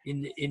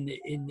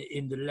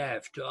the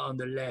left, on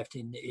the left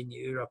in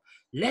Europe.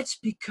 Let's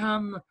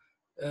become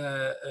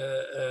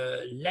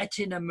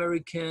Latin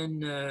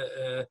American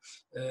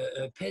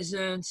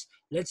peasants,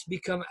 let's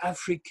become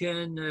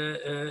African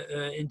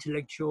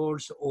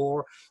intellectuals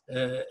or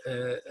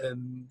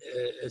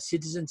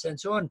citizens and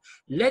so on.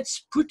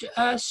 Let's put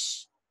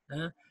us,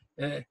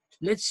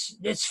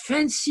 let's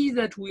fancy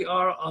that we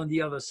are on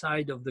the other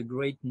side of the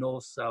great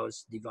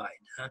North-South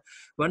divide.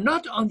 We're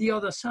not on the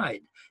other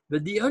side,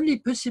 but the only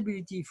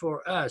possibility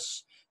for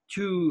us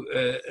to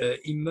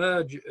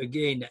emerge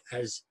again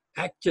as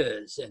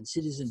actors and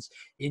citizens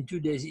in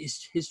today's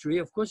history,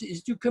 of course,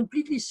 is to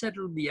completely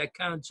settle the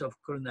accounts of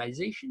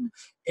colonization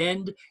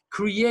and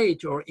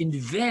create or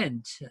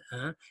invent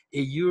a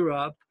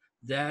Europe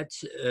that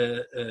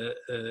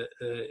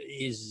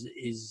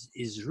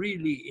is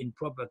really, in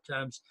proper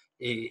terms,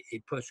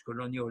 a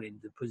post-colonial, in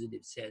the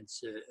positive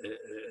sense,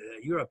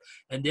 Europe,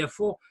 and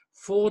therefore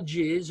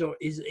forges or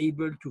is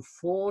able to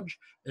forge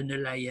an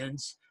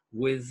alliance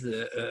with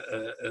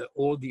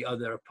all the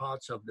other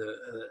parts of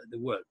the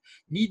world.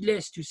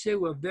 Needless to say,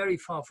 we're very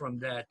far from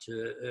that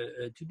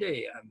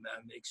today.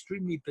 I'm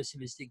extremely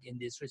pessimistic in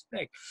this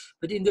respect.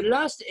 But in the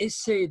last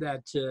essay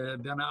that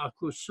Bernard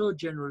Harcourt so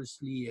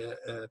generously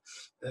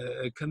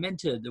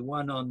commented, the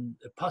one on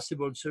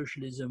possible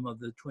socialism of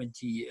the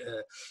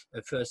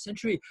 21st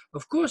century,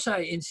 of course I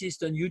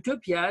insist on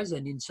utopias,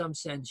 and in some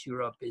sense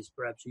Europe is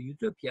perhaps a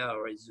utopia,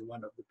 or is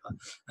one of the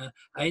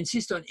I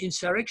insist on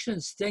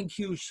insurrections. Thank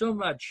you so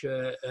much,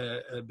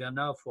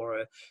 Bernard,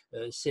 for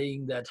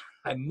saying that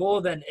I'm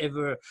more than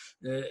ever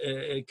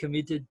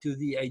committed to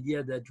the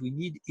idea that we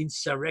need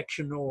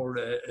insurrectional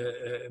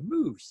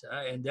moves,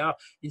 and there are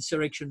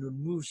insurrectional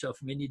moves of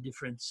many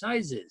different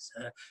sizes.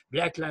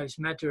 Black Lives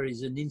Matter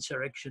is an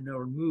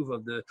insurrectional move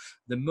of the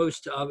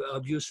most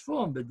obvious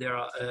form, but there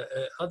are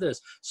others.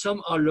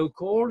 Some are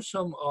local,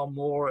 some are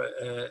more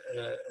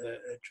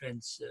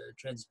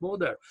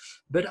transborder.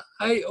 But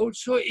I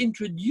also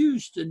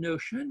introduced a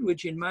notion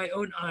which in my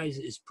own eyes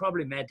is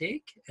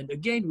problematic, and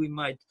again we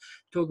might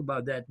talk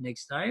about that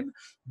next time,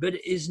 but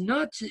is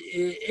not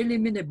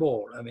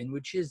eliminable, I mean,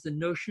 which is the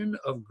notion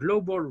of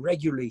global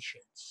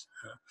regulations.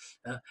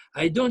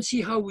 I don't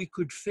see how we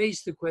could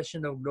face the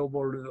question of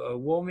global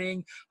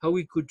warming, how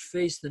we could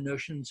face the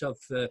notions of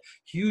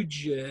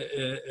huge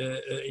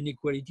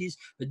inequalities,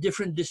 a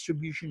different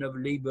distribution of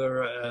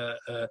labor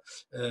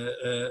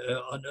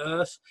on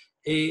Earth,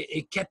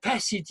 a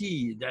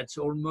capacity that's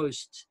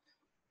almost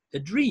a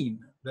dream,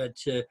 but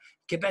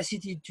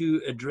capacity to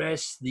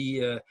address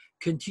the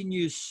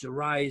continuous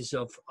rise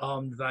of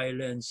armed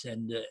violence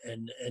and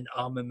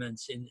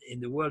armaments in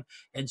the world,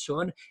 and so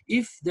on,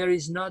 if there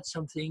is not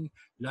something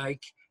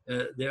like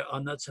there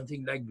are not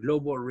something like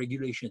global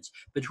regulations.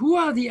 But who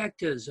are the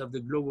actors of the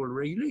global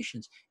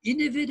regulations?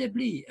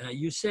 Inevitably,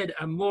 you said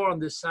I'm more on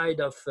the side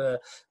of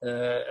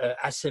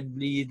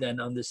assembly than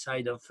on the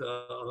side of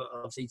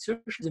state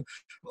socialism.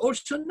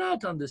 Also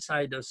not on the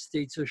side of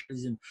state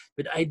socialism,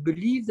 but I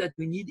believe that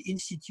we need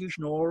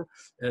institutional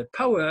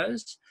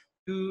powers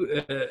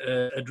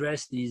to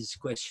address these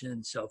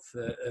questions of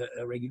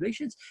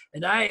regulations.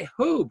 And I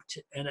hoped,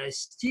 and I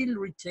still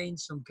retain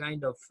some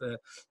kind of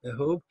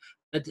hope,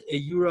 that a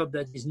Europe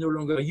that is no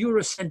longer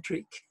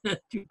Eurocentric,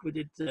 to put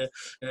it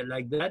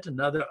like that,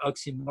 another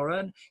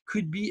oxymoron,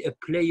 could be a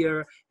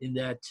player in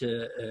that,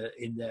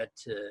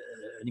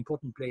 an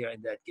important player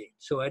in that game.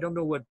 So I don't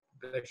know what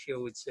Bachir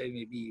would say.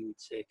 Maybe he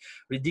would say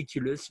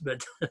ridiculous,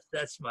 but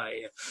that's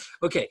my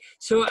okay.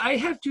 So I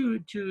have to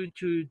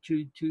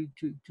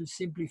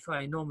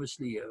simplify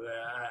enormously.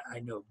 I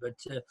know, but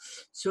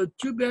so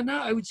to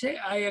Bernard, I would say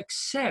I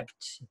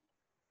accept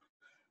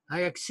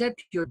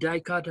your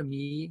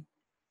dichotomy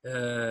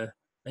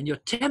and your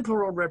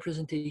temporal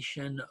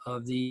representation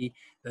of the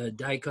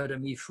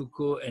dichotomy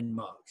Foucault and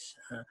Marx.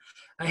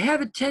 I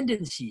have a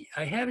tendency,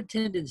 I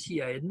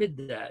admit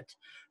that,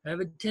 I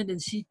have a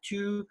tendency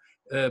to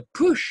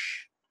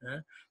push,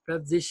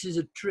 perhaps this is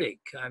a trick,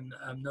 I'm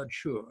not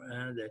sure,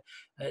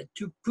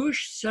 to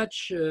push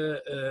such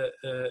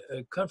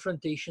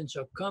confrontations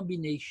or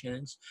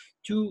combinations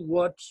to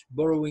what,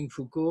 borrowing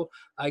Foucault,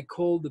 I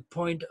call the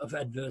point of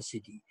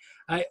adversity.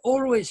 I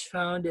always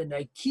found, and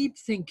I keep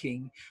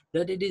thinking,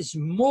 that it is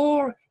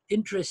more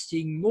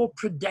interesting, more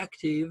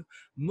productive,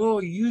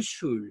 more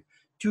useful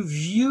to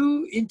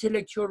view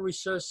intellectual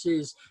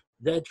resources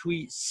that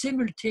we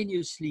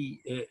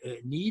simultaneously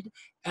need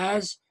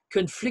as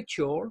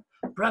conflictual,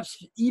 perhaps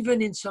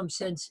even in some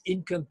sense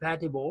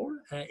incompatible,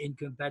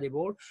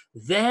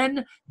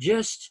 than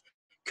just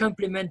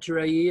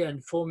complementary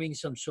and forming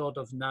some sort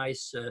of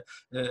nice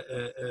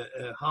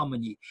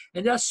harmony.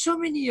 And there are so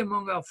many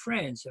among our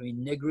friends. I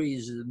mean, Negri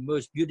is the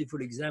most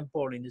beautiful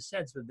example in a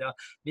sense, but there are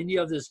many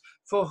others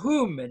for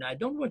whom, and I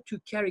don't want to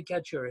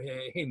caricature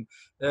him,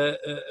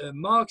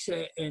 Marx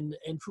and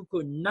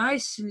Foucault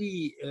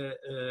nicely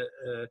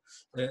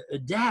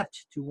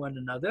adapt to one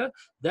another,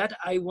 that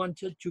I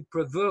wanted to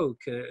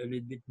provoke a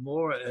little bit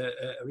more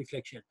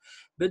reflection.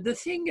 But the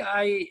thing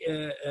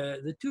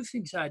the two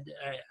things I'd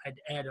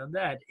add on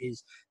that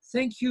is,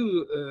 thank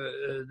you,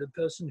 the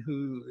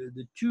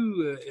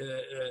two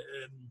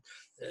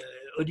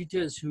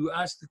auditors who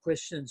asked the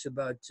questions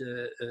about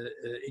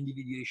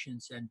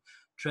individuations and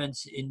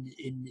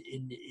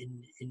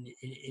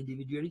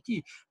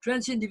trans-individuality.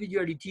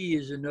 Trans-individuality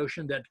is a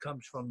notion that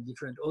comes from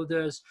different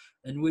authors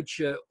and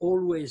which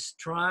always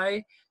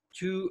try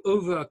to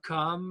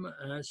overcome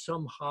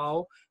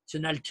somehow. It's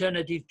an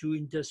alternative to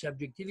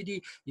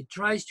intersubjectivity. It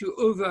tries to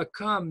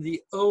overcome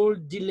the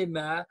old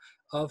dilemma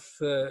of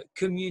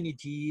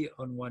community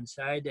on one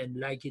side, and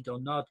like it or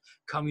not,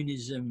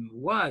 communism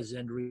was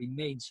and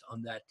remains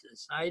on that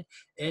side,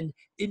 and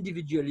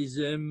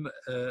individualism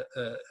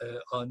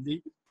on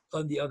the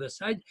on the other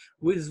side,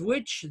 with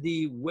which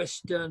the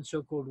Western,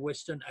 so-called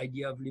Western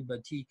idea of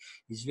liberty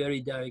is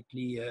very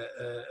directly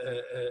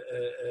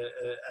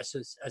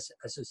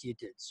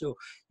associated. So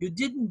you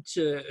didn't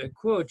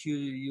quote,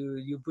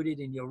 you put it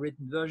in your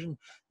written version,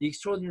 the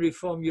extraordinary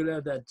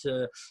formula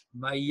that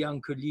my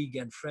young colleague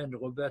and friend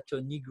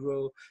Roberto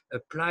Negro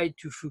applied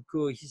to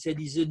Foucault. He said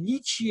he's a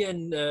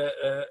Nietzschean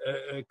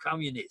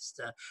communist.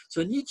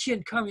 So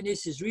Nietzschean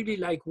communist is really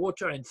like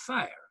water and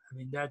fire. I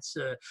mean, that's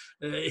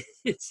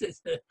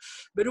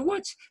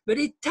but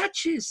it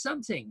touches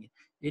something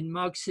in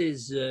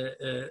Marx's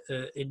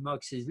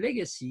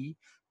legacy,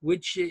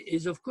 which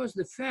is of course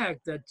the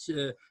fact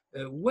that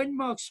when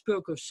Marx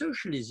spoke of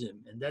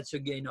socialism, and that's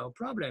again our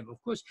problem,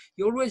 of course,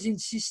 he always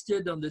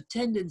insisted on the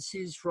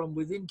tendencies from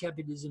within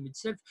capitalism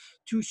itself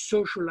to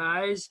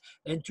socialize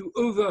and to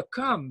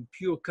overcome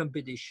pure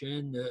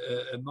competition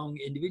among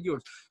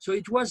individuals. So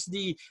it was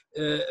the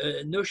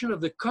notion of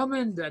the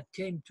common that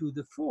came to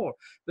the fore.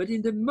 But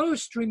in the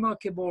most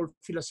remarkable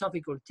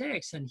philosophical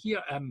texts, and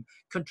here I'm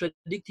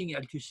contradicting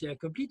Althusser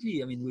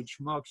completely, I mean, which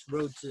Marx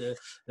wrote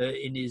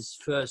in his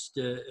first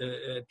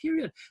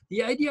period,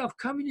 the idea of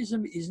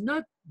communism is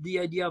not the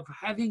idea of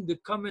having the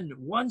common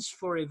once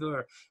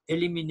forever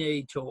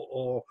eliminate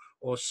or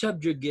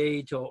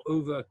subjugate or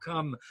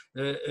overcome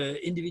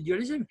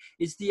individualism.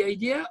 It's the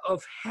idea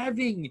of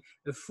having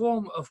a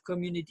form of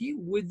community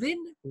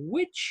within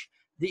which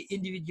the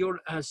individual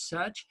as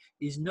such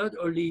is not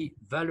only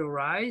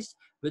valorized,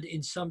 but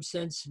in some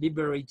sense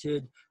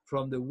liberated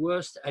from the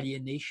worst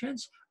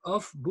alienations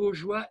of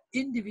bourgeois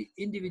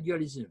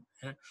individualism.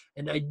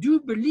 And I do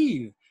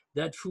believe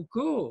that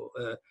Foucault,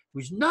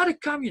 who's not a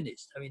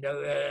communist, I mean,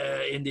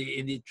 in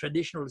the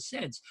traditional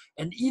sense,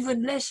 and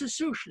even less a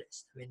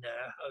socialist, I mean,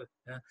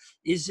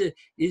 is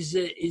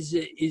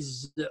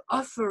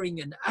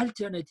offering an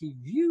alternative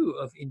view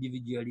of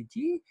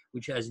individuality,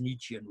 which has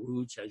Nietzschean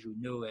roots, as you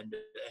know, and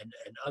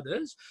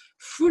others,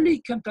 fully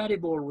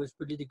compatible with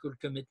political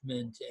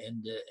commitment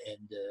and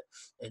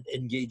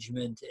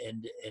engagement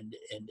and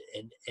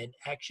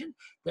action,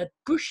 that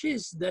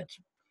pushes, that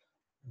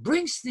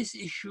brings this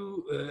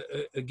issue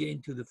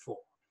again to the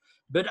fore.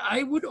 But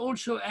I would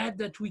also add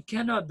that we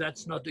cannot,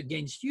 that's not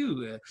against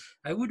you,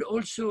 I would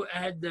also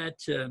add that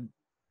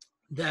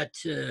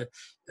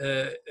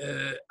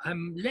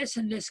I'm less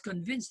and less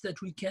convinced that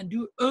we can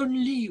do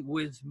only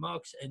with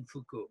Marx and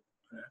Foucault.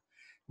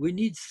 We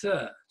need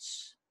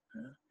thirds.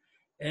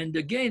 And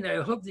again,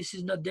 I hope this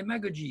is not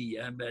demagogy,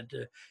 but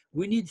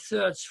we need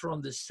thirds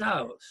from the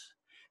South.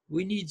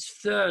 We need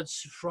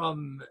thirds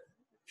from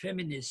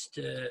feminist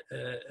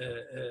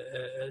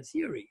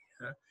theory.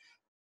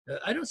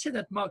 I don't say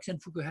that Marx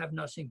and Foucault have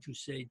nothing to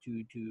say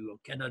to or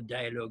cannot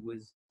dialogue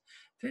with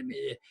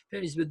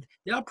feminists, but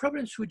there are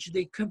problems which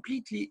they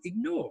completely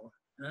ignore.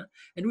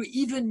 And we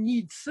even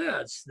need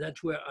thirds.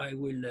 That's where I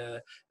will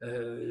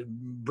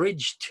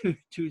bridge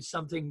to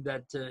something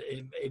that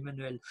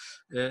Emmanuelle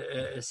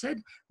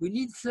said. We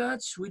need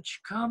thirds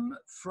which come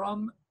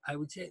from, I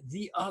would say,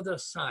 the other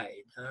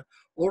side.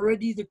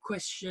 Already the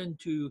question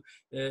to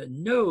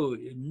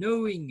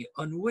knowing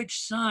on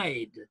which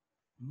side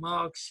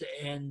Marx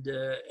and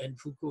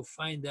Foucault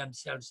find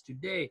themselves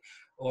today,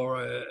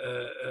 or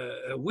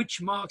which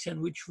Marx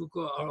and which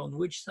Foucault are on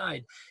which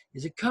side,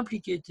 is a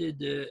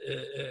complicated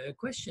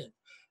question.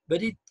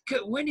 But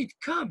when it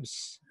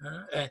comes,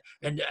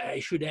 and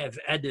I should have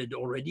added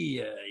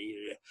already,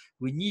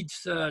 we need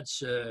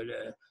thirds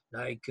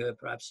like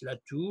perhaps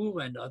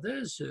Latour and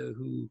others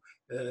who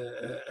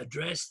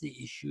address the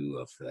issue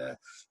of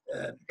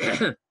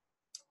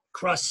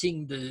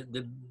crossing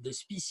the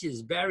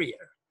species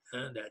barrier.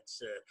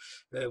 That's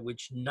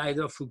which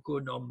neither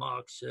Foucault nor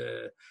Marx,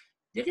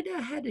 Derrida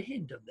had a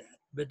hint of that,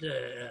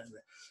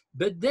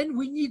 but then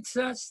we need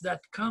thirds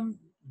that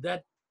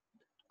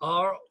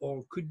are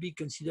or could be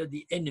considered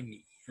the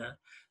enemy.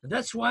 And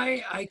that's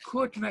why I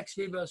quote Max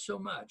Weber so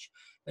much,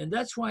 and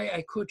that's why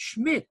I quote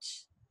Schmitt.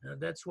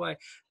 That's why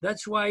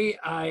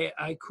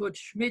I quote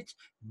Schmitt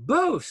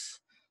both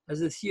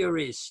as a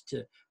theorist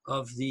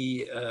of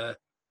the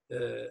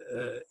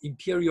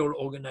imperial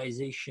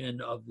organization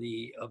of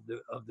the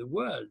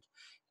world,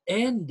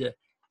 and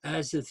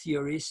as a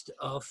theorist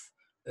of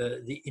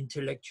the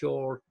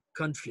intellectual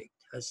conflict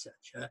as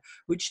such,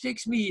 which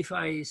takes me, if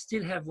I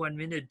still have 1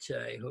 minute,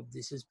 I hope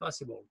this is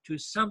possible, to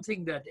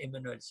something that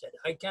Emmanuelle said.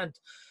 I can't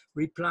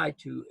reply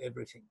to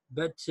everything,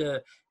 but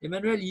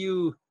Emmanuelle,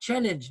 you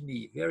challenged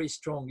me very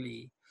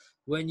strongly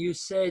when you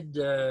said,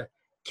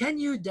 can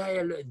you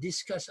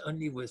discuss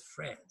only with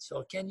friends,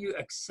 or can you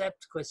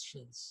accept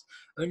questions,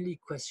 only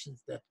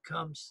questions that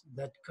come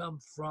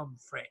from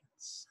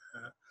friends?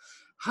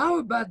 How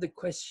about the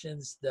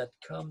questions that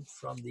come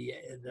from the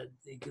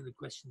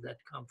questions that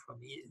come from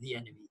the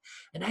enemy?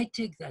 And I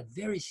take that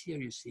very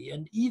seriously.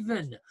 And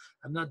even,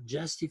 I'm not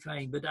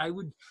justifying, but I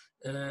would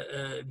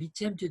be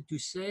tempted to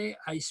say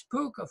I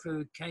spoke of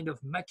a kind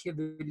of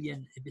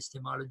Machiavellian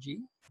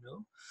epistemology,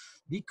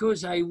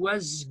 because I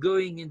was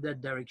going in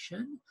that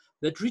direction,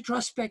 but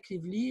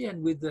retrospectively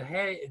and with the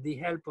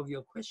help of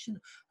your question,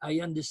 I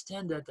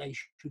understand that I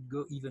should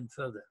go even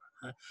further.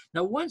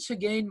 Now, once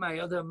again, my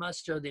other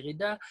master,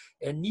 Derrida,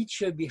 and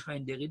Nietzsche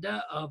behind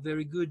Derrida are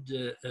very good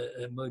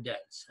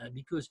models,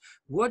 because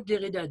what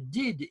Derrida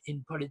did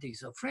in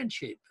Politics of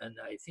Friendship, and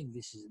I think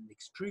this is an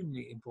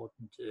extremely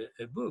important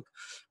book,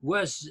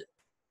 was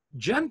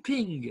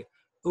jumping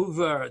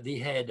over the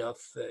head of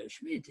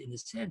Schmitt, in a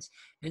sense,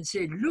 and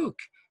say, look,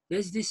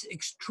 there's this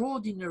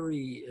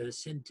extraordinary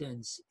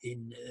sentence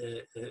in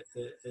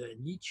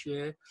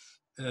Nietzsche,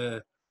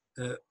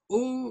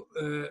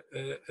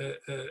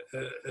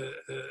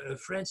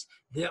 friends,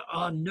 there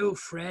are no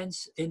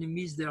friends,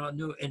 enemies, there are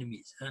no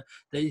enemies.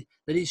 That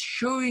is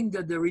showing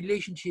that the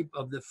relationship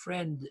of the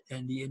friend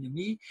and the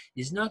enemy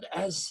is not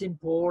as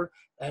simple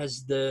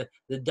as the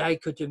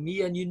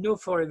dichotomy, and you know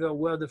forever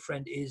where the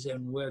friend is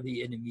and where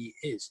the enemy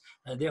is.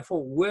 And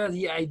therefore, where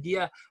the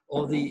idea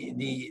or the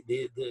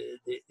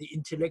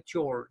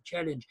intellectual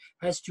challenge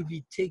has to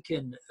be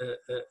taken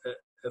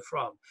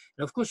from.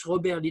 And of course,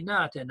 Robert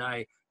Linhart, and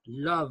I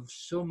love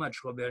so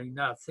much Robert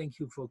Linhart, thank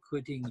you for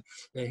quoting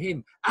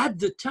him, at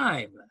the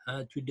time,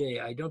 today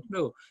I don't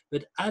know,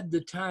 but at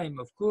the time,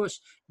 of course,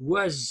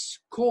 was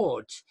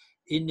caught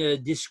in a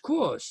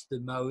discourse, the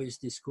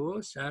Maoist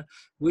discourse,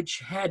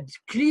 which had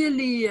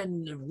clearly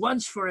and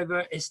once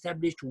forever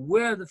established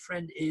where the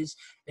friend is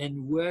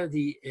and where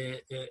the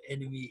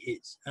enemy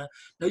is.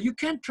 Now, you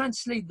can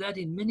translate that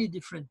in many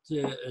different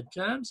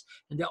terms,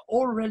 and they're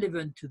all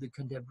relevant to the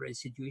contemporary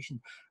situation.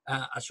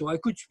 So I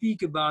could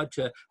speak about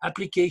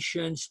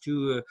applications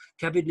to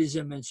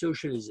capitalism and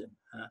socialism.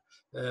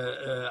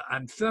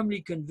 I'm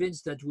firmly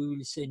convinced that we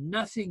will say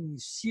nothing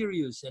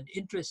serious and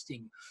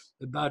interesting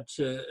about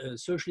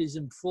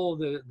socialism for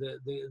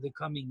the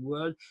coming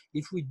world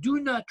if we do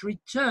not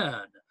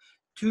return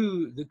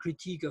to the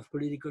critique of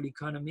political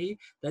economy,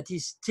 that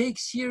is, take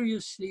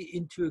seriously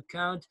into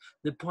account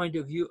the point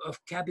of view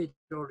of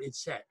capital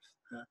itself,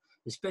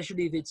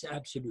 especially if it's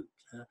absolute.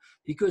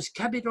 Because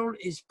capital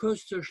is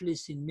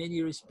post-socialist in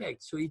many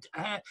respects, so it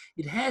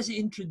has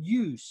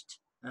introduced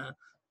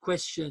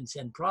questions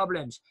and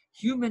problems,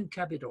 human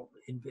capital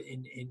in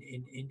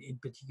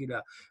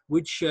particular,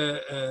 which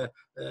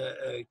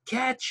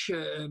catch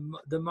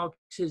the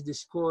Marxist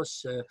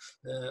discourse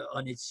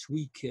on its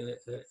weak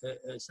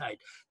side.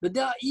 But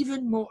there are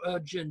even more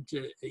urgent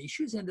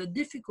issues, and they're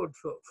difficult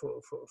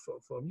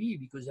for me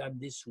because I'm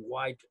this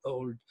white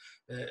old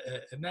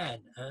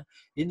man.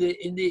 In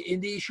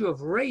the issue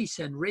of race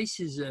and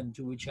racism,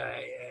 to which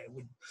I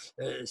would,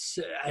 as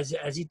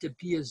it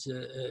appears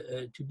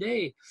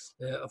today,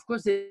 of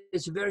course,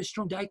 there's a very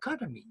strong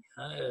dichotomy.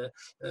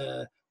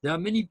 There are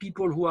many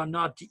people who are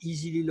not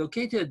easily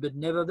located, but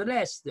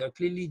nevertheless, there are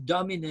clearly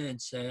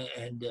dominants,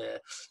 and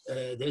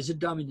there's a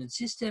dominant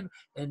system,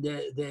 and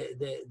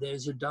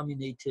there's a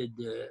dominated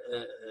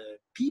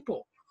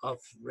people of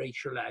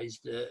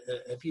racialized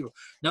people.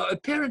 Now,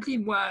 apparently,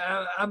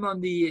 I'm on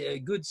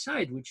the good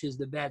side, which is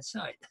the bad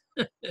side.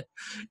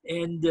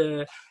 and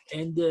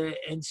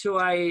so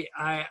I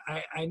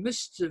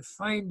must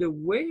find a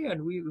way,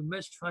 and we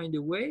must find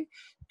a way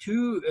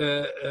to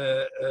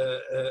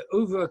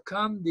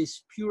overcome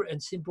this pure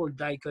and simple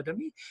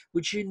dichotomy,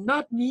 which will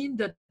not mean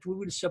that we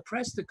will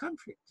suppress the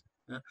conflict.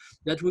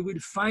 That we will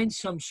find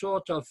some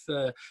sort of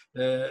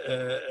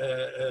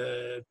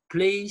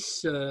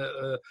place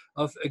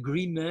of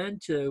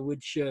agreement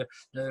which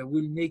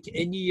will make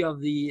any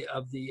of the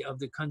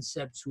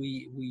concepts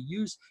we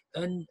use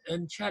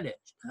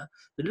unchallenged.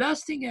 The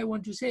last thing I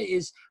want to say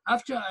is,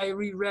 after I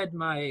reread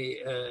my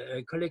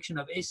collection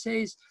of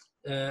essays,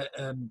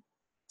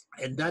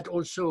 and that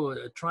also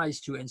tries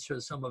to answer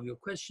some of your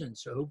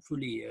questions, so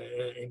hopefully,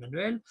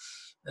 Emmanuelle,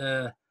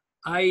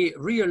 I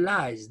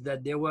realized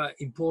that there were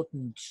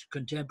important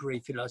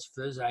contemporary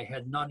philosophers I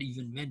had not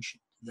even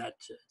mentioned. That,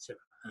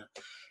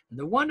 and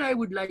the one I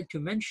would like to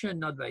mention,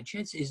 not by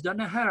chance, is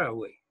Donna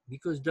Haraway,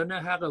 because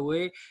Donna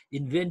Haraway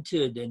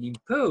invented and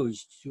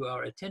imposed to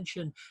our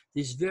attention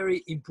this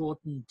very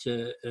important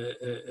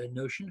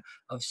notion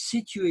of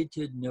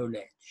situated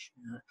knowledge.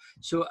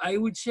 So I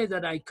would say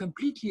that I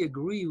completely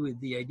agree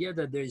with the idea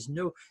that there is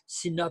no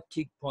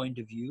synoptic point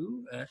of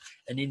view,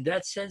 and in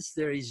that sense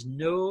there is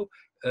no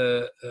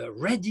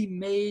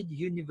ready-made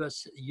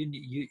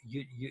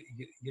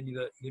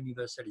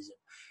universalism.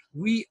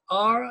 We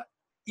are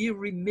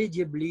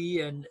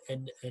irremediably and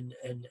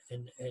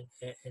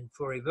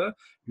forever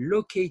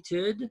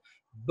located,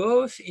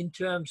 both in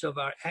terms of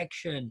our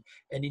action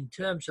and in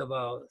terms of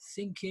our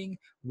thinking,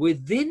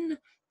 within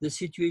the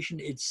situation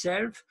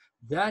itself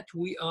that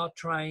we are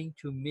trying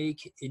to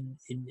make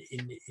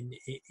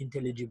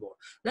intelligible.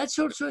 That's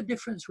also a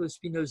difference with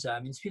Spinoza. I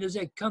mean,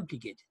 Spinoza is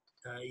complicated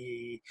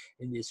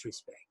in this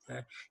respect.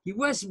 He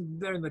was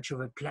very much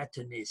of a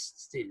Platonist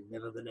still,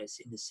 nevertheless,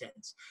 in a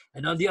sense.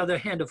 And on the other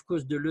hand, of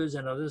course, Deleuze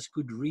and others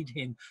could read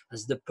him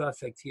as the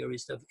perfect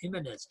theorist of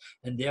immanence.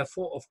 And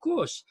therefore, of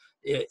course,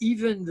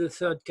 even the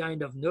third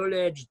kind of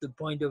knowledge, the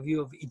point of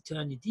view of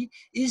eternity,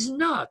 is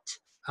not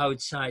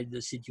outside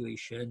the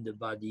situation, the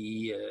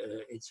body,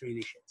 its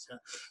relations.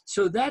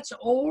 So that's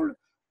all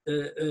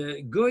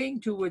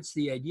going towards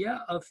the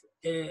idea of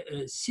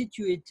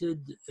situated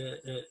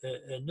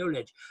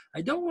knowledge.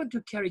 I don't want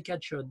to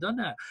caricature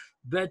Donna,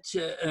 but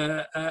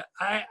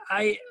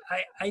I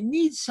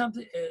need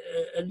something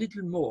a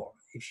little more,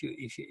 if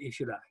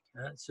you like.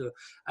 So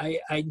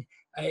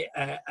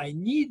I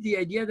need the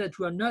idea that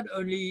we are not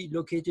only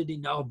located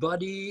in our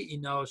body,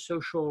 in our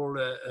social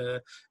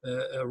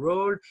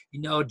role,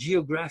 in our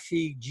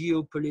geographic,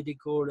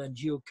 geopolitical, and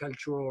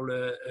geocultural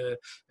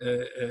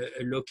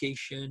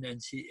location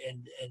and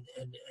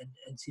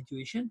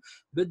situation,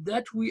 but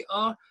that we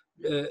are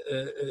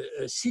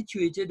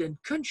situated, and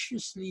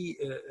consciously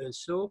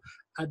so,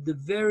 at the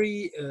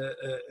very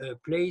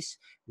place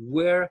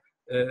where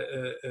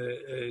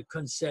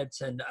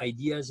concepts and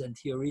ideas and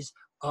theories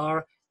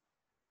are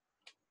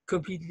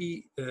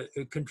completely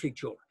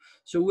conflictual.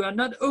 So we are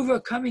not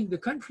overcoming the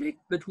conflict,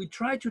 but we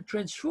try to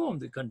transform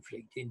the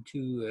conflict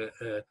into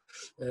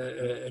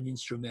an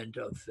instrument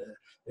of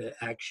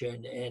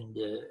action and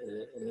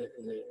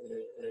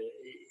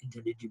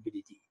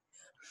intelligibility.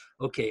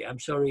 Okay, I'm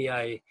sorry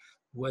I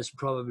was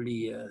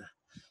probably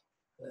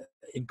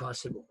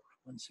impossible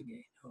once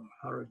again, or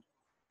hard.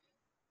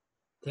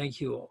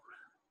 Thank you all.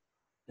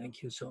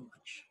 Thank you so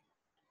much.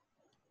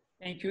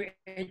 Thank you,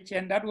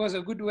 Etienne. That was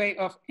a good way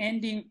of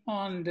ending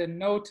on the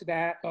note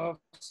that of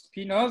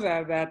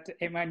Spinoza that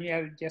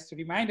Emmanuelle just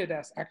reminded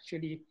us,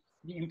 actually,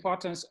 the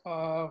importance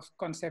of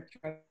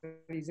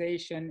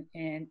conceptualization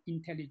and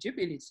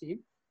intelligibility.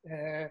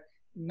 Do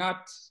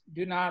not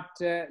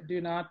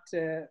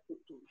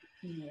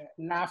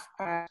laugh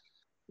at,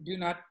 do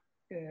not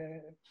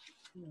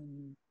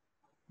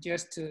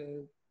just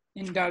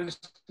indulge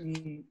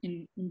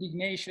in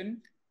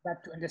indignation,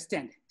 but to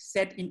understand.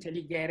 Sed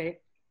intelligere,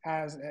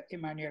 as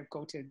Emmanuelle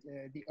quoted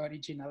the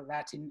original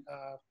Latin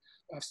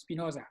of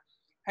Spinoza.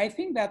 I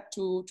think that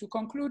to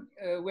conclude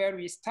where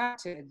we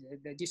started,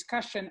 the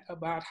discussion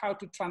about how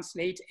to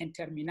translate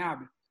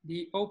interminable,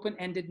 the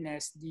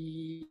open-endedness,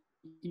 the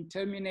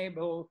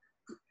interminable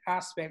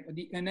aspect,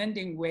 the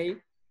unending way,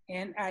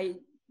 and I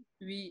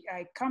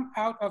come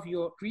out of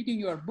reading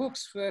your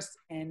books first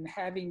and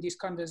having this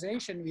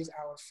conversation with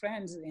our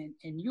friends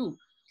and you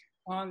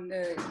on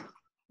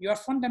your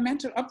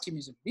fundamental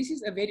optimism. This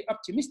is a very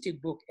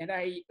optimistic book, and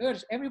I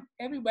urge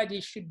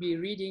everybody should be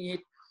reading it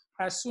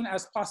as soon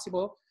as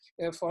possible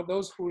for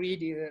those who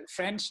read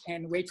French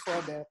and wait for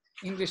the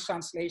English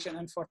translation,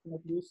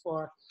 unfortunately,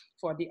 for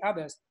the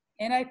others.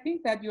 And I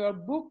think that your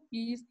book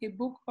is a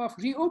book of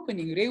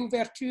reopening.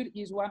 Réouverture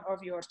is one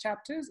of your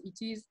chapters.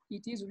 It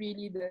is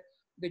really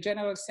the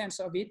general sense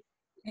of it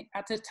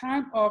at a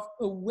time of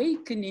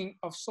awakening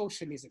of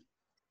socialism.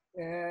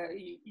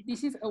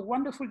 This is a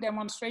wonderful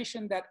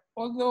demonstration that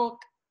although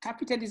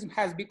capitalism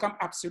has become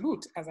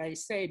absolute, as I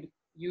said,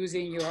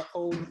 using your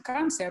own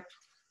concept,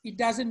 it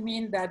doesn't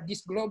mean that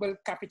this global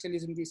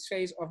capitalism, this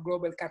phase of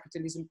global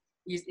capitalism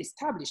is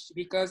established,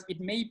 because it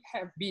may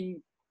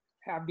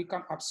have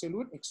become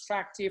absolute,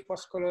 extractive,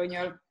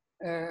 post-colonial,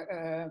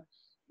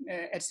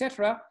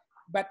 etc.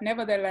 But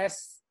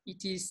nevertheless,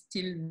 it is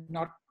still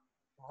not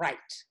right.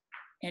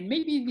 And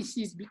maybe this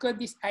is because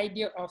this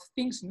idea of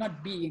things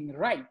not being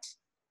right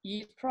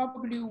is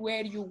probably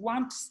where you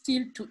want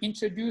still to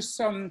introduce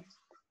some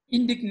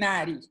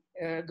indignari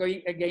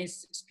going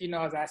against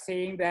Spinoza,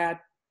 saying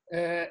that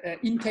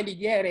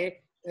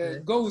intelligere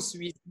goes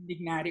with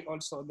indignari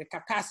also, the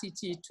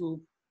capacity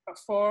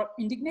for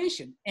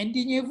indignation.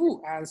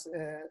 Indignez-vous, as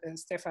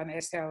Stefan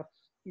Hessel,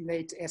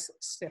 late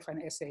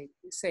Stefan Hessel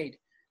said.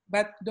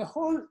 But the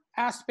whole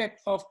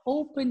aspect of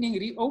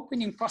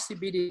reopening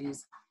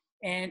possibilities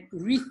and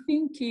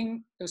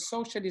rethinking the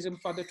socialism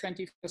for the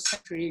 21st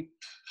century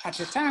at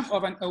the time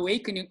of an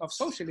awakening of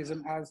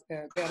socialism, as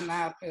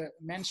Bernard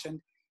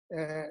mentioned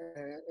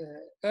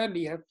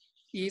earlier,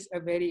 is a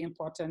very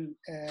important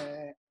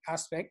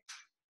aspect.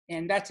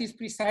 And that is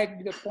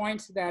precisely the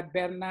point that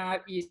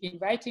Bernard is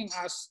inviting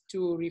us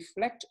to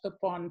reflect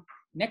upon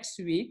next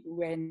week,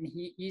 when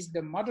he is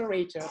the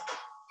moderator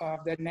of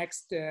the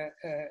next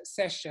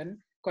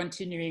session,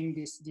 continuing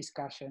this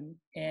discussion.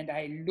 And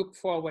I look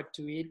forward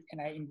to it,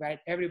 and I invite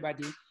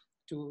everybody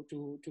to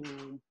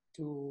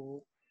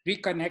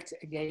reconnect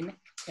again,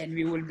 and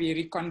we will be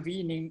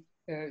reconvening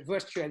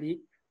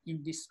virtually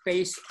in this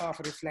space of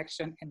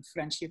reflection and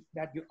friendship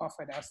that you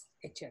offered us,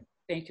 Etienne.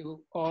 Thank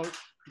you all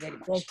very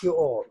much. Thank you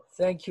all.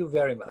 Thank you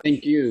very much.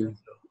 Thank you.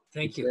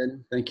 Thank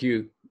you. Thank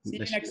you. See you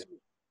next week.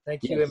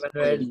 Thank you,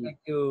 Emmanuelle. Thank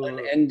you, an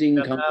ending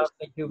Bernard.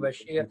 Thank you,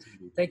 Bachir.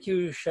 Thank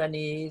you,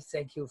 Shani.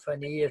 Thank you,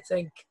 Fanny.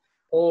 Thank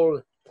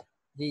all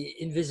the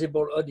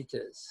invisible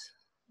auditors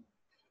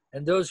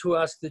and those who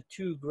ask the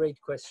two great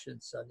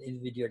questions on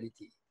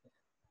individuality.